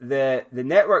 Andy, the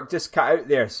network just cut out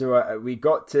there, so we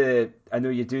got to. I know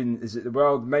you're doing. Is it the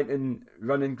World Mountain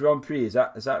Running Grand Prix? Is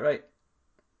that right?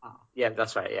 Yeah,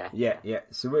 that's right. Yeah, Yeah, yeah. yeah.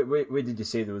 So where did you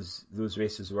say those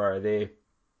races were? Are they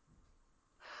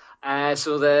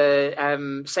So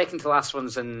the second to last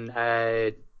one's in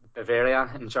Bavaria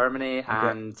in Germany, okay?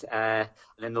 and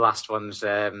then the last one's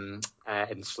in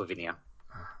Slovenia.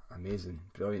 Amazing,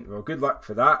 brilliant. Well, good luck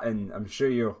for that, and I'm sure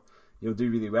you'll do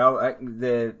really well.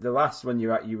 The last one you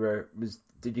were was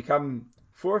did you come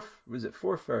fourth? Was it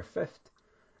fourth or fifth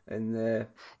in the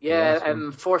Yeah, last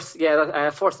one? fourth. Yeah,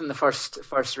 fourth in the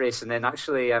first race, and then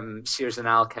actually Sears and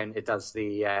Al counted as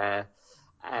the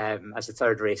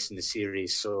third race in the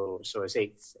series. So it's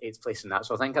eighth place in that.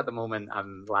 So I think at the moment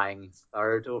I'm lying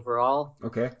third overall.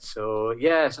 Okay. So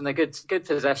yeah, it's in a good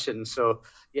position. So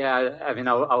yeah, I mean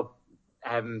I'll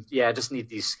yeah, I just need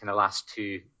these kind of last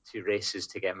two races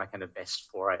to get my kind of best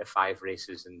 4 out of 5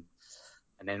 races, and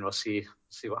then we'll see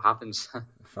what happens.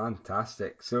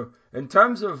 Fantastic. So, in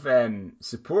terms of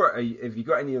support, have you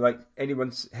got any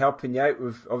anyone's helping you out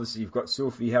with? Obviously, you've got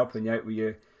Sophie helping you out with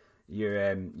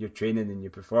your training and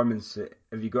your performance.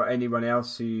 Have you got anyone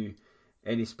else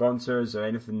any sponsors or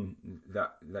anything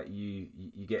that you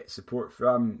get support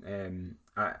from?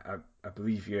 I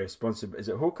believe you're sponsored. Is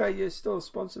it Hoka you're still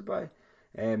sponsored by?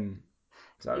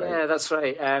 Is that right? Yeah, that's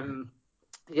right.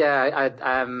 Yeah,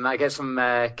 I get some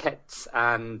kits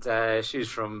and shoes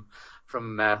from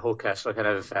Hoka, so I kind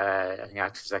of I think I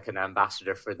act as like an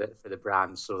ambassador for the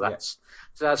brand. Yeah.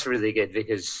 So that's really good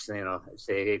because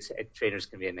say trainers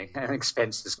can be an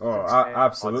expense to Oh, honestly.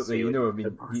 absolutely. I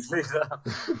mean,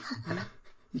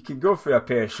 you can go for a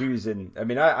pair of shoes, and I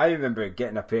mean, I remember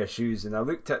getting a pair of shoes, and I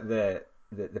looked at the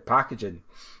packaging,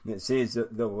 and it says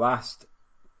that they'll last.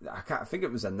 I think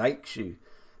it was a Nike shoe.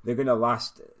 They're going to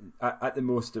last at the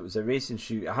most. It was a racing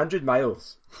shoe, 100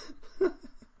 miles,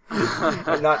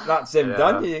 and that's them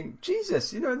done. Yeah, You think,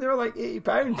 Jesus, and they were like £80.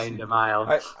 pound a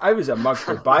mile. I was a mug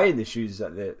for buying the shoes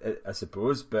I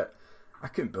suppose, but I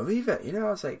couldn't believe it. I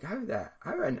was like, how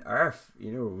on earth,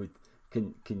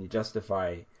 can you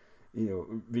justify,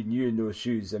 renewing those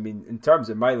shoes? I mean, in terms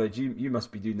of mileage, you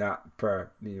must be doing that per,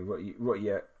 what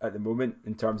you at the moment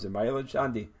in terms of mileage,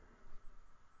 Andy.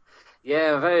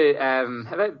 Yeah,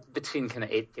 about between kind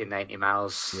of 80 and 90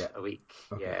 miles Yeah. a week.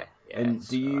 Okay. Yeah, yeah. And do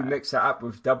So you mix that up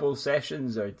with double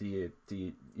sessions, or do you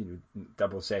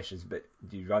double sessions, but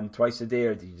do you run twice a day,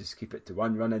 or do you just keep it to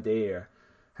one run a day, or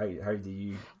how do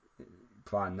you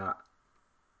plan that?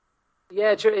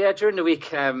 yeah, during the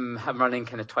week, I'm running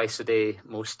kind of twice a day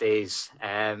most days,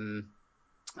 and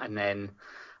then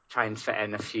try and fit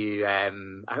in a few.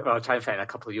 I'll try and fit in a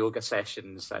couple of yoga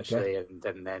sessions Okay. actually,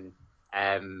 and then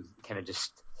kind of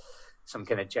just some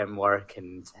kind of gym work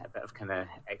and a bit of kind of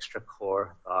extra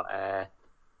core. But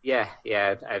yeah.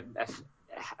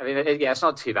 I mean, yeah, it's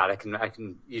not too bad. I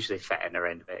can usually fit in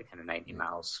around about kind of 90 Yeah.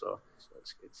 miles, so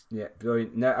it's good. Yeah,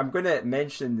 brilliant. Now I'm going to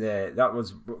mention that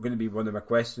was going to be one of my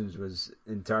questions, was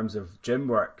in terms of gym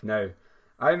work. Now,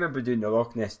 I remember doing the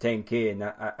Loch Ness 10K, and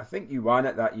I think you won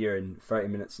it that year in 30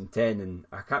 minutes and 10, and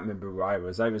I can't remember where I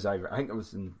was. I think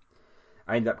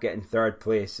I ended up getting third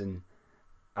place, and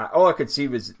all I could see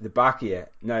was the back of you.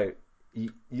 Now,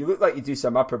 you look like you do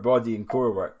some upper body and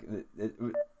core work.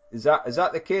 Is that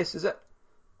the case? Is it?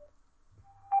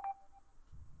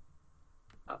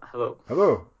 Hello,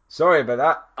 Hello. Sorry about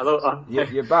that. hello.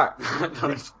 You're back.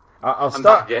 No, I'll I'm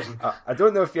back start. again. I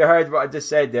don't know if you heard what I just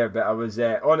said there, but I was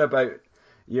on about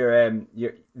your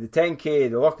the 10K,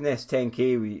 the Loch Ness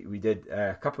 10K we did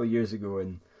a couple of years ago,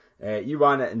 and you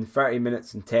won it in 30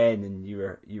 minutes and 10, and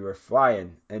you were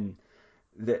flying, and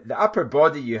the upper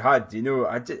body you had,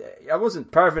 I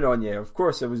wasn't perving on you. Of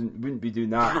course, wouldn't be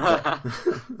doing that,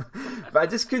 but but I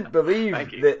just couldn't Thank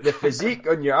believe you. the physique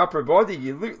on your upper body.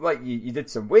 You looked like you did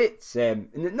some weights, and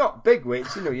not big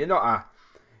weights. You're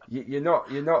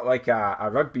not like a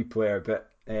rugby player, but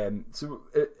so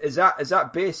is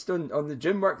that based on the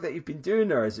gym work that you've been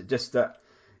doing, or is it just that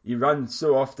you run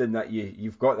so often that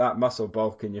you've got that muscle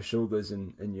bulk in your shoulders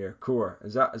and your core?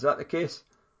 Is that the case?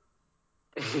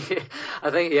 I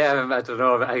think yeah. I don't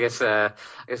know. I guess I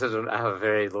don't have a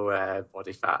very low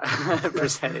body fat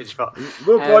percentage, but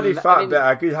Low body I fat, mean,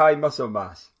 but a good high muscle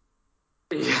mass.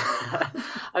 yeah,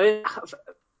 I mean,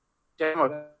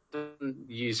 generally doesn't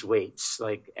use weights.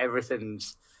 Like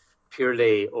everything's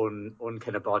purely on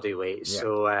kind of body weight. Yeah.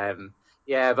 So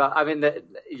Yeah, but I mean, the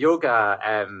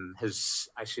yoga has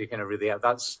actually kind of really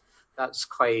that's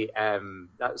quite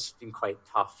that's been quite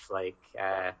tough. Like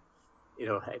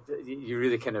you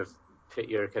really kind of put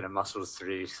your kind of muscles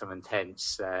through some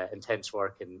intense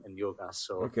work in yoga.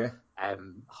 So Okay. I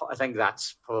think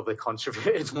that's probably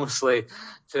contributed mostly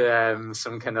to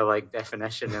some kind of like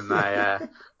definition in my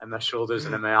shoulders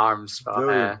and in my arms. But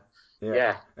Brilliant. Yeah.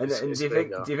 yeah, And it's great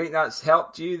though. do you think that's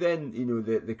helped you then?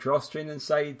 The cross training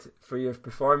side for your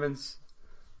performance.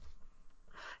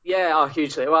 Yeah, oh,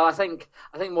 hugely. Well, I think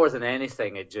more than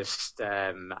anything, it just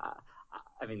I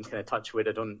mean, kind of touch wood.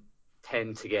 I don't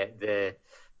tend to get the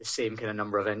same kind of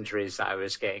number of injuries that I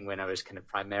was getting when I was kind of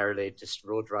primarily just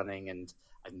road running and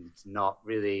not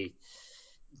really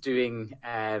doing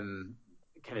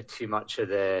kind of too much of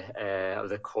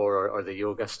the core or the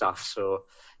yoga stuff. So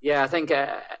yeah, I think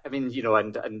I mean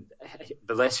and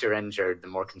the less you're injured, the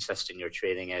more consistent your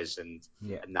training is,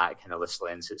 Yeah. and that kind of just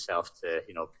lends itself to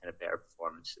kind of better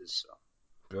performances. So.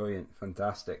 Brilliant.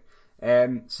 Fantastic.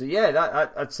 So yeah,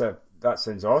 that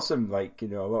sounds awesome. Like a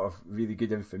lot of really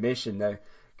good information. Now,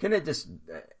 kind of just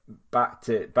back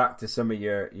to some of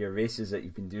your races that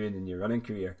you've been doing in your running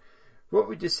career. What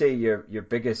would you say your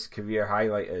biggest career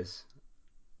highlight is?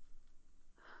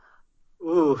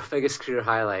 Ooh, biggest career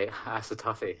highlight. That's a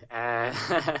toughie.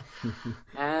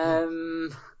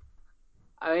 Um,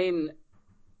 I mean,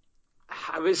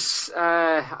 I was.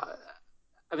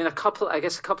 I mean, a couple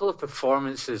of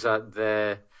performances at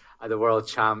the World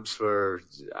Champs were.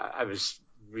 I was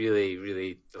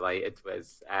really delighted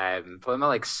with. Probably my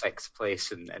like sixth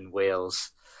place in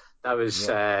Wales. That was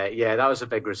Yeah. yeah, that was a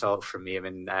big result for me. I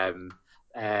mean,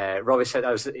 Robbie said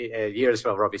that was a year as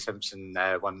well. Robbie Simpson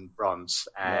won bronze.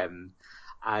 Yeah.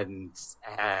 And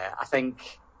I think,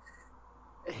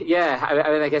 yeah,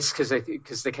 I mean, I guess because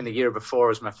the kind of year before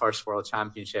was my first World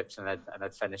Championships, and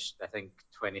I'd finished I think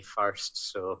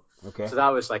 21st, Okay. so that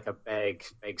was like a big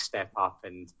step up, Yeah.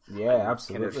 and kind of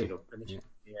Absolutely. finish, Yeah.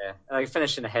 yeah, like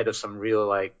finishing ahead of some real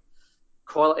like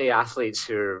quality athletes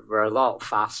who were a lot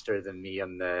faster than me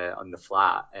on the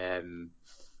flat.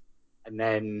 And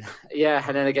then yeah,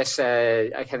 and then I guess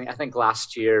I think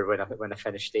last year when I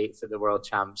finished eighth at the World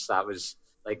Champs, that was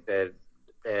like the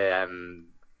the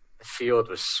field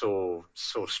was so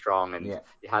strong, and Yeah.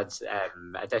 you had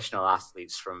additional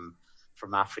athletes from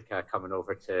Africa coming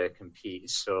over to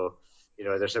compete. So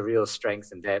there's a real strength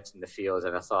and depth in the field,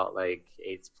 and I thought like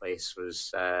eighth place was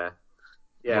yeah,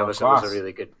 World was a class.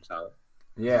 really good result.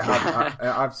 Yeah.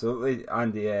 Absolutely,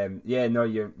 Andy. Yeah. No,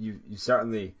 you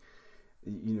certainly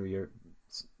you're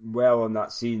well on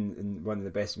that scene and one of the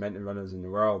best mountain runners in the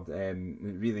world.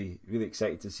 Really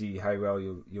excited to see how well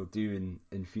you'll do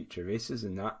in future races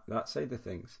and that side of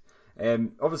things.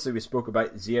 Obviously we spoke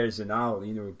about Zier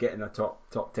Zinal, getting a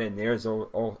top 10 there is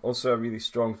also a really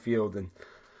strong field, and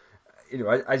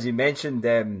as you mentioned,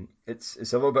 it's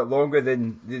a little bit longer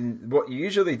than what you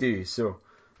usually do. So,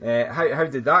 how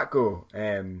did that go?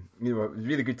 It was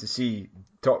really good to see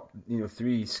top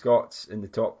three Scots in the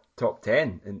top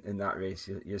 10 in that race.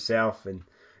 Yourself and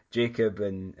Jacob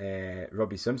and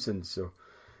Robbie Simpson. So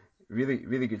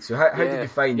really good. So how did you Yeah,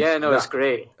 find yeah, no, it's that?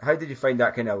 great. How did you find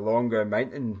that kind of longer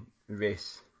mountain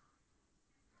race?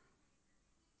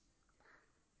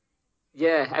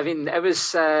 Yeah, I mean, it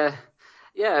was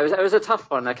yeah, it was a tough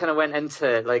one. I kind of went into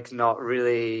it like not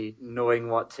really knowing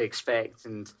what to expect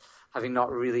and having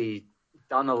not really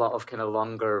done a lot of kind of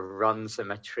longer runs in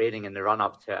my training in the run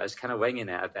up to it. I was kind of winging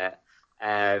it a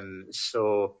bit.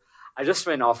 So I just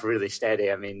went off really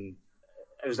steady. I mean,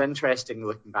 it was interesting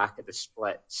looking back at the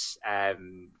splits,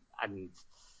 and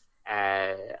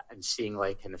uh, and seeing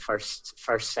like in the first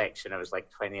section I was like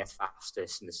 20th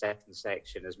fastest, and the second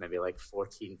section is maybe like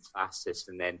 14th fastest,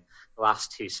 and then the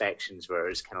last two sections where it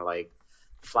was kind of like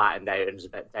flattened out and it was a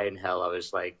bit downhill, I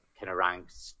was like kind of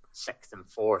ranked sixth and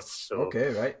fourth. So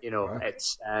Okay, right. Wow.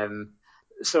 it's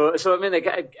so I mean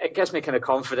it gives me kind of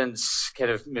confidence, kind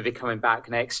of maybe coming back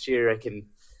next year I can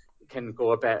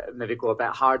go a bit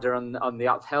harder on the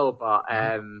uphill. But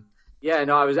Mhm. yeah,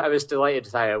 no, I was delighted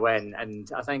with how it went, and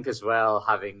I think as well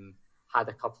having had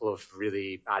a couple of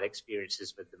really bad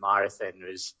experiences with the marathon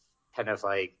was kind of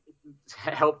like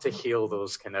helped to heal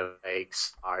those kind of like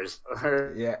scars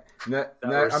Yeah. No, that no,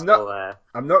 were still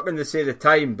I'm not going to say the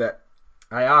time, but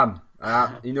I am.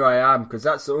 I am, because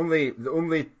that's the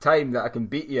only time that I can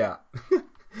beat you at.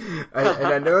 And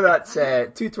I know that's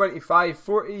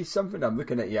 2:25:40 something. I'm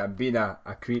looking at you. I'm being a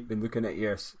creep and looking at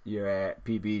your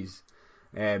PBs.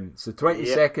 So 20 yep.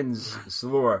 seconds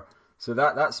slower. So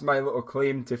that's my little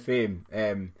claim to fame.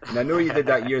 And I know you did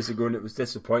that years ago, and it was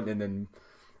disappointing. And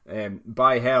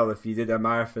by hell if you did a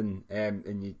marathon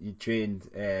and you trained,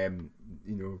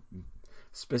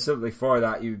 specifically for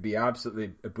that, you would be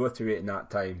absolutely obliterating that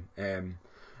time.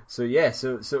 So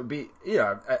it'd be,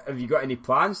 have you got any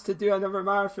plans to do another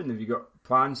marathon? Have you got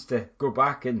plans to go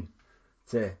back and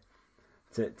to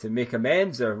make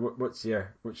amends, or what's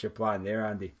your plan there,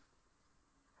 Andy?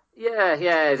 Yeah,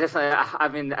 definitely. I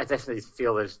mean, I definitely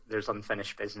feel there's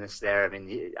unfinished business there. I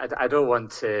mean, I don't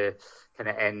want to kind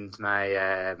of end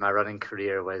my running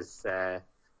career with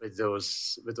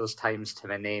those times to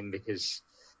my name, because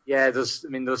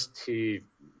those two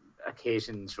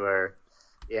occasions were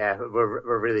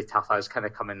really tough. I was kind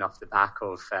of coming off the back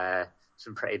of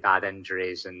some pretty bad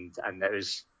injuries, and it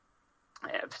was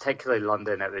particularly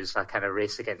London. It was a kind of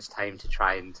race against time to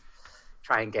try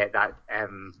and get that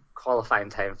qualifying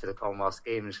time for the Commonwealth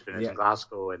Games when it was Yeah. in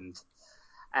Glasgow, and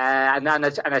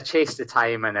I chased the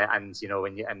time, and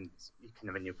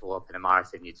when you blow up in a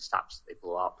marathon, you just absolutely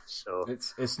blow up. So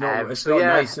it's not yeah,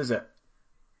 nice, is it?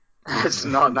 it's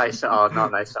not nice at all,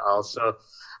 not nice at all. So,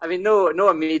 I mean, no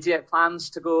immediate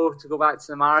plans to go back to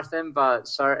the marathon, but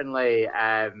certainly,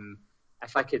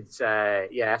 if I could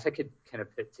kind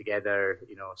of put together,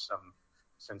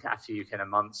 a few kind of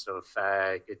months of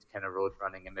good kind of road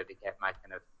running, and maybe get my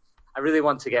kind of, I really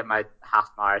want to get my half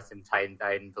marathon time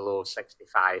down below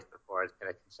 65 before I'd kind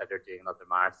of consider doing another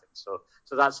marathon. So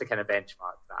that's the kind of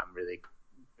benchmark that I'm really,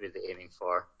 really aiming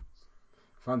for.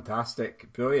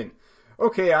 Fantastic, brilliant.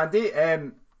 Okay, Andy.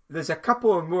 There's a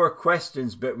couple of more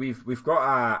questions, but we've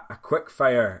got a quick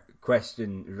fire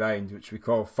question round, which we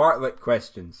call fartlek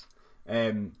questions.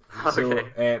 So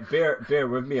bear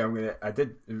with me. I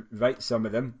did write some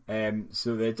of them.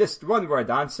 So they're just one word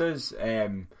answers. Are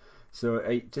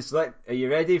you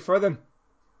ready for them?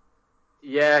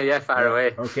 Yeah, fire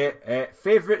away. Okay.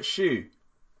 Favorite shoe?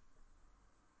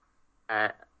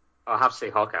 I'll have to say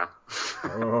Hoka.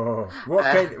 Oh, what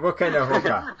kind of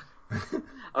Hoka?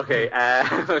 Okay,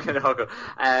 what kind of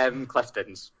Hoka?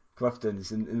 Clifton's.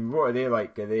 Clifton's, and what are they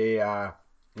like? Are they a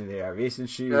racing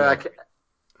shoe? They're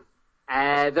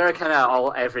they're a kind of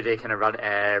all everyday kind of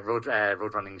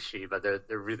road running shoe, but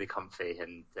they're really comfy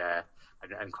and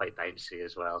quite bouncy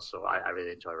as well. So I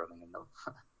really enjoy running in them.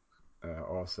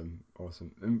 Awesome.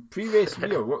 And pre-race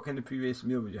meal, what kind of pre-race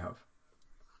meal would you have?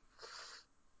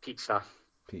 Pizza.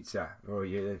 Pizza. Oh,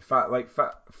 yeah,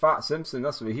 fat Simpson.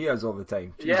 That's what he has all the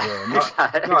time. Jeez,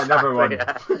 Yeah, not another one.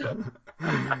 Yeah.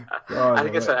 God, I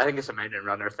think it's a mountain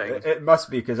runner thing. it must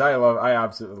be, because I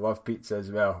absolutely love pizza as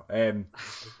well. And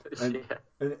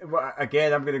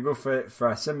again, I'm going to go for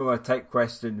a similar type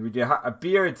question. Would you have a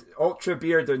beard, ultra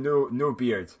beard, or no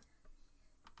beard?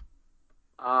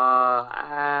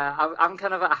 I'm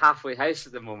kind of at a halfway house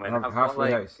at the moment.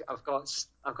 Halfway house. I've got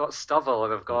stubble,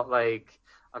 and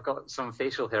I've got some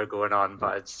facial hair going on,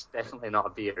 but it's definitely not a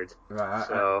beard. Right,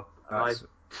 So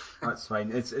that's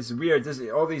fine. It's weird, isn't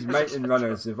it? All these mountain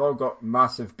runners, they've all got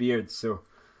massive beards. So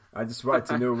I just wanted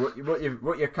to know what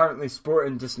you're currently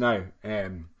sporting just now.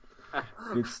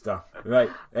 Good stuff. Right.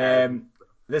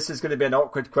 This is going to be an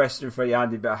awkward question for you,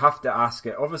 Andy, but I have to ask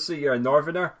it. Obviously, you're a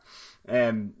Northerner.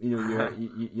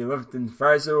 You lived in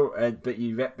Thurso, but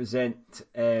you represent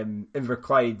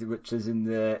Inverclyde, which is in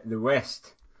the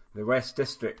West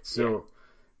District. So,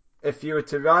 if you were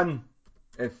to run,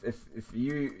 if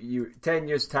you 10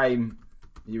 years time,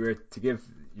 you were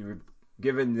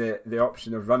given the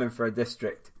option of running for a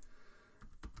district,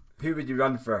 who would you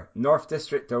run for? North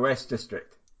District or West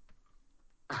District?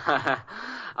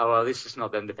 Oh well, this is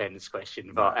not the independence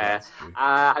question, but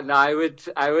no, I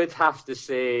would have to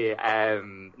say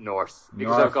North,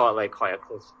 because North. I've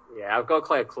got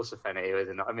quite a close affinity with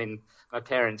it. I mean, my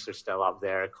parents are still up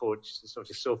there, coach, so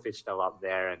Sophie's still up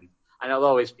there, and it'll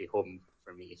always be home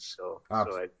for me.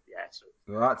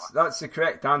 Well, that's the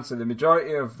correct answer. The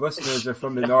majority of listeners are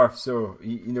from the North, so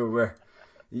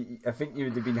I think you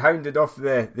would have been hounded off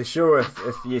the show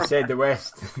if you said the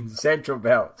West Central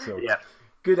Belt. So yeah.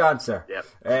 Good answer.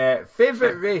 Yep.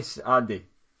 Favorite race, Andy?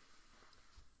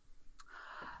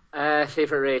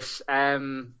 Favorite race?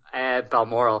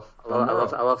 Balmoral. I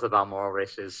love the Balmoral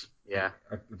races. Yeah.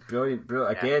 Brilliant.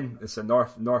 Again, it's a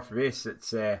north race.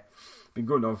 It's been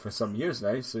going on for some years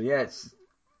now. So yeah, it's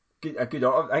good. I think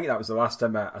that was the last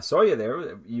time I saw you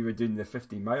there. You were doing the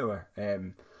 50 miler.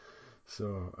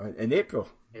 So in April.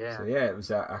 Yeah. So yeah, it was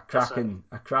a cracking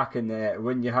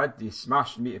win you had. You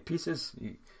smashed me to pieces.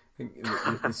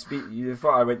 You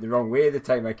thought I went the wrong way the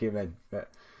time I came in,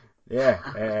 but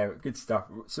yeah, good stuff.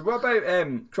 So what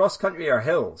about cross country or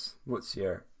hills? What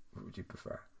would you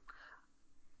prefer?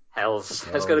 Hills.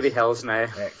 It's got to be hills now.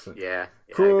 Excellent. Yeah.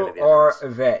 Co or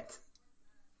Yvette?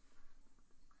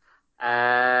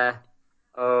 Uh,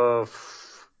 oh,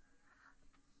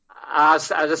 I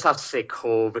just have to say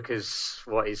Cole because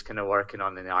what he's kind of working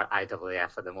on in the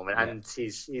IAAF at the moment, Yeah. and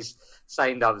he's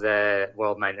signed up the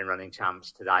World Mountain Running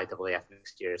Champs to the IAAF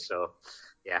next year. So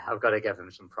yeah, I've got to give him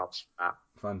some props for that.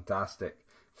 Fantastic.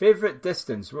 Favorite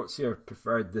distance? What's your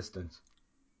preferred distance?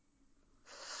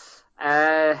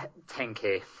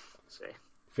 10K. Say.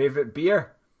 Favorite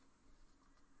beer?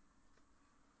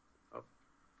 Oh.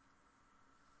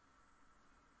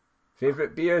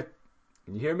 Favorite beer?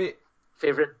 Can you hear me?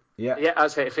 Favorite? Yeah. Yeah, I'll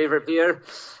say favorite beer.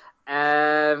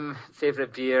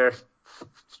 Favorite beer.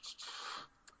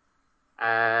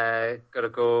 Gotta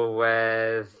go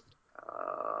with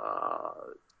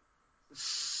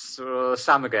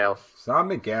San Miguel. San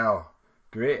Miguel.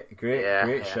 Yeah, Great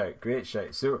yeah. shout, great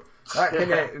shout. So that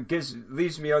kind of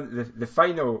leaves me on the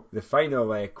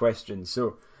final question.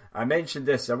 So I mentioned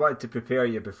this. I wanted to prepare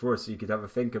you before so you could have a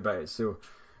think about it. So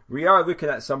we are looking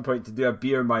at some point to do a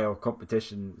beer mile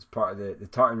competition as part of the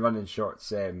Tartan Running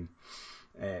Shorts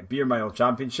beer mile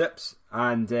championships,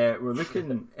 and we're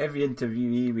looking every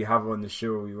interviewee we have on the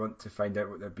show. We want to find out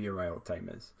what their beer mile time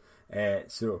is.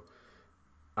 So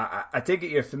I take it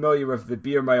you're familiar with the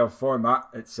beer mile format.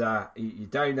 It's you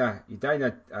down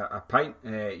a pint,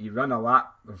 you run a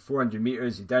lap of 400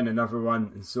 meters, you down another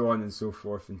one, and so on and so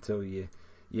forth until you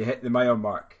hit the mile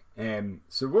mark.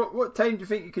 So what time do you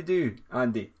think you could do,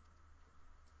 Andy?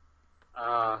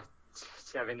 Uh,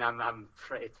 See, I mean, I'm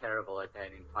pretty terrible at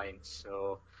downing pints,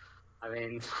 so I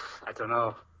mean, I don't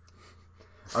know.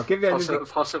 I'll give you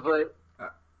Possibly.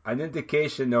 an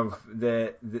indication of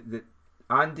the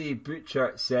Andy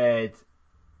Butcher said.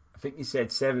 I think he said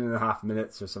 7.5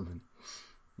 minutes or something.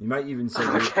 You might even say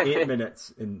eight Okay.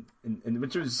 minutes, in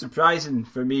which was surprising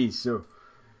for me. So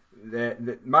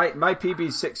my PB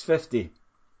is 6:50.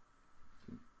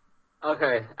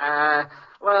 Okay.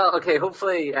 Well, okay.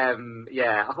 Hopefully,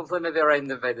 yeah. Hopefully, maybe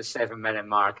around about the 7 minute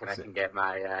mark, and I can get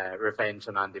my revenge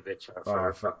on Andy Butcher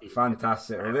Oh, for beating him.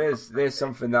 fantastic! Well, On there's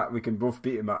something that we can both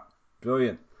beat him at.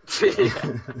 Brilliant. Friday.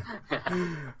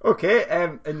 Yeah. Okay,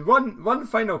 and one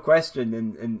final question,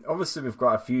 and obviously we've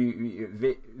got a few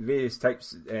various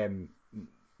types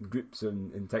groups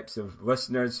and types of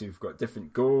listeners who've got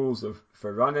different goals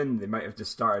for running. They might have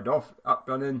just started off up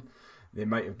running. They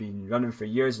might have been running for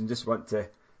years and just want to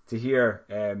hear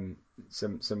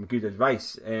some good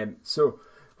advice. So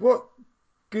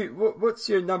what's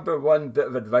your number one bit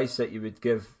of advice that you would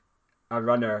give a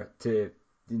runner to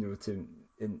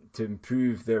to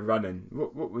improve their running?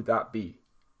 What would that be?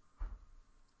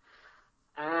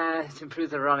 To improve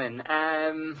the running.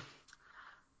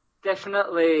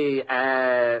 Definitely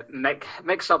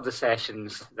mix up the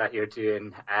sessions that you're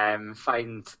doing.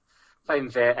 Find a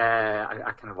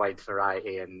kind of wide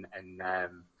variety in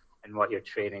what you're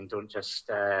training. Don't just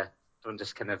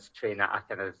kind of train at a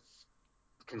kind of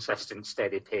consistent,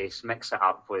 steady pace. Mix it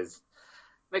up with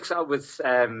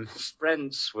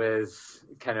sprints, with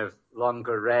kind of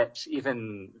longer reps,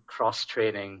 even cross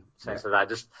training, Yeah. things like that.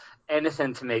 Just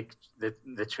anything to make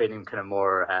the training kind of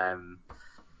more kind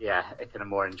of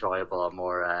more enjoyable or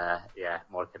more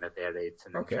more kind of varied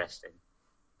and Okay. interesting.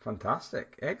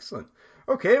 Fantastic. Excellent.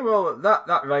 Okay. Well, that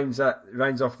rounds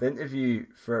off the interview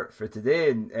for today.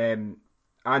 And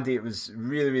Andy, it was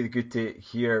really good to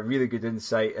hear. Really good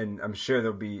insight, and I'm sure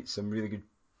there'll be some really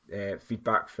good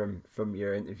feedback from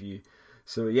your interview.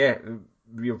 So yeah,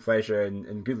 real pleasure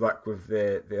and good luck with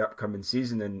the upcoming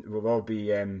season. And we'll all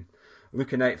be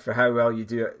looking out for how well you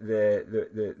do at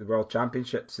the World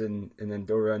Championships in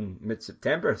Andorra in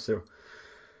mid-September. So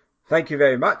thank you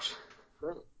very much.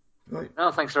 Great. Right.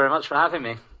 No, thanks very much for having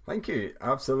me. Thank you.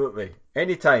 Absolutely.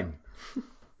 Anytime.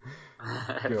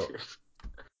 Cool.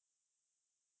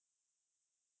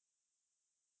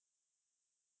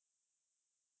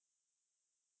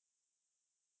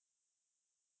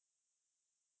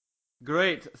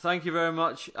 Great, thank you very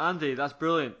much, Andy. That's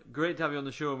brilliant. Great to have you on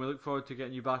the show, and we look forward to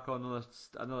getting you back on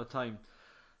another time.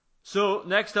 So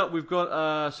next up, we've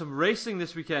got some racing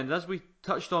this weekend. As we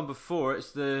touched on before,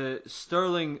 it's the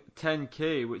Stirling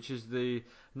 10K, which is the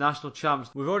national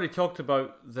champs. We've already talked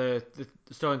about the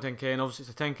Stirling 10K, and obviously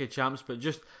it's the 10K champs, but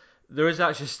just there is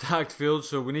actually a stacked field,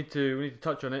 so we need to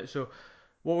touch on it. So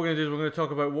what we're going to do is we're going to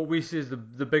talk about what we see as the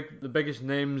biggest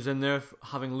names in there,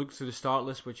 having looked through the start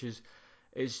list, which is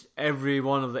every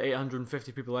one of the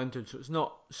 850 people entered, so it's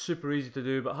not super easy to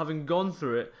do. But having gone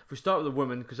through it, if we start with the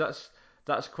women, because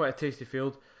that's quite a tasty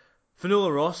field.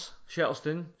 Fionnuala Ross,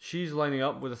 Shettleston, she's lining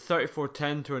up with a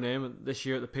 34.10 to her name this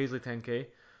year at the Paisley 10K.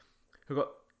 We've got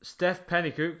Steph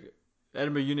Pennycook,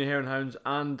 Edinburgh Uni Hare and Hounds,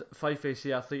 and Fife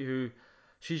AC athlete who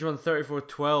she's run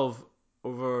 34.12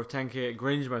 over 10k at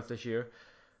Grangemouth this year.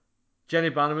 Jenny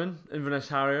Bannerman, Inverness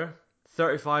Harrier,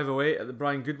 35.08 at the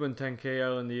Brian Goodwin 10k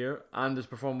earlier in the year, and has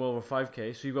performed well over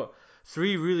 5k. So you've got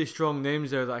 3 really strong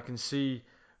names there that I can see,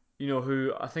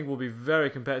 who I think will be very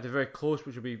competitive, very close,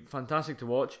 which will be fantastic to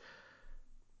watch.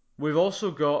 We've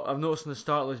also got, I've noticed in the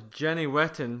start list, Jenny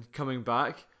Wetton coming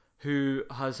back, who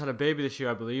has had a baby this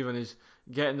year, I believe, and is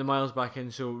getting the miles back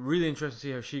in. So really interested to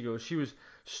see how she goes. She was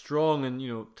strong and,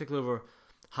 particularly over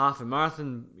half a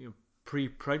marathon,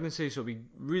 pre-pregnancy. So it'll be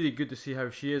really good to see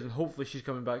how she is, and hopefully she's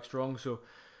coming back strong. So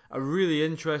a really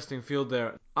interesting field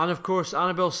there. And of course,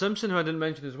 Annabelle Simpson, who I didn't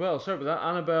mention as well. Sorry about that.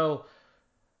 Annabelle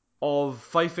of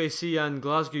Fife AC and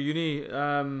Glasgow Uni.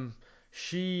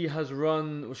 She has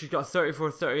run. Well, she's got a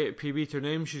 34:38 PB to her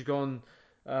name. She's gone.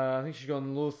 I think she's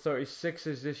gone low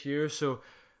 36s this year. So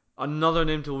another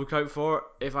name to look out for.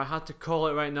 If I had to call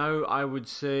it right now, I would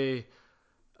say,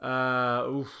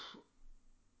 Pennycook,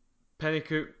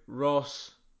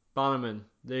 Ross, Bannerman.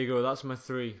 There you go. That's my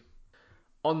 3.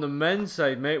 On the men's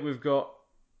side, mate, we've got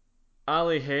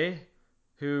Ali Hay,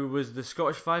 who was the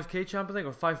Scottish 5k champ, I think,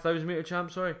 or 5,000 metre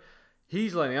champ. Sorry,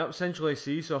 he's lining up Central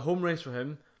AC, so a home race for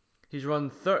him. He's run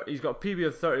 30. He's got a PB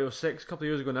of 30.06 a couple of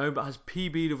years ago now, but has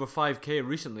PB'd over 5k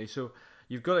recently. So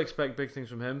you've got to expect big things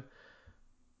from him.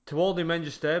 Tewaldi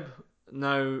Menjesteb.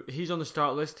 Now he's on the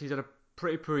start list. He's had a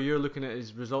pretty poor year looking at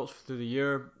his results through the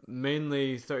year.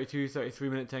 Mainly 32, 33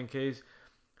 minute 10ks.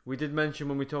 We did mention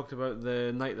when we talked about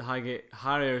the Night the Highgate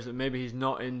Harriers that maybe he's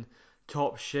not in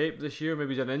top shape this year. Maybe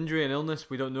he's had an injury, an illness.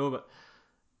 We don't know, but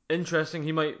interesting.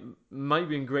 He might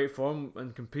be in great form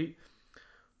and compete.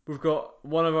 We've got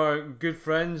one of our good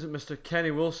friends, Mr.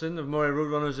 Kenny Wilson of Moray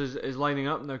Roadrunners, is lining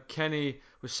up. Now, Kenny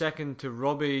was second to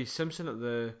Robbie Simpson at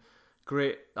the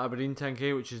Great Aberdeen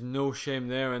 10k, which is no shame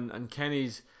there. And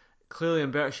Kenny's clearly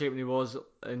in better shape than he was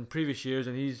in previous years.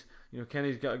 And he's,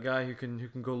 Kenny's got a guy who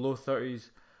can go low 30s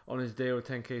on his day or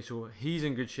 10k, so he's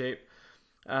in good shape.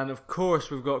 And of course,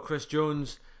 we've got Chris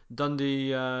Jones, Dundee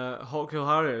Hawkhill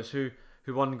Harriers, who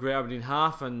won Great Aberdeen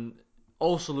half and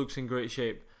also looks in great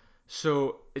shape.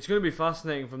 So it's going to be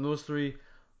fascinating from those 3.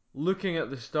 Looking at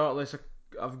the start list,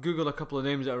 I've googled a couple of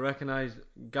names that I recognise.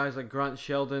 Guys like Grant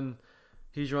Sheldon,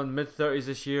 he's run mid-30s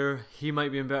this year. He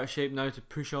might be in better shape now to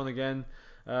push on again.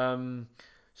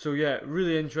 So yeah,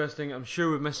 really interesting. I'm sure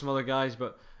we've missed some other guys,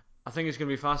 but I think it's going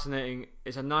to be fascinating.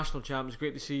 It's a national champ. It's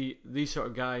great to see these sort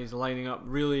of guys lining up.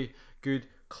 Really good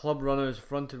club runners,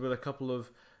 fronted with a couple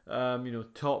of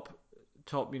top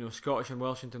Scottish and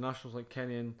Welsh internationals like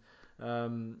Kenny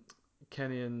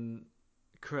and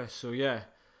Chris. So yeah,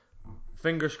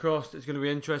 fingers crossed. It's going to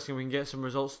be interesting. We can get some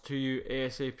results to you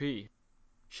ASAP.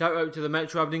 Shout out to the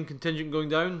Metro Aberdeen contingent going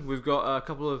down. We've got a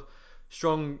couple of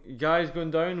strong guys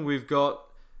going down. We've got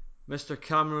Mr.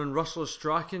 Cameron Russell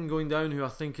Strachan going down, who I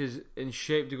think is in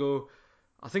shape to go.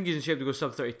 I think he's in shape to go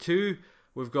sub 32.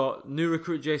 We've got new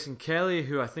recruit Jason Kelly,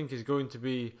 who I think is going to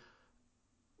be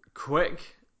quick.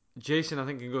 Jason, I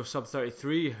think, can go sub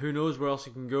 33. Who knows where else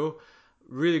he can go?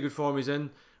 Really good form he's in.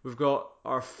 We've got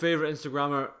our favourite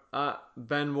Instagrammer at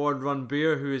Ben Ward Run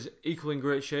Beer, who is equally in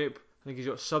great shape. I think he's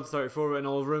got sub 34 written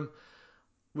all over him.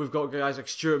 We've got guys like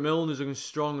Stuart Milne, who's looking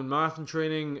strong in marathon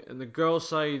training. And the girls'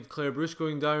 side, Claire Bruce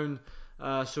going down.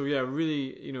 So yeah, really,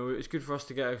 it's good for us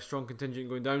to get a strong contingent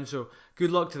going down. So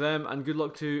good luck to them, and good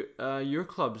luck to your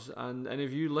clubs and any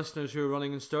of you listeners who are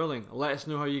running in Stirling. Let us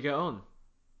know how you get on.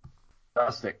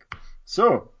 Fantastic.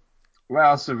 So, what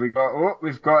else have we got? Oh,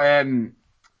 we've got, I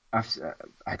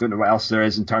don't know what else there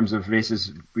is in terms of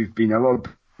races. We've been a little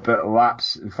bit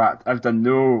lapse. In fact, I've done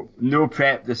no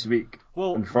prep this week.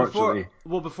 Well, unfortunately.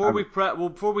 Before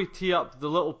we tee up the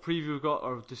little preview we've got,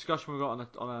 or discussion we've got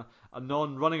on a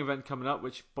non-running event coming up,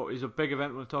 which is a big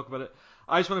event, we'll talk about it.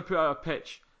 I just want to put out a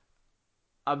pitch.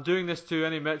 I'm doing this to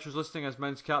any Metros listening as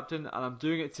men's captain, and I'm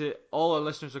doing it to all our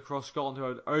listeners across Scotland who I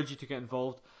would urge you to get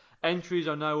involved. Entries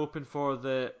are now open for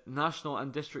the national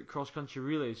and district cross-country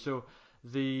relays. So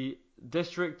the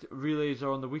district relays are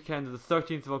on the weekend of the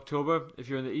 13th of October. If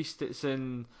you're in the east, it's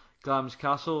in Glamis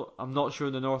Castle. I'm not sure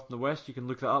in the north and the west. You can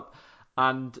look that up.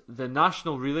 And the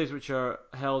national relays, which are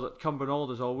held at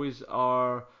Cumbernauld as always,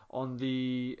 are on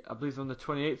the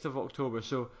 28th of October.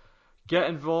 So get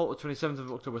involved, 27th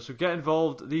of October. So get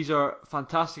involved. These are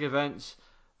fantastic events.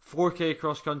 4K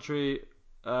cross-country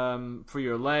for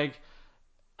your leg.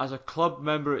 As a club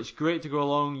member, it's great to go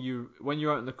along. When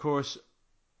you're out in the course,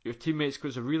 your teammates,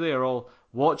 because a relay, are all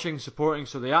watching, supporting,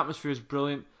 so the atmosphere is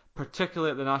brilliant,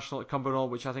 particularly at the National at Cumbernauld,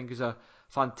 which I think is a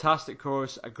fantastic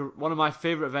course, one of my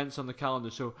favourite events on the calendar.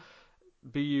 So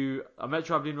be you a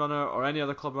Metro Aberdeen runner or any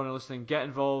other club runner listening, get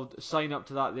involved, sign up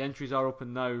to that. The entries are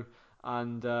open now,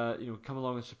 and come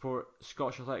along and support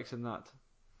Scottish athletics in that.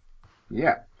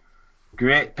 Yeah,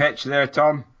 great pitch there,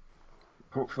 Tom.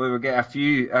 Hopefully we'll get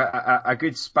a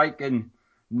good spike in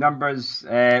numbers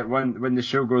when the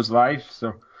show goes live.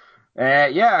 So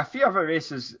a few other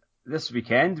races this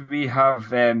weekend. We have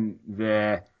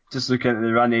just looking at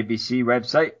the Run ABC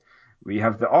website. We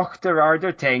have the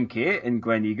Ochterarder 10K in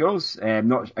Gleneagles.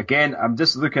 I'm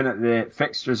just looking at the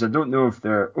fixtures. I don't know if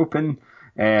they're open,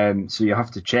 so you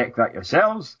have to check that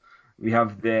yourselves. We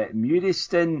have the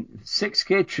Muiriston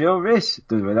 6K trail race.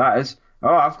 Don't know what that is.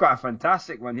 Oh, I've got a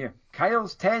fantastic one here.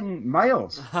 Kyle's 10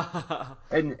 miles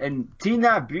in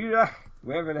Tina Burach,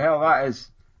 wherever the hell that is.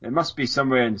 It must be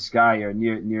somewhere in Skye or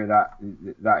near that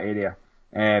area.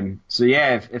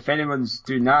 If anyone's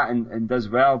doing that and does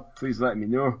well, please let me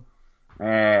know.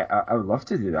 I would love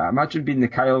to do that. Imagine being the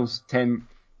Kyle's 10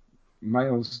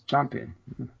 miles champion.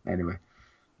 Anyway,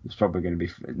 it's probably going to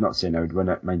be, not saying I would win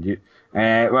it, mind you.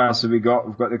 So we've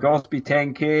got the Golspie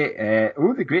 10K.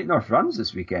 The Great North runs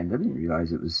this weekend. I didn't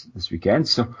realise it was this weekend.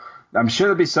 So I'm sure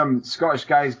there'll be some Scottish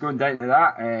guys going down to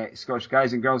that. Scottish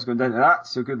guys and girls going down to that.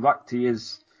 So good luck to you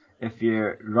if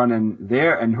you're running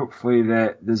there, and hopefully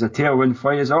there's a tailwind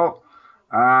for you all.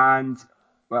 And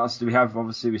what else do we have?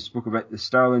 Obviously, we spoke about the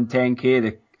Stirling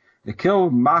 10K, the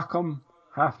Kilmacum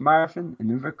half marathon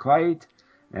in Inverclyde.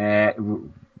 I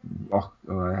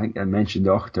think I mentioned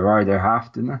the Ochterarder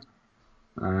half, didn't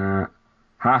I?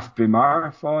 Halfbury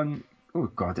Marathon. Oh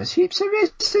God, there's heaps of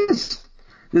races.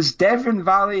 There's Devon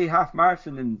Valley half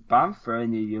marathon in Banff for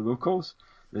any of you locals.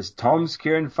 There's Tom's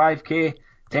Cairn 5K,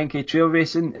 10K trail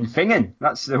racing in Fingen.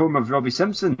 That's the home of Robbie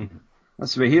Simpson.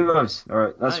 That's where he lives,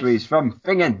 or that's Nice. where he's from,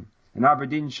 Fingen in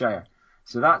Aberdeenshire.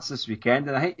 So that's this weekend,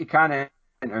 and I think you can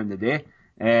enter in the day.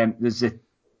 There's the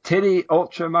Tiree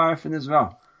Ultra Marathon as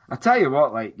well. I tell you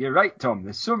what, you're right, Tom.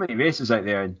 There's so many races out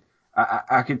there, and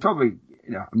I could probably,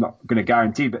 I'm not going to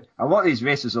guarantee, but a lot of these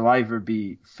races will either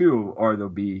be full or they'll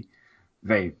be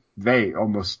very, very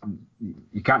almost,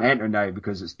 you can't enter now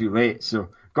because it's too late. So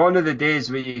gone are the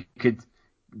days where you could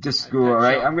just go, all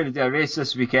right, I'm going to do a race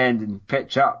this weekend and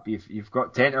pitch up. You've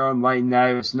got to enter online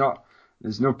now.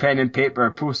 There's no pen and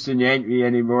paper posting your entry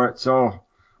anymore. It's all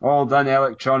done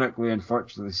electronically,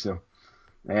 unfortunately. So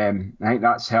I think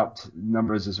that's helped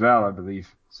numbers as well, I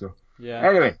believe. So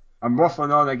Anyway, I'm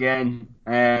waffling on again.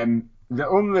 The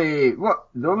only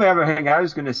other thing I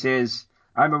was going to say is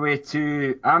I'm away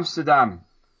to Amsterdam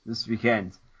this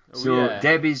weekend.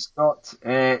 Debbie's got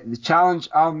the Challenge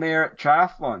Almere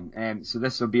Triathlon. So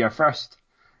this will be our first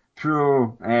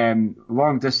pro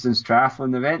long distance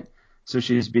triathlon event. So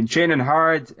she's been training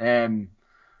hard.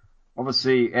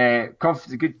 Obviously,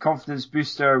 good confidence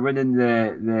booster, winning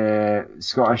the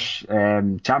Scottish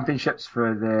championships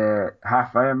for the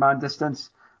half Ironman distance,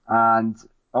 and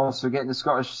also getting the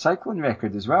Scottish cycling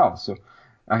record as well. So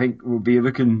I think we'll be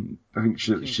looking. I think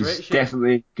she's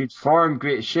definitely good form,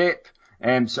 great shape.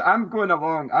 So I'm going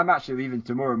along. I'm actually leaving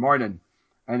tomorrow morning,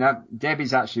 and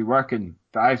Debbie's actually working,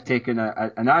 but I've taken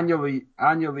an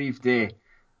annual leave day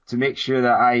to make sure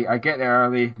that I get there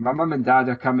early. My mum and dad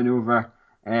are coming over.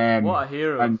 What a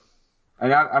hero! And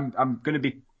I'm going to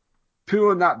be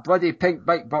pulling that bloody pink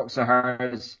bike box of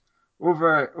hers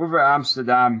over at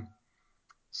Amsterdam,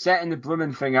 setting the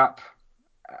blooming thing up.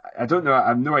 I don't know. I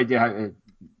have no idea how to.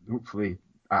 Hopefully,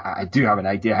 I do have an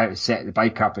idea how to set the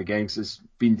bike up again, because it's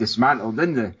been dismantled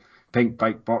in the pink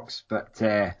bike box. But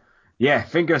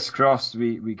fingers crossed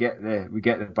we get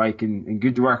the bike in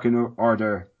good working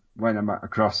order when I'm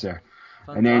across there.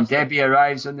 Fantastic. And then Debbie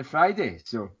arrives on the Friday,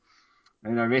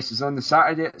 and our race is on the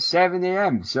Saturday at 7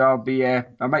 a.m. So I'll be, I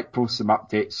might post some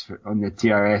updates on the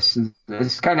TRS.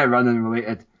 It's kind of running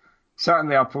related.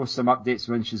 Certainly I'll post some updates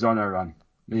when she's on her run.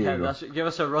 Give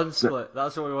us a run split.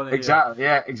 That's what we want to exactly,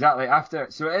 hear. Exactly.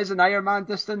 So it is an Ironman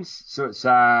distance. So it's,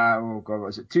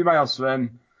 2 mile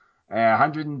swim,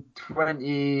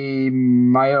 120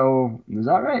 mile, is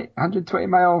that right? 120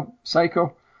 mile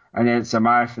cycle. And then it's a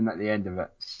marathon at the end of it.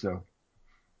 So,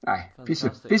 piece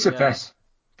of piss.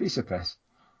 Piece of piss.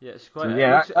 Yeah, it's quite.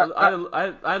 So,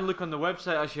 I had a look on the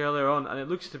website actually earlier on, and it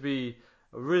looks to be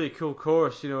a really cool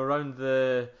course. around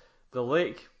the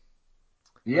lake.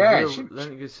 Yeah.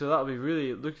 So that'll be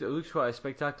really. It looks quite a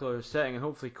spectacular setting, and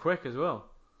hopefully quick as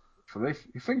well.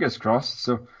 Fingers crossed.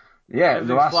 So, yeah.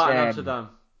 Everything's flat in Amsterdam.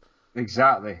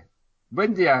 Exactly.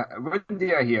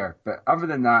 Windier here, but other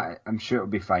than that, I'm sure it'll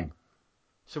be fine.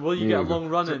 So will you get a long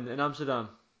run in Amsterdam?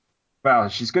 Well,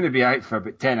 she's going to be out for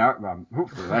about 10 hours. Well,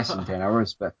 hopefully less than 10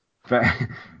 hours. But if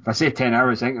I say 10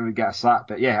 hours, I think we would get a slap.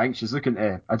 But yeah, I think she's looking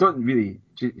to.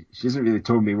 She hasn't really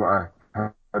told me what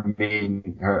her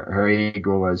her A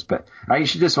goal is. But I think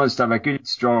she just wants to have a good,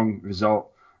 strong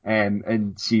result,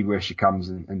 and see where she comes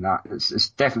in that. It's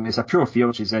definitely, it's a pro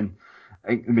field she's in. I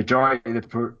think the majority of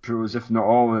the pros, if not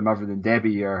all of them, other than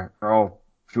Debbie, are all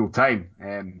full time.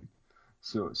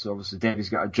 So obviously Debbie's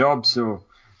got a job, so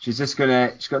she's got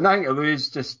nothing to lose.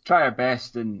 Just try her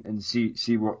best and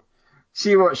see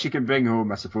what she can bring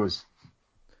home, I suppose.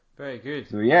 Very good.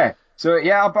 So yeah,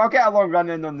 I'll get a long run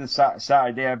in on the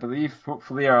Saturday, I believe.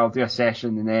 Hopefully, or I'll do a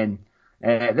session, and then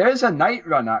there is a night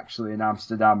run actually in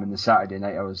Amsterdam on the Saturday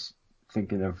night. I was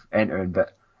thinking of entering,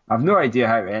 but I've no idea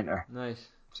how to enter. Nice.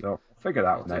 So I'll figure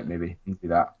that one out maybe and do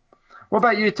that. What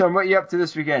about you, Tom? What are you up to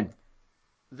this weekend?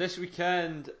 This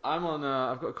weekend, I'm on.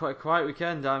 I've got quite a quiet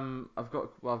weekend. I've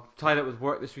tied up with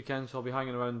work this weekend, so I'll be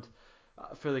hanging around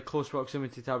fairly close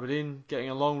proximity to Aberdeen, getting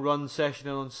a long run session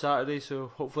in on Saturday.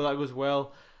 So hopefully that goes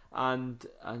well. And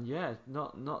yeah,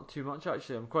 not too much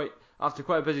actually. After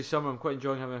quite a busy summer. I'm quite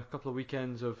enjoying having a couple of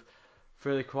weekends of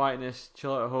fairly quietness,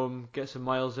 chill out at home, get some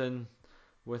miles in.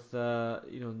 With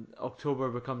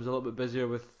October becomes a little bit busier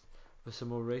with some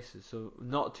more races, so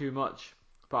not too much.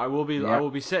 But I will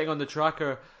be sitting on the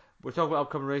tracker. We're talking about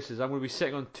upcoming races. I'm going to be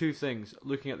sitting on two things: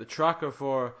 looking at the tracker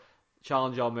for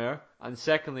Challenge Almere, and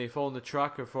secondly, following the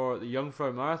tracker for the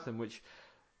Jungfrau Marathon, which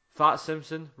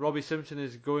Robbie Simpson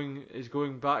is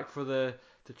going back to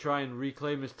try and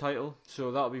reclaim his title.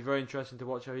 So that'll be very interesting to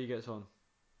watch how he gets on.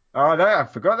 Oh, no, I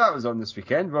forgot that was on this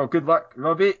weekend. Well, good luck,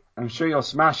 Robbie. I'm sure you'll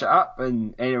smash it up,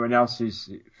 and anyone else who's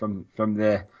from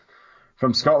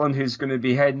Scotland who's going to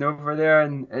be heading over there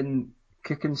and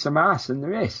kicking some ass in the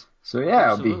race. So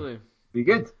yeah, Absolutely. it'll be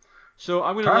good. So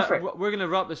we're going to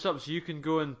wrap this up so you can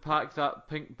go and pack that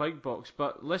pink bike box.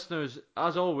 But listeners,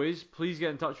 as always, please get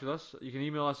in touch with us. You can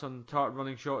email us on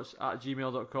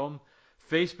tartanrunningshorts@gmail.com.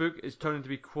 Facebook is turning to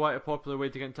be quite a popular way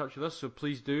to get in touch with us, so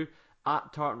please do,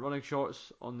 at Tartan Running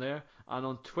Shorts on there. And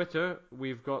on Twitter,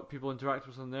 we've got people interacting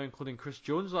with us on there, including Chris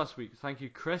Jones last week. Thank you,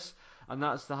 Chris. And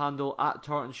that's the handle at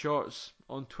Tartan Shorts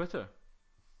on Twitter.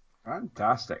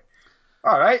 Fantastic.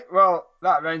 All right, well,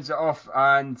 that rounds it off,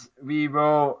 and we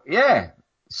will,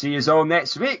 see you all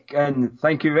next week. And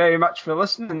thank you very much for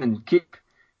listening, and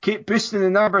keep boosting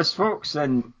the numbers, folks.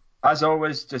 And as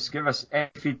always, just give us any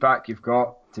feedback you've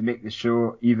got to make the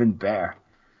show even better.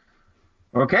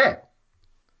 Okay.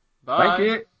 Bye. Thank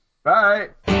you. Bye.